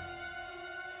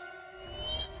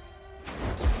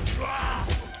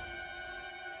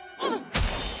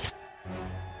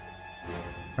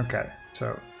 Okay,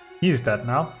 so he's dead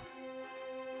now.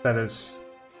 That is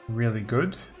really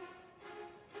good.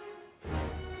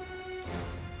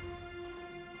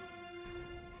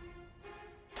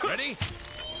 Ready?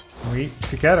 We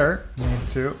together need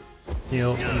to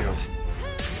heal you.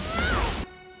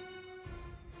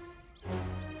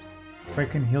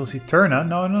 Quicken heals Eterna?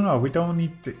 No, we don't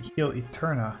need to heal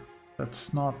Eterna.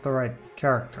 That's not the right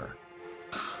character.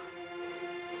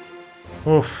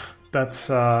 Oof, that's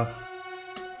a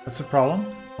problem.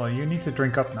 Well, you need to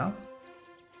drink up now.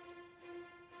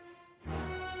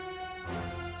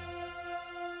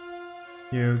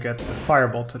 You get the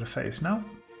fireball to the face now.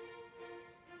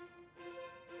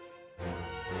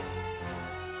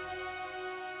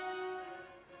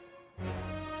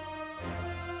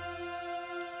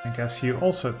 I guess you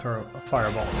also throw a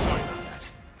fireball. Sorry about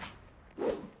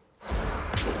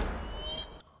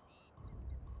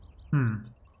that.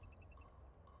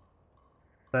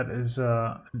 That is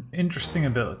an interesting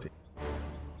ability.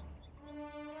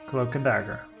 Cloak and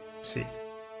dagger. Let's see.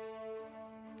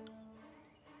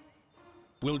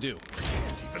 Will do.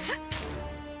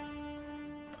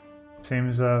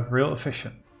 Seems real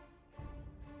efficient.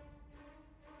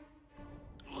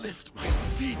 Lift my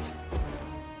feet.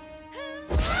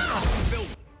 Built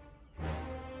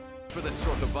for this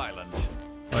sort of violence.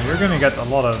 Well, you're gonna get a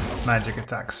lot of magic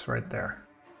attacks right there.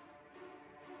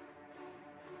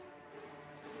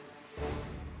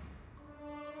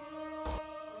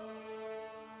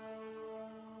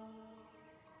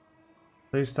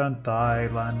 Please don't die,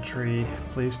 Landry.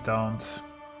 Please don't.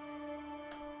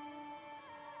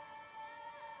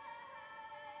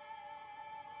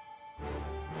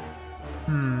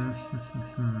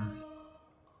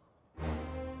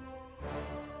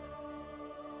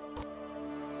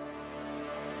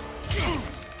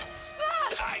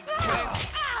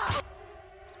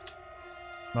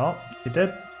 Well, he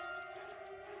did.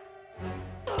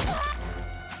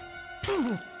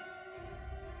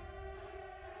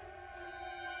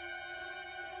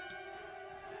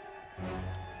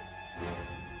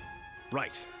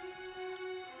 Right.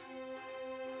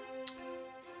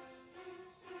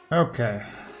 Okay,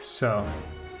 so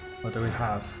what do we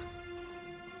have?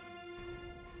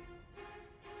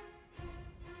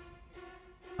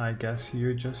 I guess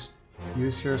you just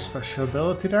use your special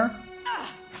ability there.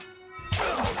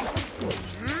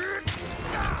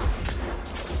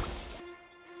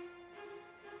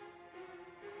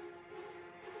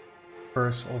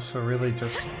 First also really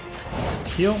just needs to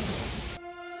heal.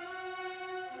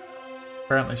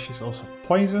 Apparently she's also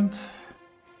poisoned.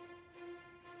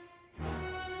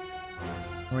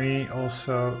 We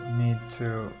also need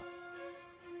to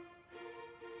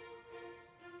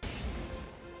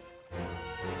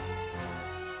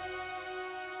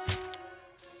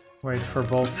wait for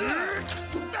both.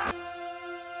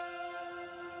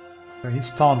 So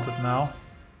he's taunted now.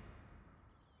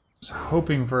 So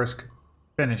hoping Verse could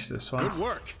finish this one. Good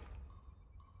work.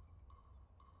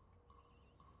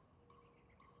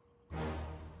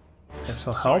 Guess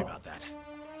I'll Sorry help. about that.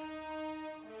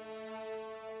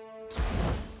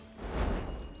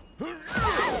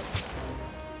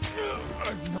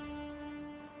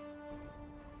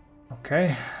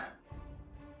 Okay.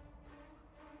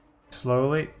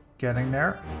 Slowly getting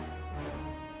there.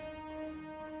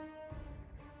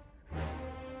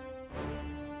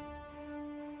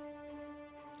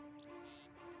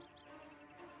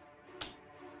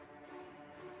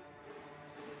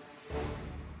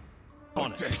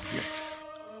 On it.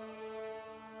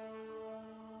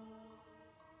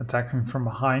 Attacking from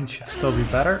behind should still be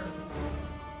better.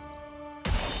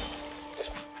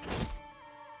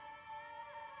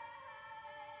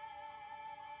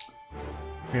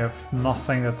 We have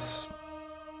nothing that's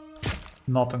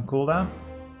not on cooldown.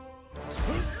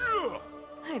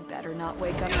 I better not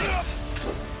wake up.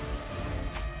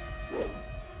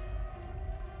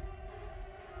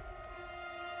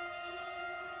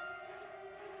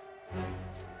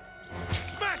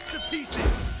 Smash to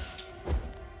pieces.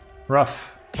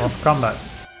 Rough combat.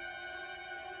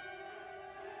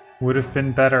 Would have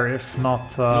been better if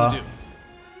not. Will do.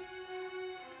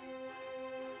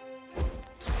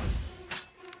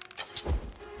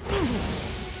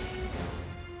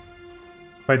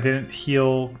 If I didn't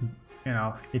heal, you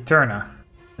know, Eterna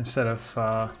instead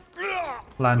of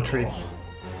Lantry.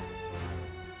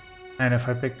 And if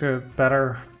I picked a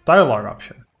better dialogue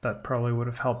option, that probably would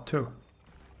have helped too.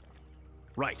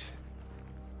 Right.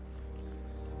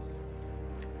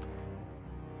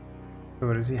 So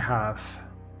what does he have?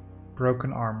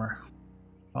 Broken armor.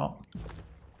 Well,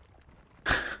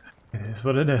 it is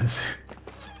what it is.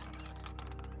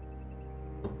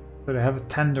 So they have a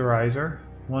tenderizer,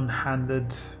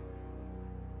 one-handed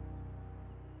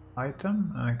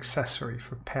item, an accessory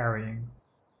for parrying.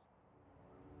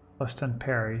 Plus 10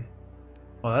 parry.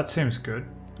 Well, that seems good.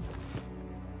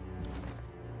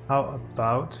 How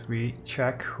about we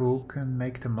check who can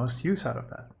make the most use out of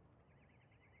that?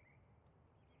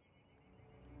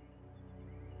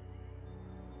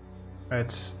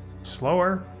 It's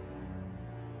slower,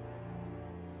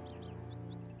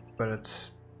 but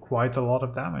it's quite a lot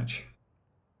of damage.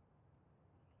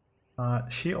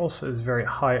 She also is very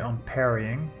high on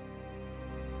parrying.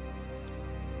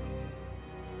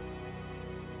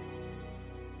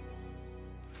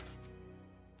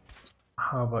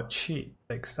 How about she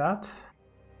takes that?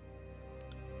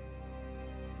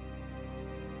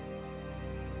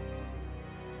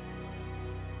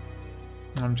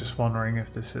 I'm just wondering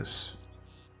if this is...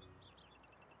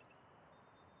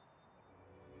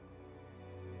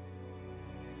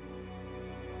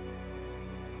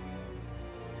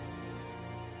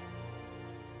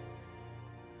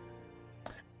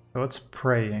 So it's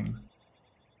praying.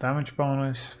 Damage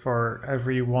bonus for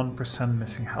every 1%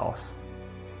 missing health.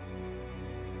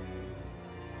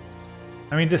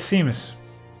 I mean, this seems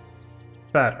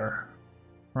better,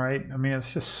 right? I mean,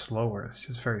 it's just slower. It's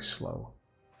just very slow.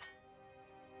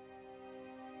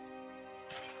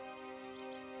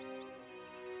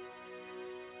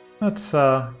 Let's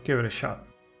give it a shot.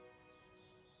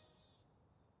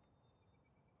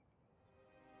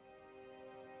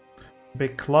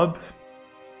 Big club.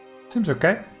 Seems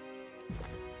okay.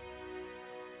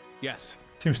 Yes.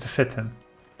 Seems to fit in,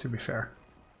 to be fair.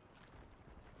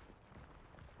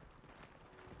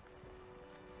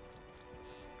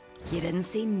 You didn't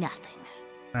see nothing.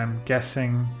 I'm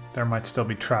guessing there might still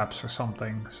be traps or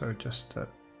something, so just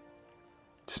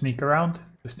sneak around,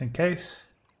 just in case.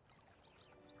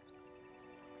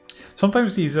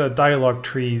 Sometimes these dialogue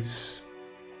trees,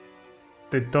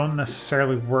 they don't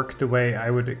necessarily work the way I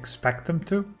would expect them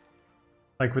to.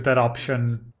 Like with that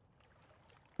option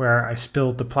where I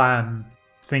spilled the plan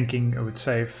thinking it would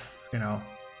save, you know,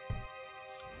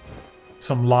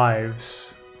 some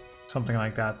lives, something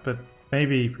like that. But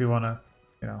maybe we want to,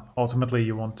 you know, ultimately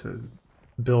you want to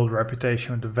build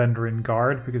reputation with the Vendarin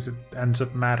Guard because it ends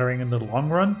up mattering in the long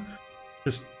run.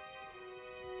 Just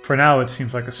for now, it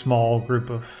seems like a small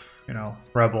group of, you know,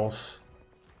 rebels,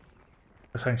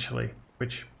 essentially,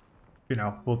 which, you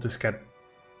know, will just get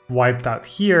wiped out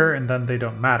here and then they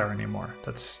don't matter anymore.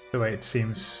 That's the way it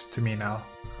seems to me now.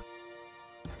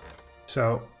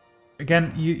 So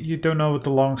again, you don't know what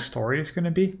the long story is going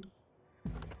to be.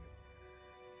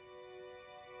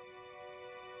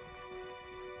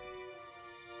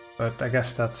 But I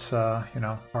guess that's you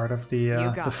know, part of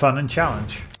the fun and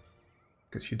challenge,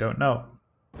 because you don't know.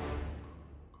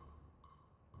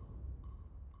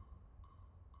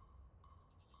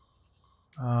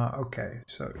 Okay,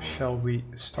 so shall we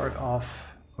start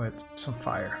off with some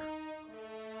fire?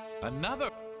 Another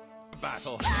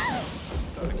battle. I'm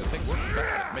starting to think we're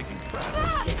bad at making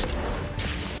friends.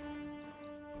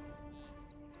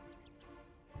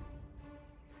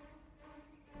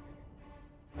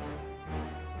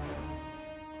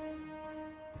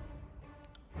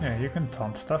 Yeah, you can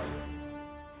taunt stuff.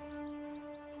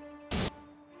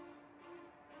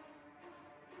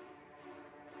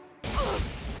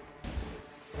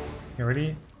 You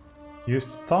already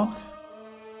used taunt?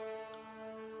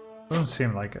 Doesn't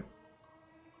seem like it.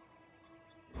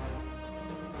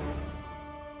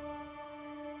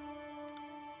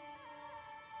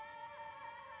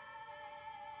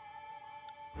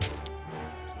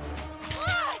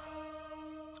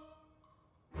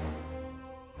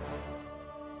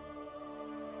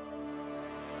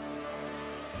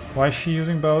 Why is she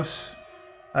using bows?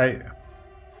 I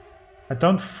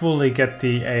don't fully get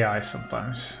the AI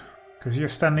sometimes. Because you're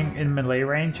standing in melee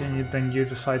range and then you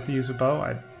decide to use a bow.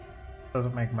 It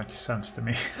doesn't make much sense to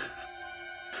me.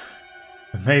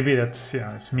 Maybe that's,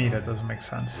 yeah, it's me that doesn't make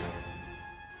sense.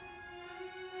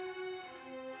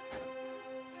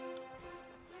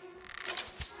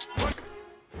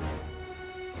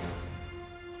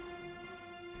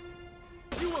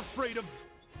 You afraid of...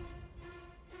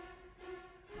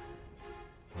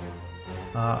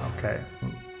 Okay.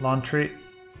 Laundry.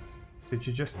 Did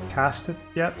you just cast it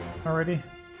yet already?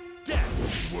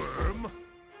 death, worm?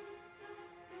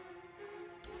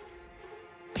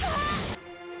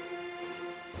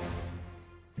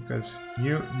 Because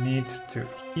you need to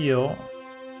heal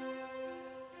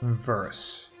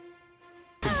Verse.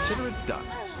 Consider it done.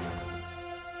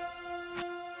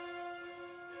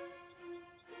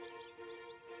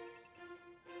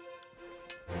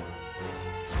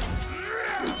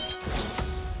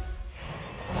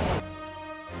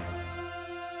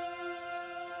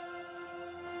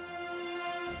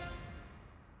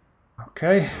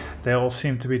 Okay, they all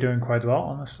seem to be doing quite well,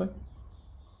 honestly.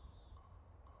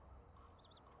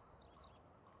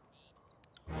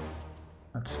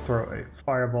 Let's throw a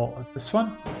fireball at this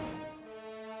one.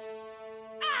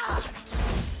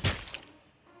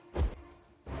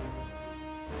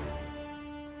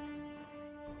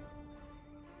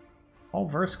 All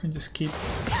Verse can just keep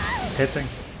hitting.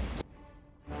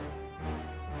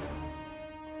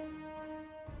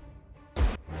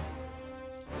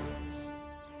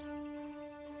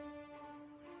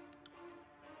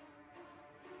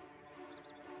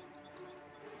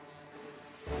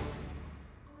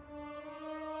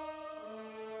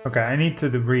 Okay, I need to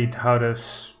read how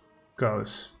this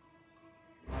goes.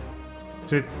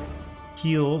 So it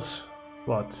heals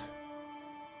what?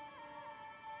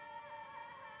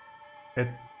 It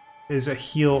is a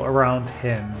heal around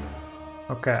him.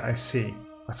 Okay, I see.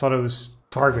 I thought it was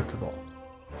targetable.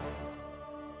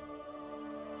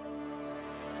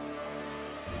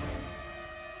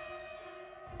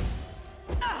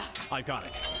 I got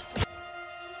it.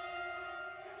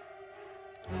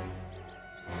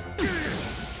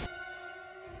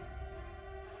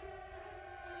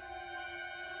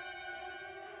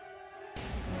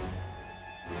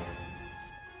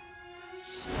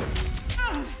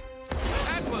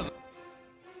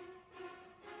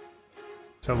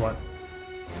 So what?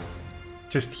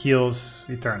 Just heals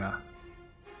Eterna,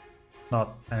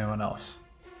 not anyone else.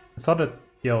 I thought it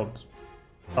healed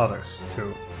others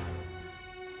too.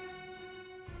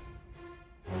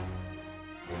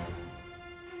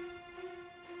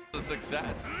 A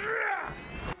success.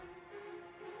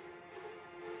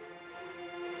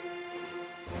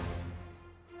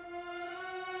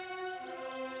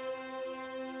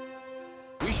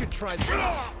 We should try this.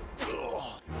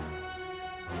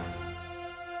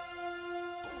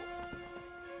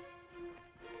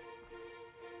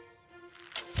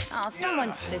 Oh,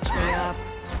 someone stitch me up.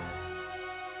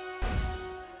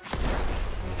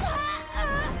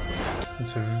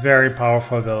 It's a very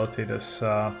powerful ability, this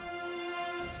what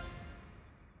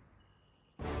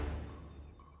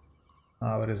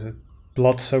is it?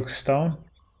 Blood-soaked stone?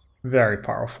 Very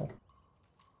powerful.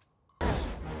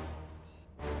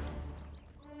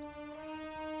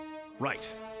 Right.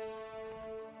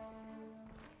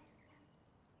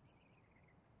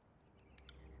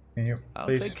 Can you I'll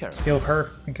please take care of it. heal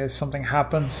her in case something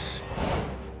happens?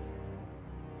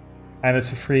 And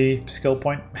it's a free skill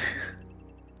point.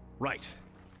 Right.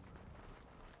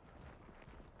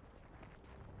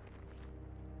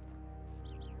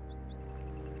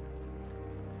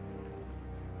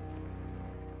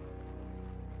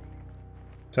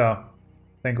 So, I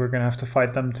think we're gonna have to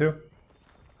fight them too.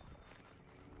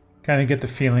 Kinda get the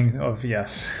feeling of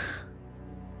yes.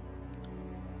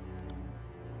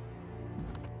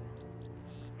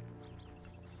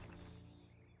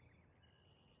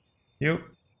 You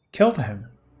killed him.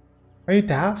 Are you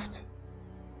daft?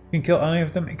 You can kill any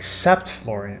of them except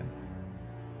Florian.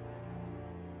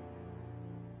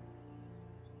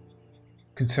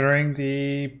 Considering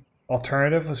the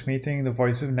alternative was meeting the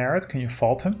voice of Nerad, can you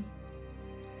fault him?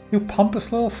 You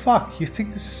pompous little fuck, you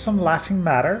think this is some laughing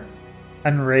matter?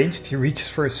 Enraged, he reaches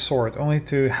for his sword, only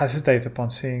to hesitate upon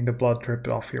seeing the blood drip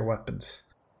off your weapons.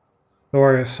 The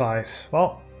warrior sighs.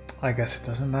 Well, I guess it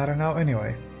doesn't matter now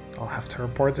anyway. I'll have to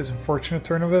report this unfortunate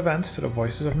turn of events to the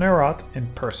voices of Nerad in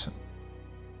person.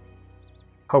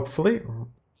 Hopefully,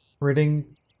 ridding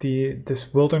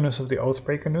this wilderness of the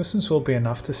Oathbreaker nuisance will be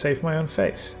enough to save my own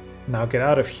face. Now get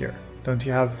out of here. Don't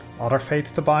you have other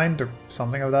fates to bind or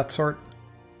something of that sort?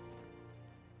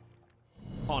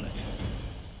 On it.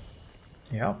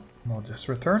 Yeah, we'll just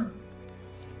return.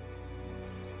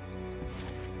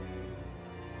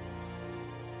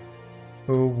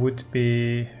 Who would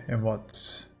be in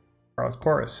what crowd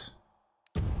chorus?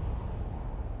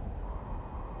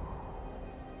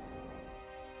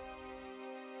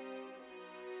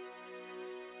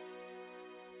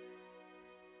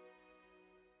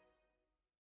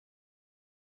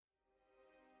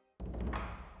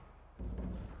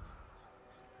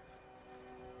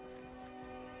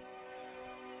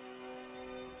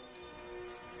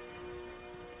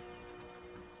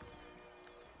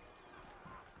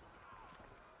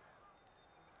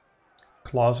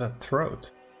 Claws at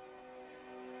throat.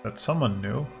 That someone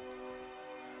knew.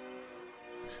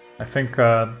 I think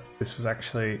this was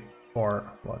actually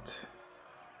for what?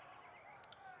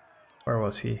 Where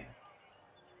was he?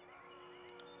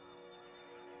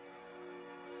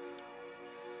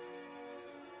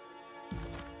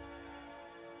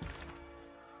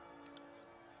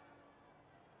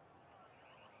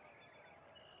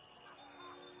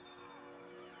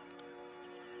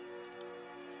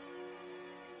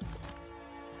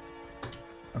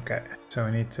 Okay, so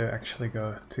we need to actually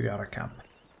go to the other camp.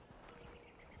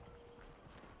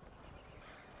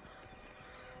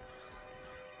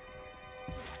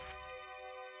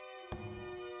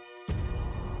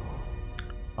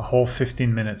 A whole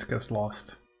 15 minutes gets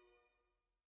lost.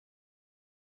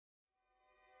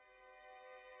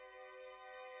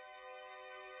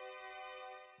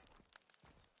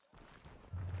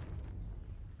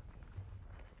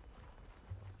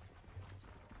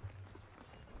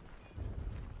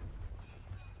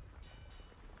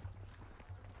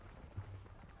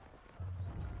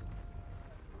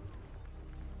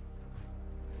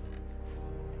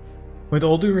 With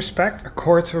all due respect, our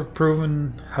courts have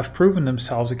proven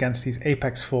themselves against these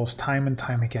apex fools time and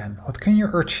time again. What can your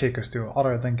Earthshakers do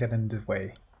other than get in the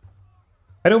way?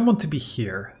 I don't want to be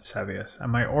here, Savius,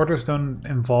 and my orders don't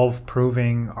involve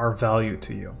proving our value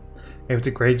to you. If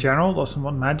the Great General doesn't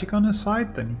want magic on his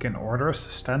side, then he can order us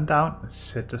to stand down and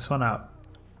sit this one out.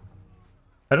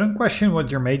 I don't question what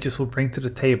your mages will bring to the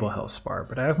table, Hellspar,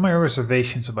 but I have my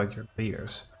reservations about your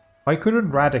leaders. Why couldn't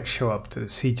Radix show up to the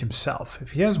siege himself?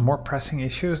 If he has more pressing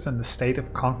issues than the state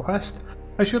of conquest,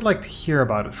 I should like to hear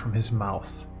about it from his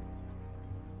mouth.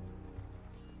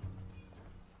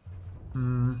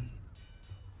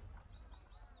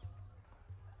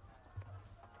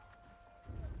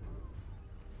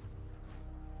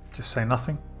 Just say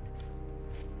nothing.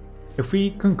 If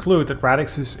we conclude that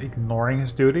Radix is ignoring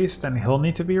his duties, then he'll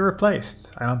need to be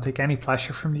replaced. I don't take any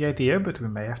pleasure from the idea, but we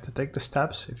may have to take the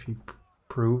steps if he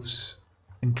proves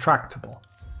intractable.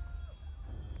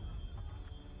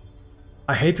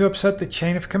 I hate to upset the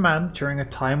chain of command during a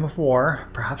time of war.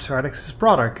 Perhaps Radix's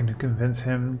brother can convince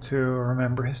him to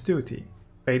remember his duty.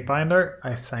 Fatebinder,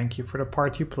 I thank you for the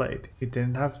part you played. You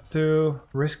didn't have to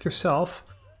risk yourself,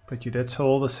 but you did so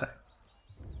all the same.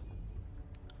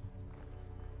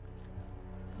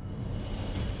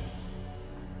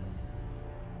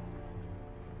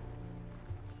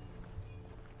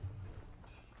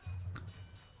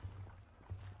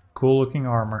 Cool looking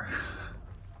armor.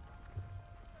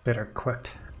 Bitter quip.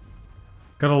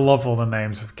 Gotta love all the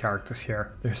names of characters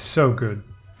here. They're so good.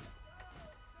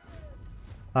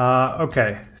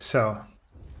 Okay, so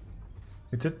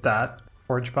we did that.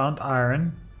 Forgebound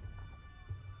iron.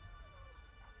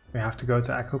 We have to go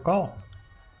to Echo Call.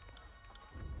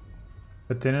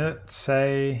 But didn't it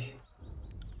say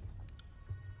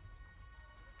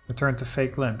return to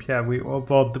Fake Limp? Yeah, we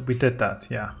did that,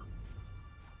 yeah.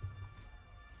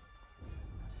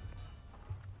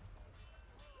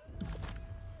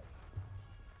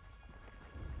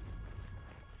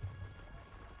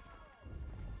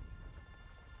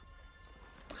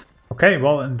 Okay,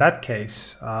 well, in that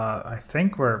case, I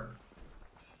think we're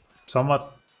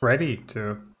somewhat ready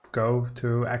to go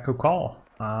to Echo Call.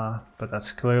 But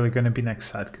that's clearly going to be next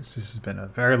side, because this has been a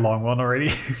very long one already.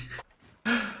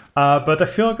 But I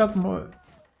feel I got more,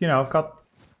 got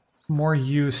more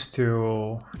used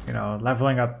to,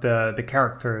 leveling up the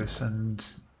characters and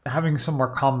having some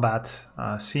more combat,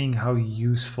 seeing how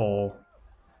useful,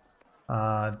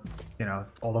 all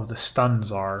of the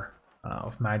stuns are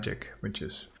of magic, which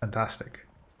is fantastic.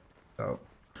 So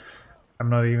I'm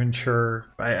not even sure.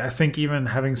 I think even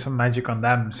having some magic on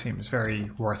them seems very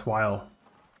worthwhile.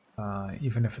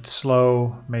 Even if it's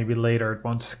slow, maybe later it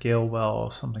won't scale well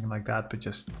or something like that, but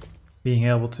just being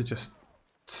able to just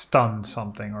stun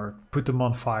something or put them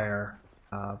on fire,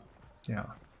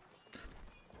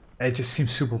 it just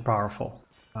seems super powerful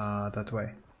that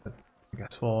way. But I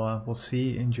guess we'll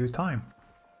see in due time.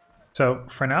 So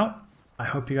for now, I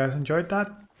hope you guys enjoyed that.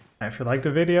 And if you liked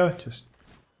the video, just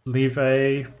leave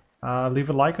a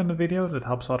like on the video. That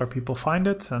helps other people find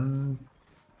it, and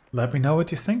let me know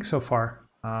what you think so far.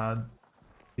 Do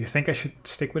you think I should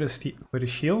stick with a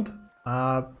shield?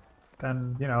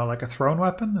 Then, like a thrown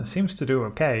weapon? It seems to do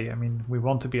okay. I mean, we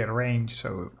want to be at range,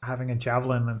 so having a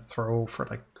javelin and throw for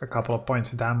like a couple of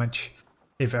points of damage,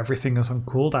 if everything is on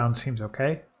cooldown, seems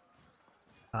okay.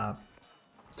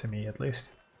 To me, at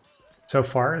least. So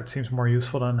far, it seems more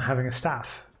useful than having a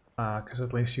staff, because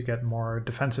at least you get more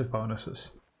defensive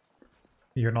bonuses.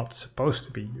 You're not supposed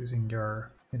to be using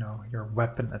your, your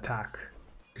weapon attack,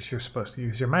 because you're supposed to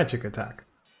use your magic attack.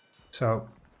 So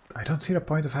I don't see the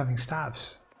point of having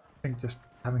staves. I think just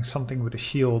having something with a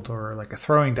shield or like a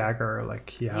throwing dagger like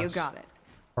he has. You got it.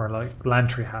 Or like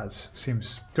Lantry has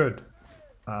seems good.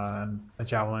 And a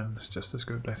javelin is just as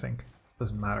good, I think.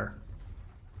 Doesn't matter.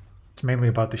 It's mainly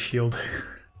about the shield.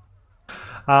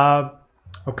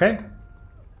 Okay.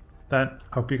 Then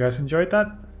hope you guys enjoyed that.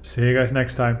 See you guys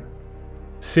next time.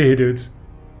 See you, dudes.